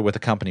sure they're with a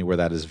company where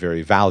that is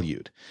very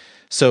valued.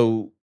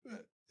 So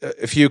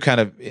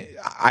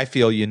I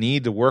feel you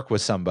need to work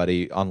with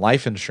somebody on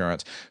life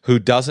insurance who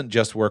doesn't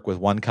just work with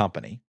one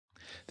company.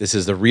 This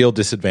is the real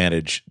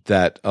disadvantage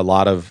that a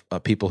lot of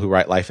people who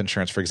write life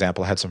insurance, for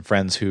example, I had some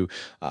friends who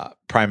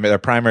their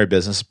primary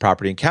business is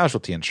property and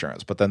casualty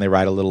insurance, but then they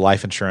write a little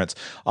life insurance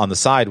on the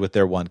side with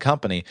their one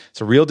company.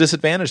 It's a real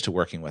disadvantage to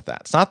working with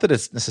that. It's not that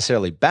it's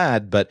necessarily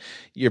bad, but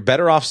you're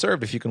better off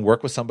served if you can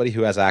work with somebody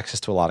who has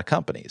access to a lot of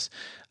companies.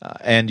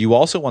 And you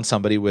also want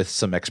somebody with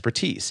some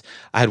expertise.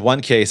 I had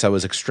one case I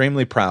was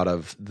extremely proud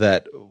of,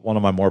 that one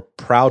of my more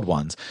proud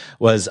ones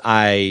was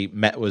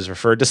was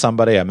referred to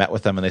somebody. I met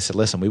with them and they said,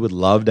 listen, we would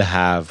love to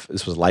have,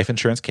 this was a life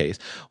insurance case.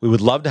 We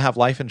would love to have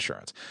life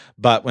insurance.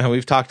 But when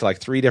we've talked to like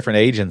 3 different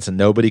agents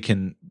and nobody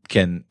can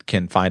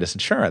find us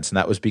insurance. And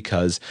that was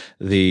because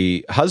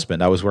the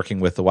husband, I was working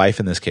with the wife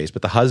in this case,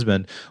 but the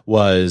husband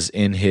was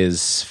in his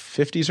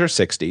 50s or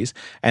 60s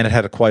and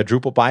had a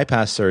quadruple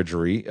bypass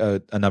surgery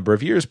a number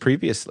of years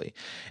previously.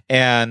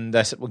 And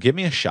I said, well, give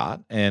me a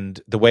shot.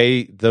 And the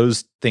way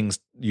those things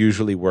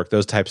usually work,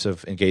 those types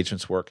of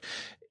engagements work,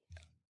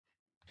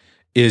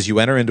 is you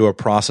enter into a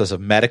process of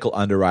medical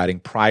underwriting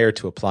prior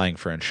to applying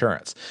for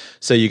insurance.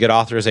 So you get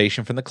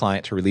authorization from the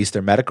client to release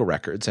their medical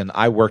records. And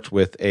I worked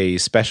with a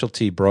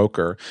specialty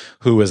broker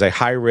who was a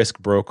high-risk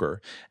broker.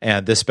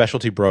 And this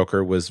specialty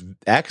broker was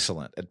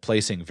excellent at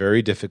placing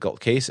very difficult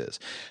cases.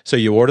 So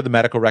you order the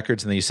medical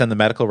records and then you send the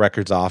medical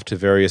records off to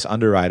various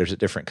underwriters at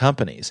different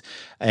companies.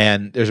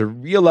 And there's a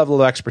real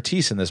level of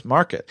expertise in this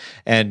market.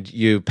 And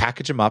you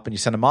package them up and you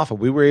send them off.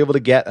 And we were able to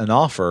get an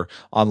offer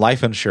on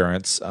life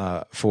insurance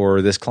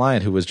for this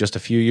client who was just a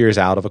few years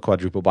out of a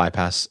quadruple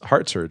bypass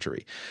heart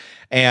surgery.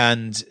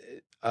 And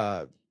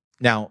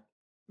now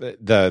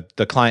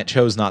the client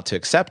chose not to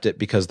accept it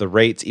because the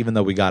rates, even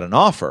though we got an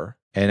offer,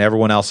 and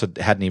everyone else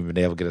hadn't even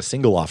been able to get a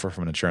single offer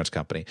from an insurance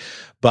company.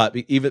 But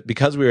even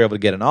because we were able to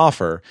get an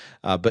offer,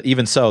 but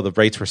even so, the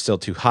rates were still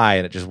too high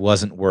and it just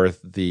wasn't worth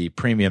the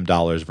premium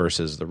dollars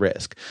versus the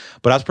risk.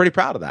 But I was pretty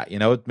proud of that. You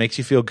know, it makes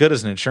you feel good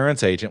as an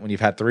insurance agent when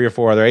you've had 3 or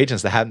 4 other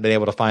agents that hadn't been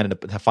able to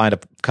find a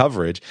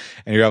coverage,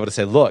 and you're able to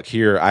say, look,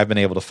 here, I've been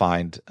able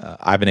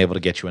to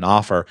get you an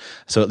offer.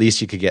 So at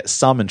least you could get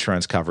some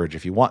insurance coverage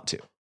if you want to.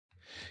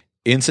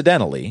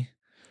 Incidentally,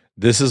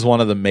 this is one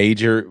of the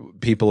major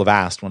people have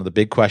asked, one of the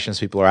big questions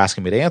people are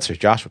asking me to answer.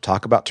 Josh, we'll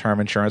talk about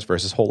term insurance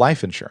versus whole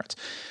life insurance.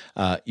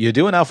 You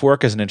do enough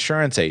work as an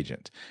insurance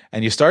agent,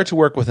 and you start to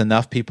work with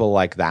enough people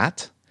like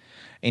that,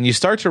 and you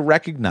start to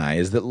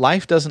recognize that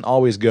life doesn't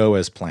always go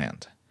as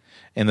planned.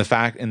 In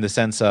the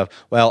sense of,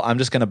 well, I'm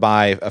just going to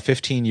buy a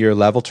 15-year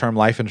level term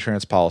life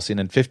insurance policy, and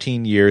in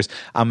 15 years,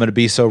 I'm going to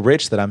be so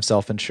rich that I'm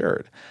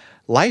self-insured.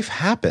 Life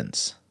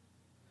happens.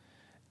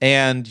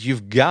 And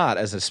you've got,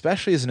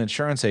 especially as an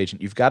insurance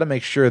agent, you've got to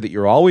make sure that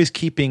you're always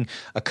keeping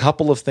a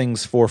couple of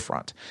things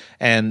forefront.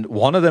 And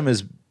one of them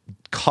is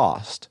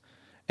cost,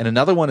 and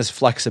another one is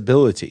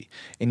flexibility.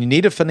 And you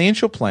need a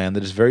financial plan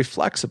that is very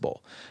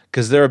flexible,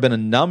 because there have been a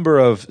number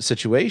of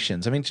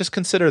situations. I mean, just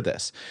consider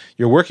this.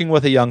 You're working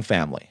with a young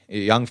family.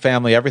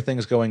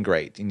 Everything's going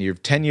great. And you're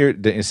 10-year,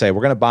 you say,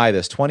 we're going to buy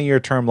this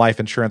 20-year term life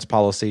insurance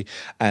policy.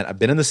 And I've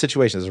been in this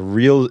situation. There's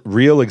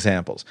real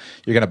examples.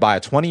 You're going to buy a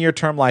 20-year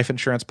term life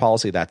insurance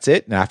policy. That's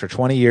it. And after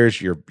 20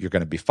 years, you're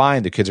going to be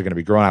fine. The kids are going to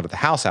be growing out of the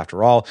house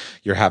after all.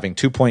 You're having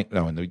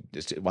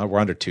we're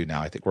under 2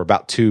 now. I think we're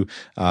about 2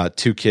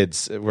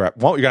 kids. You're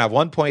going to have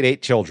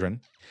 1.8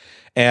 children.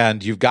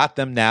 And you've got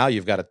them now.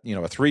 You've got a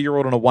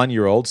 3-year-old and a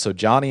 1-year-old. So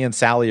Johnny and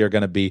Sally are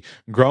going to be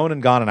grown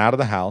and gone and out of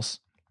the house.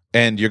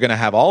 And you're going to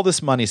have all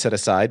this money set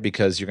aside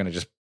because you're going to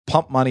just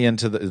pump money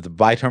into the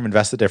buy term,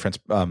 invest the difference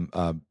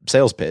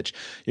sales pitch.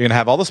 You're going to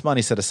have all this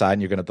money set aside,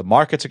 and the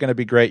markets are going to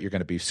be great. You're going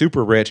to be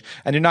super rich,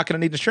 and you're not going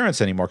to need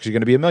insurance anymore because you're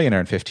going to be a millionaire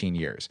in 15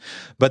 years.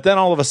 But then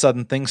all of a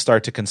sudden, things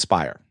start to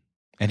conspire.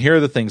 And here are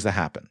the things that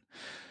happen.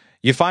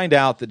 You find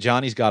out that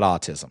Johnny's got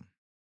autism.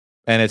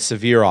 and it's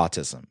severe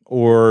autism,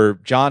 or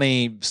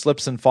Johnny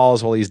slips and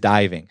falls while he's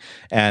diving,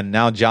 and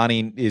now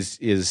Johnny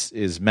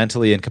is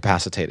mentally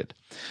incapacitated.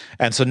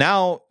 And so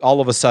now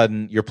all of a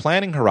sudden your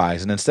planning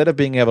horizon, instead of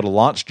being able to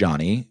launch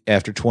Johnny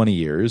after 20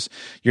 years,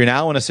 you're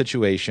now in a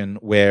situation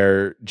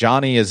where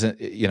Johnny is,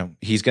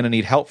 he's going to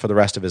need help for the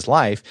rest of his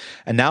life.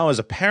 And now as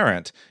a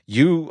parent,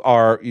 you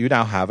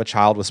now have a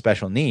child with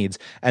special needs.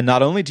 And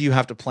not only do you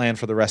have to plan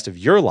for the rest of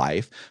your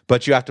life,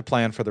 but you have to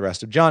plan for the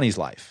rest of Johnny's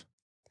life.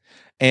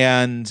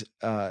 And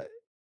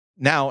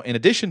now, in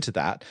addition to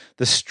that,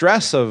 the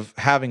stress of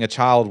having a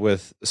child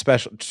with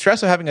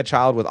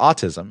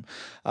autism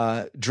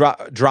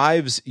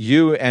drives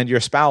you and your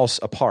spouse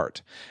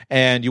apart,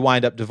 and you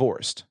wind up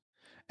divorced.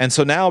 And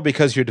so now,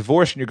 because you're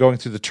divorced and you're going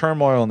through the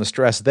turmoil and the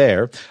stress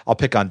there, I'll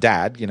pick on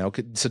dad.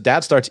 So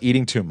dad starts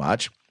eating too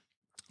much.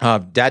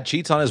 Dad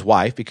cheats on his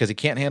wife because he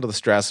can't handle the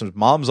stress, and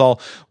mom's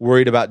all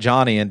worried about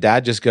Johnny, and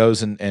dad just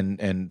goes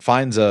and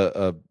finds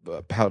a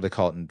how do they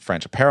call it in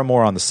French, a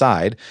paramour on the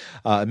side,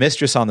 a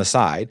mistress on the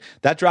side.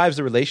 That drives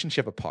the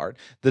relationship apart.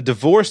 The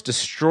divorce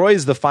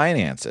destroys the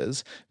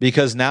finances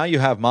because now you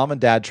have mom and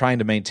dad trying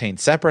to maintain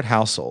separate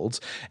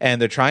households, and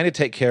they're trying to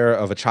take care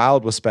of a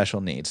child with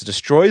special needs. It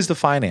destroys the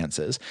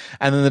finances,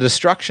 and then the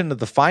destruction of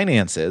the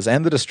finances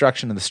and the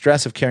destruction and the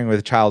stress of caring with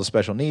a child with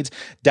special needs,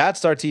 dad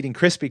starts eating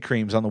Krispy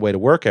Kremes on the way to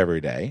work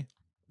every day,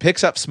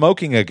 picks up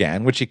smoking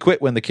again, which he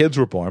quit when the kids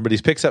were born, but he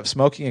picks up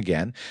smoking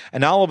again. And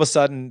now all of a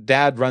sudden,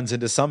 dad runs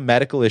into some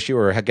medical issue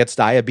or gets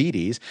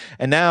diabetes.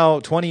 And now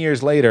 20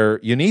 years later,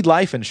 you need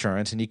life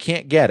insurance and you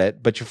can't get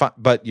it, but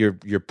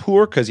you're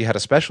poor because you had a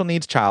special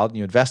needs child and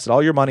you invested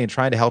all your money in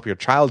trying to help your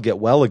child get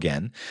well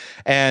again.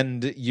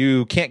 And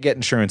you can't get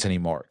insurance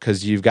anymore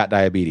because you've got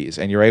diabetes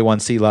and your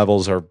A1C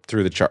levels are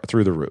through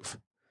the roof.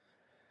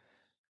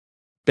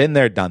 Been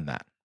there, done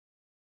that.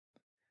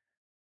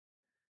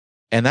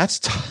 And that's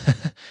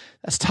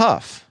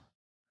tough.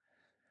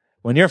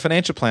 When you're a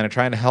financial planner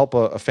trying to help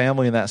a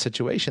family in that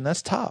situation,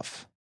 that's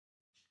tough.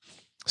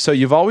 So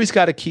you've always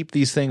got to keep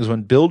these things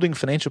when building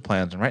financial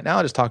plans. And right now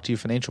I just talk to you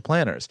financial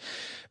planners.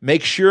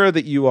 Make sure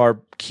that you are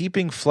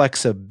keeping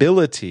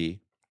flexibility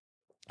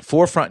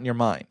forefront in your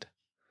mind.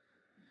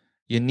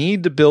 You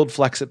need to build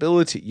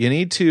flexibility. You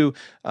need to,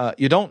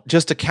 you don't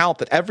just account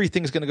that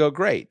everything's going to go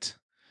great.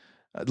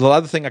 The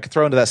other thing I could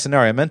throw into that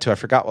scenario, I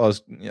forgot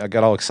I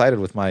got all excited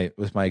with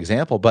my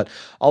example, but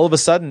all of a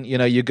sudden,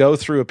 you go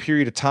through a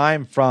period of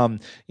time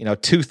from,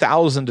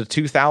 2000 to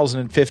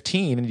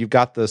 2015, and you've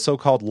got the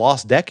so-called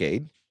lost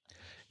decade,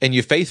 and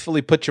you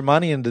faithfully put your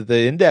money into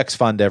the index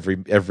fund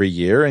every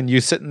year, and you're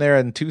sitting there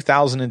in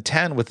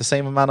 2010 with the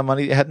same amount of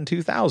money you had in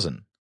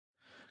 2000.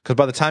 Because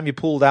by the time you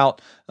pulled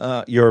out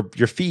your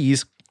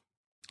fees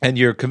and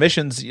your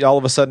commissions, all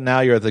of a sudden now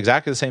you're at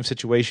exactly the same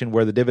situation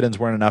where the dividends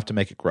weren't enough to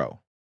make it grow.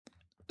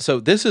 So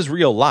this is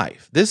real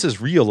life. This is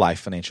real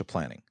life financial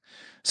planning.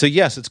 So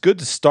yes, it's good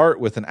to start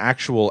with an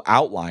actual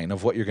outline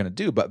of what you're going to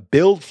do, but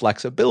build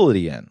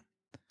flexibility in.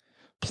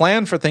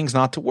 Plan for things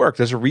not to work.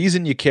 There's a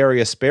reason you carry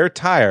a spare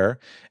tire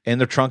in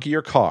the trunk of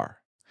your car.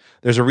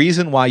 There's a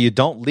reason why you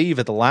don't leave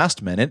at the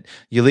last minute.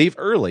 You leave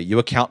early. You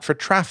account for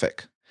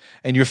traffic.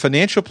 And your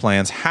financial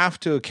plans have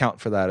to account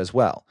for that as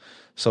well.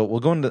 So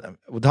we're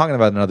talking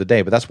about it another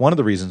day, but that's one of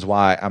the reasons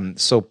why I'm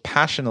so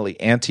passionately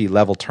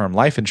anti-level term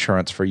life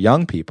insurance for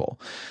young people.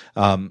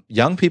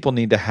 Young people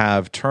need to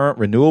have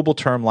renewable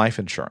term life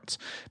insurance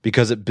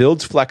because it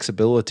builds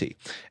flexibility.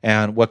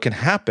 And what can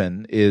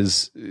happen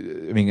is,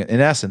 in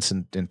essence,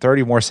 in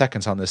 30 more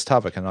seconds on this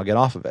topic, and I'll get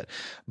off of it,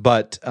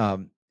 but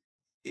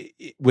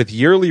with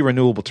yearly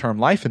renewable term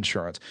life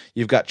insurance,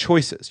 you've got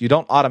choices. You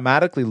don't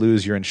automatically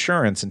lose your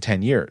insurance in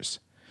 10 years.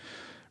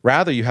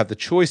 Rather, you have the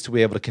choice to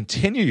be able to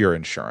continue your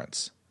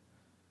insurance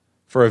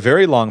for a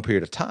very long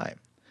period of time.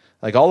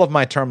 Like all of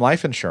my term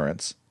life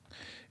insurance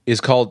is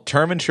called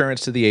term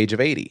insurance to the age of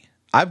 80.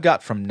 I've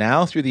got from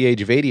now through the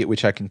age of 80 at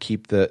which I can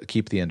keep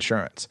the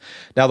insurance.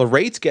 Now, the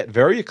rates get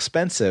very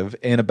expensive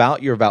in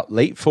about your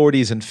late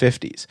 40s and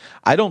 50s.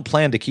 I don't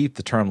plan to keep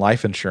the term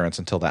life insurance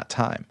until that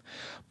time.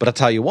 But I'll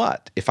tell you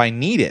what, if I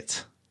need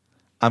it,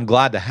 I'm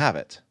glad to have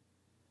it.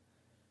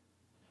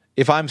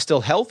 If I'm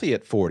still healthy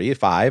at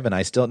 45 and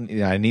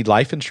I need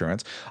life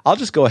insurance, I'll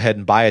just go ahead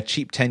and buy a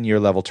cheap 10-year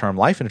level term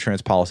life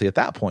insurance policy at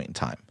that point in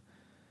time.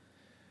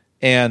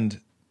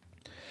 And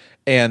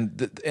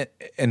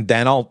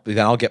then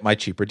I'll get my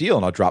cheaper deal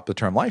and I'll drop the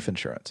term life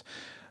insurance.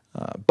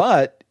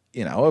 But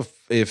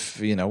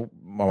if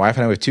my wife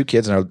and I have 2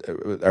 kids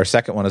and our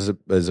second one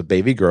is a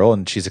baby girl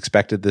and she's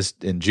expected this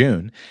in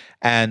June,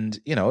 and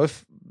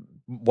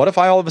what if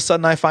all of a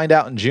sudden I find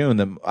out in June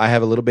that I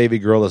have a little baby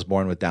girl that's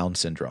born with Down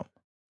syndrome?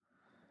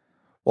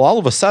 Well, all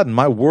of a sudden,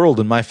 my world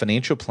and my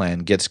financial plan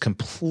gets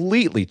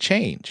completely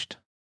changed.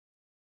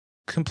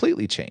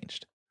 Completely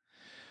changed.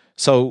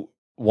 So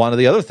one of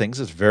the other things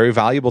that's very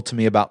valuable to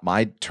me about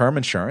my term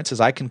insurance is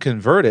I can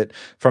convert it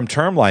from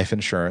term life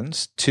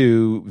insurance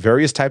to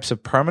various types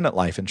of permanent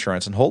life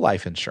insurance and whole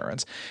life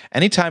insurance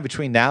anytime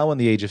between now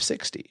and the age of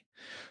 60.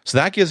 So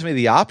that gives me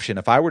the option.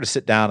 If I were to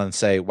sit down and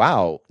say,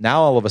 wow,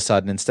 now all of a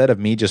sudden, instead of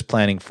me just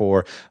planning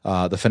for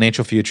the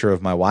financial future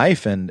of my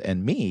wife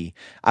and me,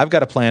 I've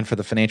got a plan for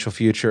the financial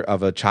future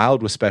of a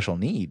child with special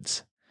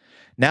needs.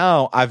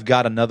 Now I've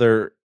got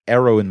another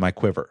arrow in my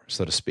quiver,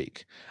 so to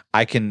speak.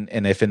 I can,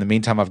 and if in the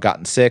meantime I've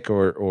gotten sick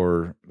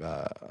or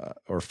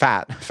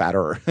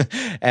fatter,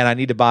 and I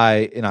need to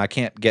buy, I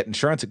can't get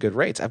insurance at good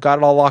rates, I've got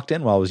it all locked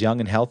in while I was young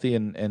and healthy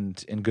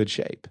and in good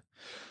shape.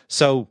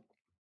 So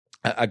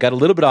I got a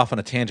little bit off on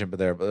a tangent, but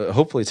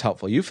hopefully it's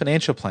helpful. You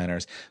financial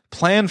planners,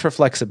 plan for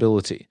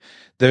flexibility.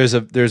 There's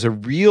a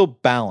real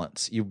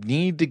balance. You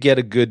need to get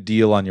a good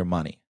deal on your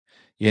money.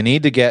 You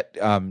need to get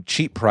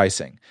cheap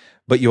pricing,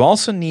 but you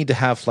also need to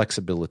have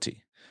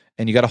flexibility,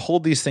 and you got to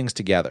hold these things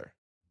together.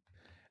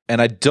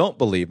 And I don't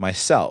believe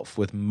myself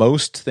with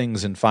most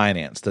things in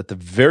finance that the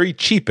very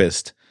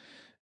cheapest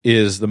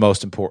is the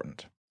most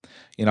important.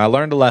 I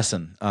learned a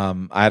lesson.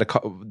 I've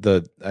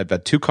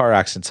had 2 car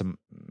accidents,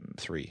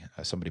 3.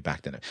 Somebody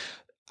backed in it.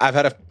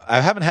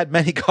 I haven't had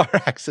many car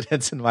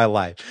accidents in my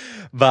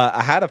life, but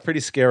I had a pretty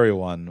scary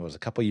one. It was a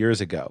couple years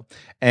ago,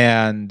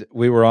 and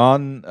we were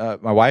on.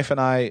 My wife and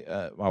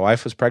I. My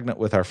wife was pregnant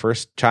with our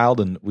first child,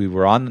 and we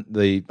were on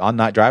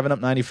night driving up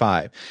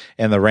 95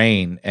 in the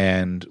rain,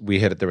 and we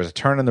hit it. There was a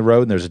turn in the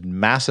road, and there's a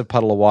massive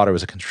puddle of water. It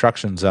was a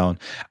construction zone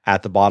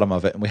at the bottom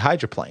of it, and we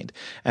hydroplaned,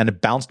 and it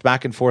bounced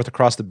back and forth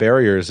across the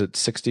barriers at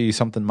 60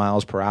 something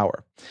miles per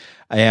hour,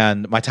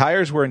 and my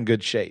tires were in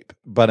good shape,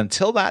 but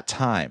until that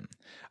time,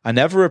 I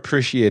never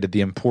appreciated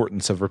the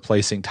importance of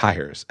replacing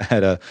tires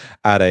at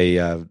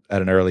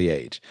an early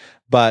age.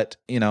 But,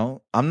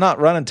 I'm not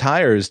running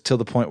tires till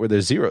the point where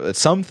there's zero. At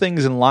some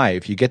things in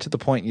life, you get to the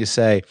point and you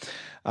say,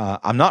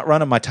 I'm not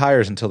running my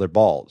tires until they're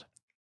bald.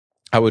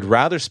 I would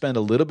rather spend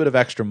a little bit of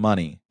extra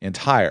money in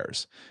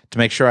tires to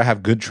make sure I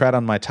have good tread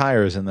on my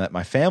tires and that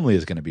my family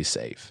is going to be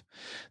safe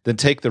than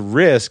take the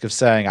risk of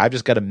saying, I've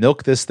just got to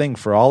milk this thing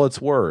for all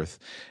it's worth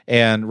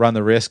and run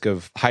the risk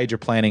of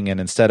hydroplaning, and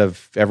instead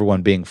of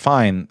everyone being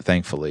fine,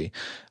 thankfully,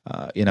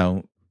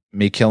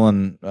 me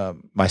killing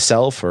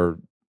myself or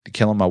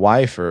killing my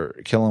wife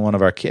or killing one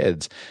of our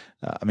kids.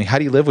 How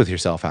do you live with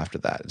yourself after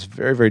that? It's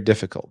very, very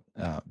difficult.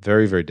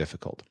 Very, very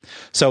difficult.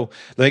 So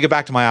let me get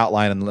back to my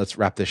outline and let's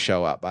wrap this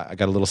show up. I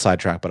got a little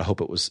sidetracked, but I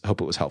hope it was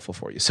helpful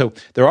for you. So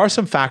there are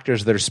some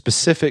factors that are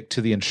specific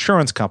to the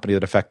insurance company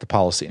that affect the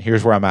policy, and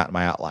here's where I'm at in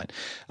my outline.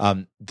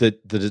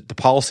 The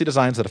policy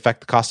designs that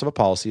affect the cost of a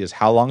policy is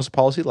how long does the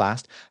policy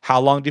last, how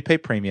long do you pay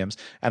premiums,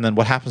 and then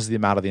what happens to the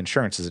amount of the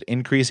insurance? Is it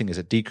increasing? Is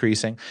it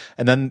decreasing?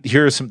 And then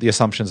here are some of the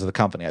assumptions of the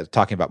company. I was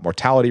talking about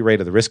mortality rate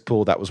of the risk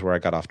pool. That was where I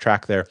got off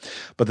track there.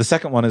 But the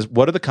second one is,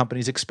 what are the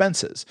company's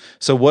expenses?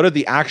 So what are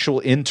the actual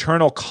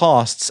internal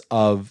costs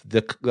of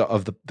the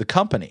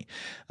company?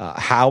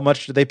 How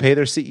much do they pay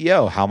their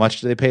CEO? How much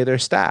do they pay their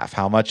staff?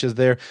 How much does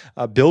their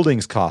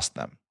buildings cost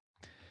them?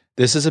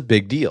 This is a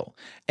big deal.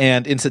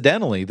 And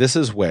incidentally, this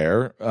is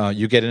where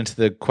you get into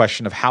the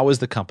question of how is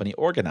the company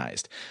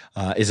organized?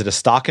 Is it a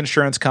stock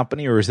insurance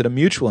company or is it a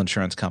mutual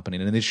insurance company?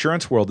 And in the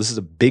insurance world, this is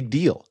a big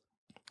deal.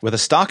 With a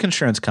stock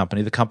insurance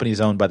company, the company is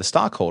owned by the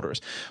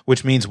stockholders,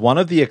 which means one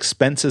of the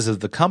expenses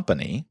of the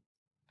company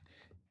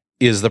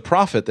is the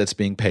profit that's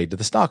being paid to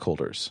the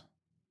stockholders,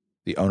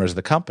 the owners of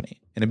the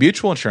company. In a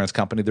mutual insurance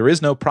company, there is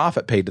no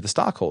profit paid to the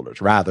stockholders.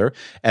 Rather,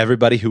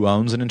 everybody who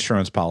owns an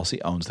insurance policy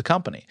owns the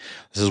company.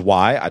 This is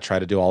why I try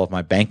to do all of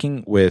my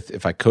banking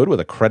if I could, with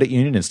a credit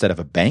union instead of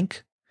a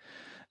bank.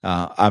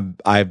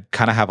 I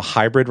kind of have a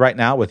hybrid right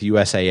now with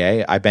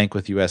USAA. I bank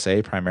with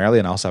USAA primarily,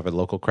 and I also have a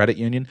local credit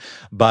union.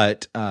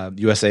 But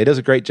USAA does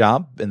a great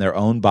job, and they're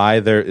owned by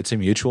it's a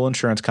mutual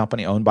insurance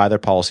company owned by their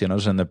policy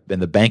owners, and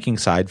the banking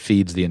side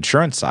feeds the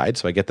insurance side.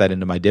 So I get that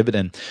into my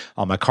dividend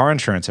on my car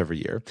insurance every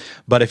year.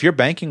 But if you're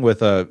banking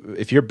with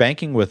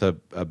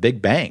a big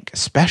bank,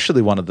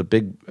 especially one of the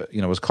big,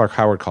 as Clark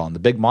Howard called them, the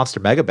big monster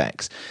mega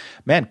banks,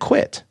 man,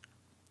 quit.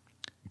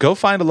 Go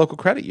find a local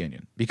credit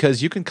union,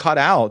 because you can cut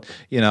out,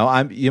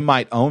 you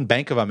might own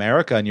Bank of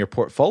America in your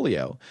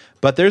portfolio,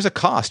 but there's a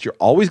cost. You're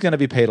always going to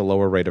be paid a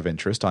lower rate of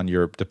interest on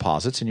your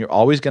deposits, and you're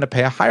always going to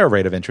pay a higher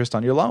rate of interest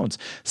on your loans,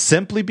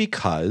 simply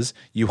because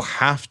you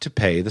have to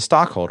pay the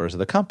stockholders of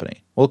the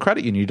company. Well,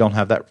 credit union, you don't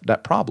have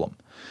that problem.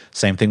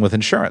 Same thing with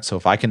insurance. So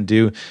if I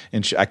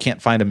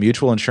can't find a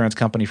mutual insurance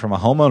company from a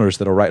homeowners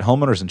that'll write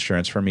homeowners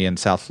insurance for me in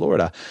South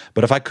Florida,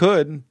 but if I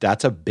could,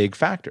 that's a big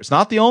factor. It's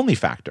not the only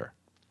factor.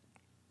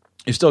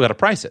 You've still got to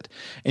price it.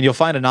 And you'll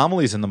find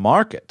anomalies in the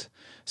market.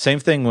 Same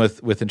thing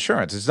with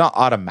insurance. It's not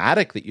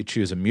automatic that you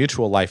choose a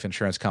mutual life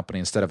insurance company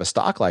instead of a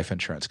stock life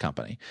insurance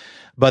company.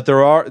 But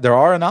there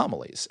are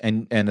anomalies.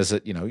 And as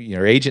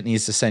your agent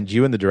needs to send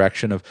you in the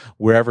direction of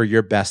wherever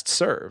you're best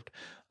served.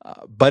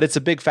 But it's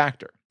a big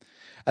factor.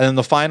 And then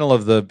the final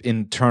of the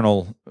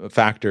internal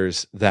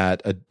factors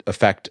that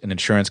affect an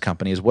insurance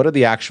company is, what are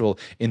the actual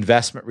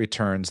investment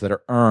returns that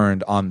are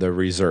earned on the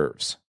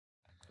reserves?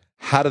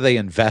 How do they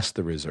invest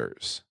the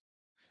reserves?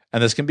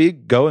 And this can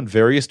go in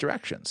various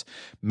directions.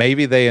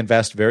 Maybe they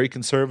invest very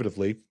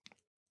conservatively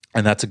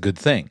and that's a good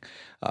thing.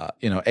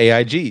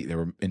 AIG, they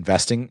were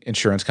investing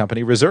insurance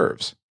company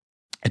reserves.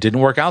 It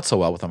didn't work out so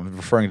well with them. I'm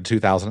referring to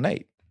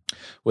 2008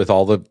 with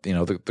all the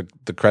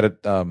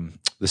credit, the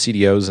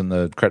CDOs and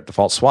the credit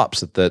default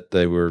swaps that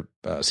they were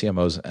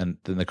CMOs, and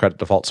then the credit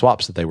default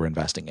swaps that they were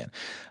investing in.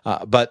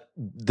 But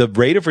the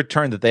rate of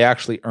return that they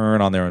actually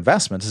earn on their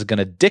investments is going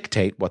to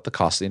dictate what the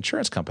costs of the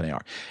insurance company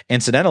are.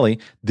 Incidentally,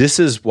 this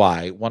is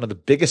why one of the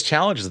biggest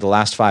challenges of the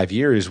last 5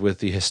 years with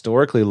the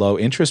historically low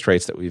interest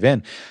rates that we've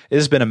in, it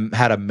has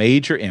had a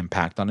major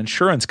impact on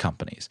insurance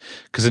companies,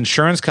 because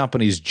insurance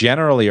companies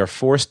generally are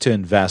forced to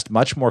invest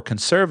much more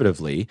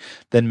conservatively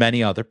than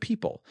many other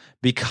people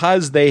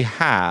because they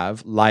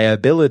have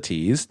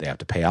liabilities. They have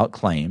to pay out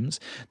claims.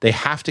 They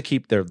have to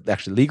they're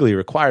actually legally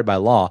required by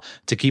law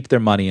to keep their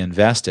money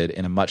invested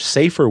in a much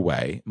safer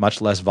way,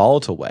 much less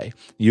volatile way.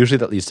 Usually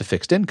that leads to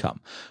fixed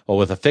income. Well,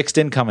 with a fixed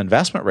income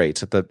investment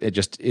rates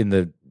in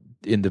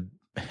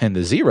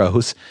the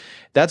zeros,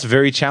 that's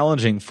very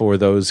challenging for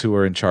those who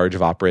are in charge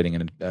of operating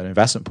an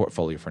investment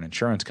portfolio for an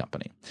insurance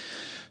company.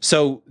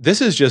 So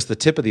this is just the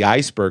tip of the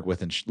iceberg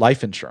with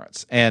life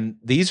insurance. And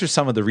these are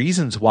some of the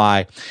reasons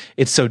why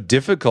it's so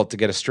difficult to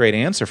get a straight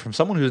answer from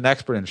someone who's an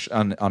expert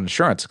on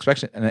insurance.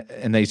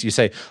 And you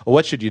say, well,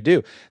 what should you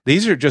do?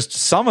 These are just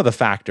some of the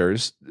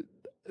factors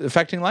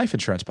affecting life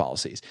insurance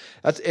policies.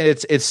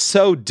 It's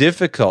so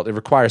difficult. It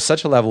requires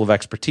such a level of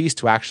expertise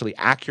to actually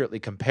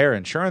accurately compare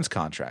insurance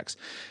contracts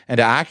and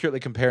to accurately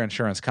compare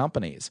insurance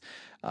companies.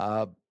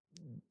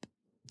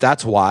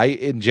 That's why,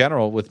 in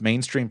general, with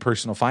mainstream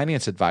personal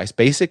finance advice,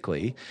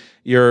 basically,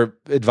 your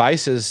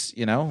advice is,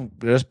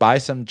 just buy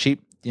some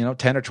cheap, 10 or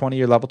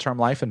 20-year level term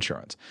life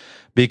insurance.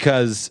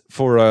 Because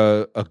for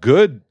a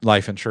good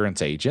life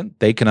insurance agent,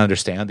 they can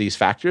understand these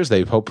factors.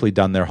 They've hopefully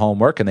done their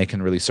homework and they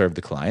can really serve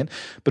the client.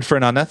 But for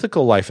an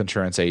unethical life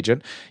insurance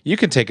agent, you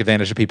can take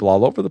advantage of people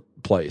all over the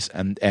place.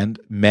 And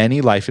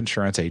many life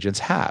insurance agents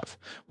have,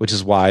 which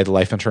is why the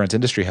life insurance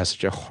industry has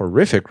such a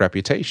horrific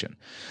reputation.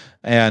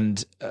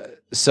 And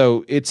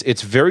so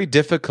it's very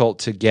difficult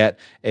to get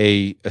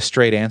a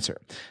straight answer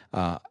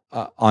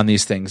on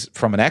these things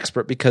from an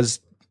expert because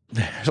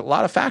there's a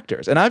lot of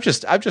factors. And I've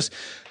just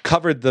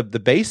covered the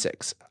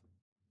basics.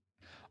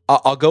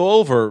 I'll go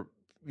over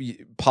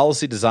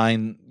policy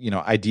design,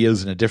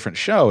 ideas in a different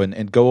show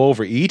and go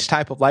over each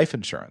type of life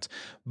insurance.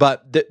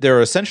 But there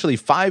are essentially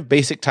 5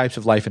 basic types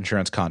of life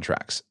insurance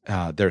contracts.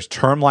 There's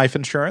term life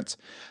insurance,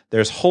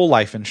 there's whole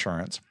life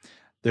insurance,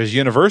 there's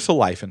universal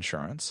life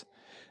insurance.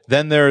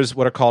 Then there's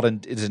what are called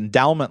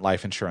endowment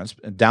life insurance.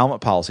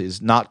 Endowment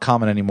policies, not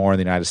common anymore in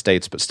the United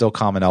States, but still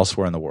common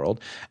elsewhere in the world.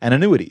 And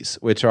annuities,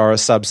 which are a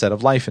subset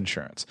of life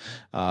insurance.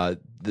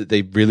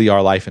 They really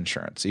are life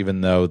insurance,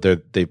 even though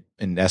they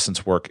in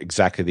essence work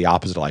exactly the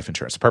opposite of life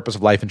insurance. The purpose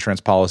of life insurance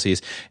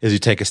policies is you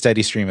take a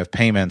steady stream of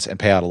payments and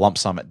pay out a lump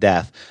sum at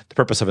death. The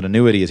purpose of an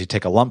annuity is you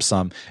take a lump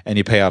sum and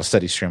you pay out a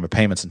steady stream of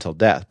payments until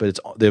death.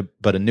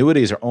 But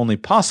annuities are only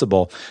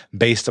possible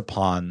based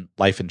upon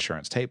life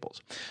insurance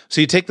tables.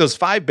 So you take those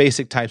 5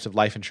 basic types of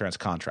life insurance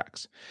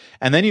contracts,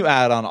 and then you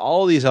add on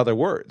all these other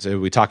words. Are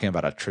we talking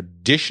about a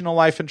traditional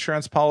life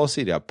insurance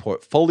policy, a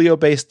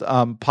portfolio-based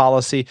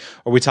policy?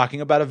 Are we talking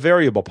about a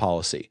variable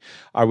policy?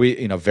 Are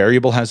we,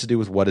 variable has to do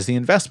with what is the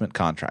investment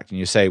contract. And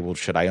you say, well,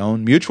 should I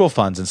own mutual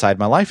funds inside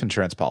my life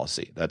insurance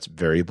policy? That's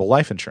variable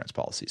life insurance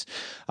policies.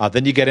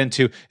 Then you get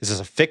into, is this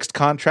a fixed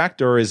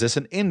contract or is this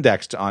an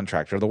indexed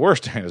contract? Or the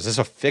worst, is this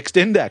a fixed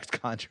indexed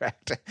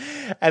contract?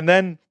 And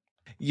then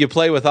you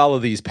play with all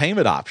of these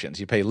payment options.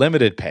 You pay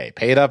limited pay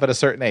it up at a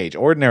certain age,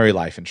 ordinary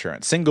life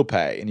insurance, single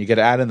pay, and you get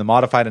to add in the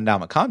modified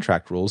endowment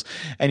contract rules,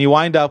 and you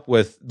wind up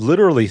with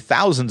literally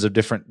thousands of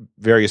different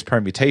various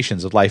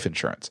permutations of life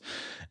insurance.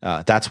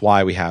 That's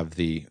why we have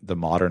the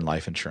modern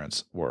life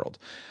insurance world.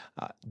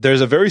 There's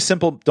a very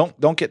simple,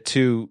 don't get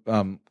too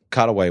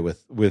cut away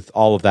with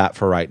all of that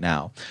for right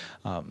now.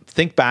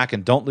 Think back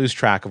and don't lose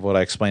track of what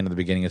I explained at the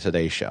beginning of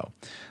today's show.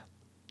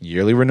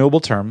 Yearly renewable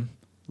term,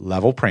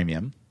 level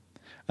premium,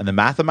 and the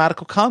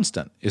mathematical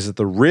constant is that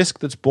the risk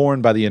that's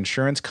borne by the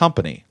insurance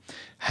company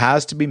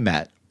has to be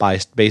met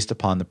based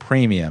upon the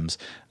premiums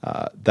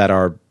that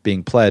are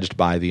being pledged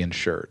by the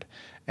insured.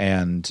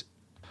 And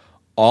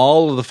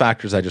all of the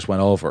factors I just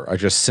went over are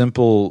just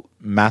simple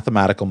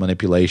mathematical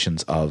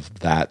manipulations of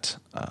that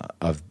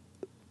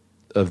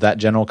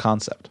general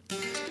concept.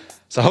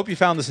 So I hope you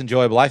found this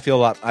enjoyable. I feel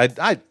a lot. I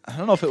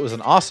don't know if it was an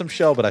awesome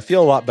show, but I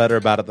feel a lot better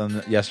about it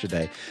than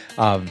yesterday.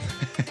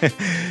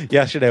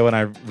 Yesterday when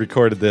I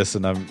recorded this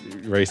and I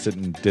erased it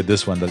and did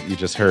this one that you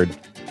just heard,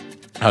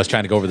 I was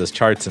trying to go over those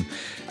charts and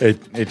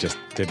it just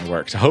didn't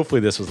work. So hopefully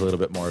this was a little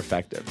bit more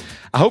effective.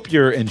 I hope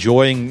you're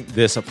enjoying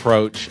this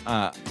approach.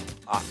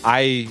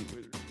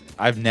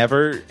 I've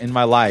never in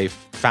my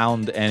life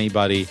found any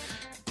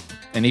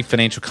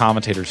financial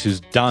commentators who's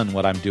done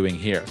what I'm doing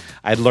here.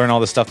 I'd learned all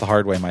this stuff the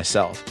hard way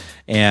myself.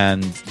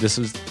 And this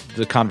is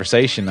the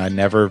conversation I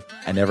never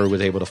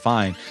was able to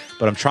find.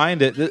 But I'm trying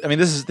to. I mean,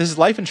 this is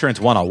life insurance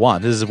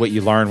 101. This is what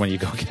you learn when you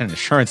go get an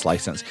insurance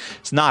license.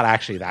 It's not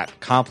actually that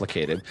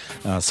complicated.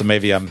 So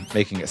maybe I'm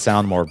making it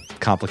sound more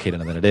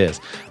complicated than it is.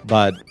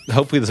 But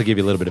hopefully this will give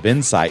you a little bit of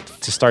insight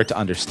to start to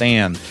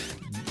understand,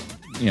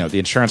 the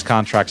insurance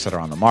contracts that are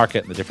on the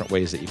market and the different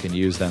ways that you can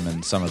use them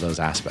and some of those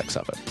aspects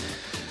of it.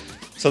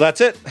 So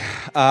that's it.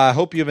 I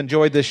hope you've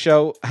enjoyed this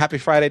show. Happy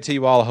Friday to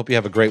you all. I hope you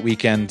have a great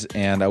weekend,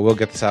 and I will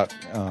get this out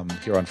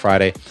here on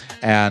Friday.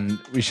 And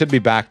we should be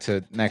back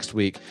to next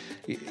week.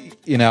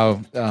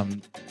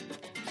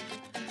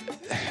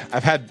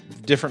 I've had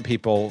different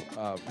people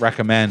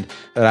recommend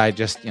that I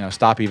just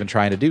stop even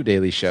trying to do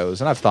daily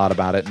shows, and I've thought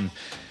about it, and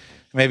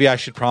maybe I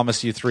should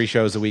promise you 3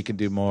 shows a week and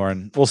do more,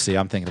 and we'll see.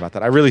 I'm thinking about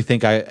that. I really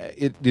think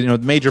the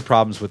major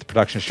problems with the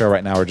production show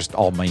right now are just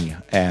all me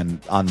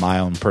and on my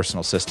own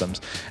personal systems,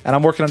 and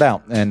I'm working it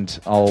out, and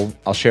I'll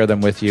share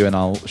them with you, and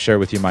I'll share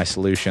with you my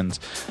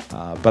solutions.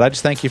 But I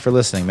just thank you for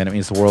listening, man. It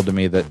means the world to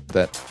me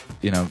that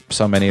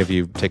so many of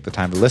you take the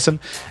time to listen,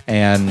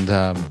 and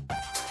I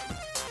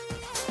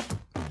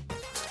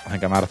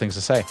think I'm out of things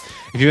to say.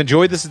 If you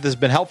enjoyed this has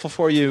been helpful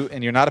for you,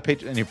 and you're not a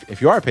patron, and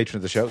if you are a patron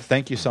of the show,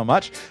 thank you so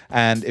much.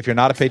 And if you're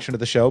not a patron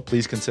of the show,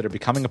 please consider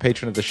becoming a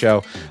patron of the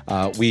show.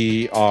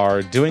 We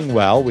are doing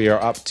well. We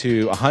are up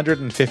to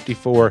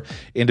 154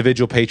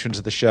 individual patrons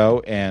of the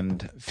show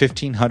and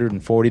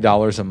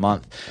 $1,540 a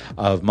month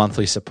of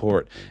monthly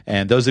support.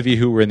 And those of you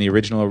who were in the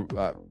original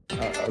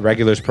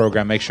regulars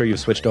program, make sure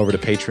you've switched over to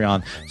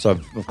Patreon. So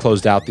I've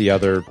closed out the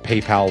other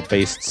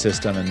PayPal-based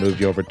system and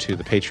moved you over to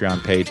the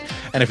Patreon page.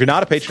 And if you're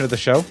not a patron of the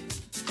show,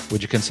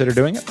 would you consider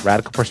doing it?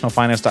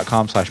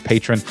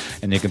 RadicalPersonalFinance.com/patron,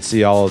 and you can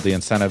see all of the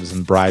incentives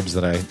and bribes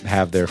that I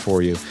have there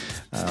for you.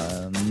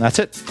 That's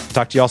it.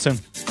 Talk to you all soon.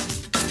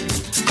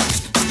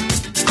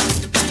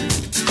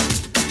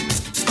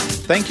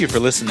 Thank you for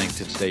listening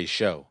to today's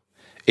show.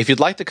 If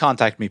you'd like to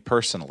contact me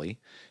personally,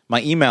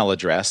 my email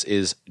address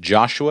is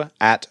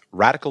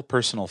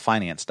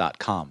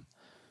joshua@radicalpersonalfinance.com.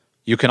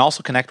 You can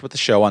also connect with the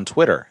show on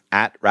Twitter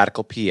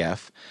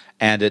 @RadicalPF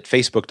and at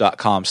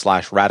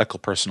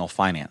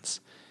facebook.com/radicalpersonalfinance.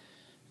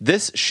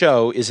 This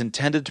show is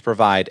intended to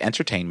provide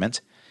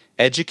entertainment,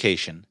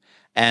 education,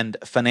 and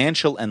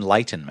financial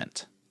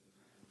enlightenment.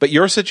 But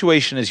your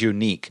situation is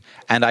unique,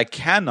 and I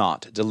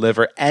cannot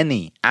deliver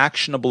any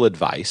actionable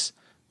advice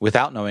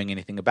without knowing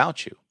anything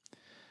about you.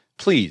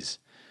 Please,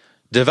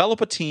 develop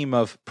a team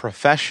of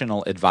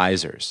professional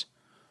advisors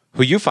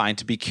who you find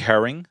to be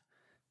caring,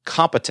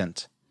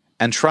 competent,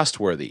 and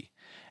trustworthy,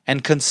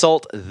 and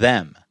consult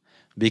them,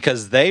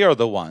 because they are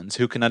the ones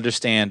who can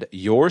understand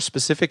your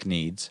specific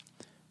needs,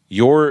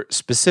 your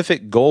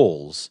specific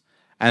goals,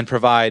 and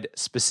provide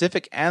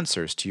specific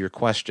answers to your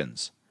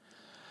questions.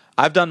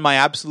 I've done my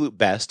absolute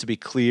best to be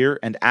clear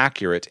and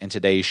accurate in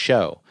today's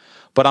show,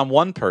 but I'm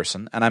one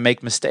person and I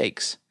make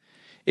mistakes.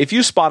 If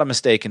you spot a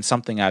mistake in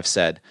something I've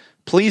said,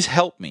 please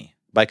help me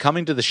by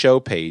coming to the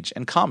show page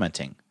and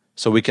commenting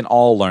so we can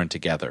all learn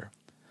together.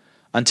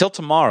 Until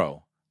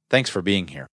tomorrow, thanks for being here.